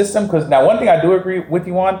police system. Because now, one thing I do agree with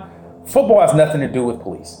you on, football has nothing to do with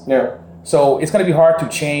police. Yeah. So it's going to be hard to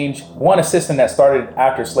change a system that started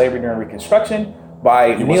after slavery during Reconstruction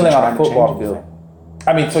by kneeling on a football field.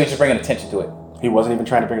 I mean, so he's just bringing attention to it. He wasn't even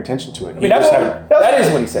trying to bring attention to it. That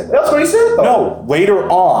is what he said. That's what he said, though. No, later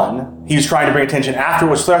on, he was trying to bring attention after it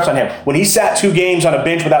was thrust on him. When he sat 2 games on a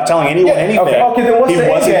bench without telling anyone anything. Okay, then what's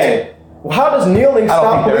the end game? How does kneeling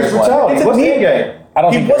stop police brutality? What's the end game? I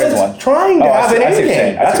don't think there is one. He wasn't trying to have an end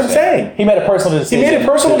game. That's what I'm saying. He made a personal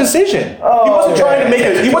decision. He wasn't trying to make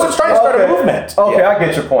it. He wasn't trying to start a movement. Okay, I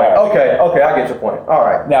get your point. Okay, I get your point. All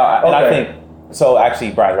right. Now, and I think so.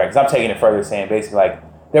 Actually, Brian's right because I'm taking it further, saying basically like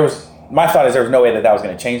my thought is there was no way that was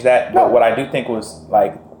going to change that. But what I do think was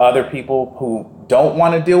like other people who don't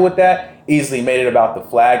want to deal with that easily made it about the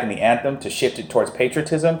flag and the anthem to shift it towards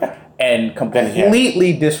patriotism and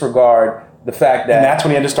completely disregard the fact that that's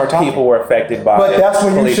when he had to start talking. People were affected by But that's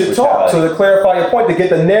when you should talk. So to clarify your point, to get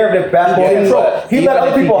the narrative back on control. He let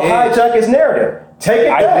other people hijack his narrative. Take it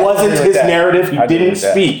back. It wasn't his narrative. You didn't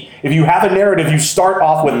speak. If you have a narrative, you start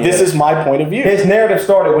off with, this is my point of view. His narrative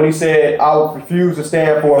started when he said, I will refuse to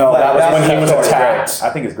stand for a flag. That was when he was attacked.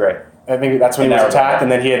 I think it's great. I think that's when he was attacked,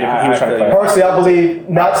 and then he was trying to play. Personally, I believe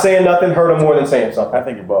not saying nothing hurt him more than saying something. I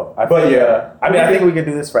think you're both. I think we could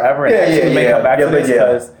do this forever and may come back to this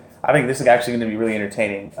because I think this is actually going to be really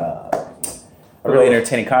entertaining, really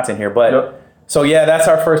entertaining content here. But so yeah, that's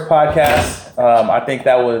our first podcast. I think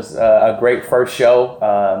that was a great first show.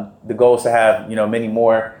 The goal is to have many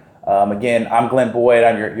more. Again, I'm Glenn Boyd.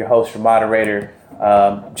 I'm your host, your moderator.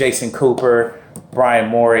 Jason Cooper, Brian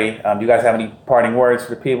Morey. Do you guys have any parting words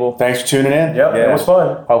for the people? Thanks for tuning in. Yep, it was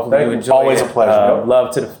fun. Hopefully you enjoyed Always it. a pleasure.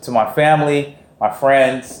 Love to my family, my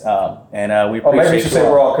friends, and we appreciate maybe you should say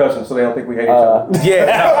we're all cousins so they don't think we hate each other.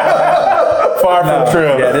 Yeah, far from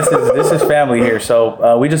true. Yeah, this is family here.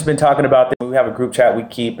 So we just been talking about this. We have a group chat we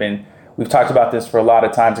keep, and we've talked about this for a lot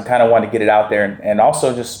of times and kind of want to get it out there and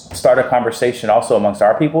also just start a conversation also amongst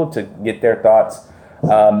our people to get their thoughts.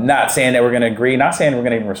 Not saying that we're going to agree, not saying we're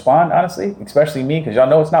going to even respond, honestly, especially me, because y'all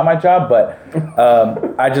know it's not my job. But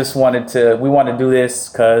I just we want to do this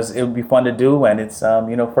because it would be fun to do. And it's,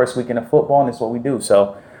 first weekend of football and it's what we do.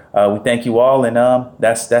 So we thank you all. And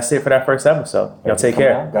that's it for that first episode. Y'all take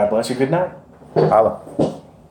care. God bless you. Good night. Holla.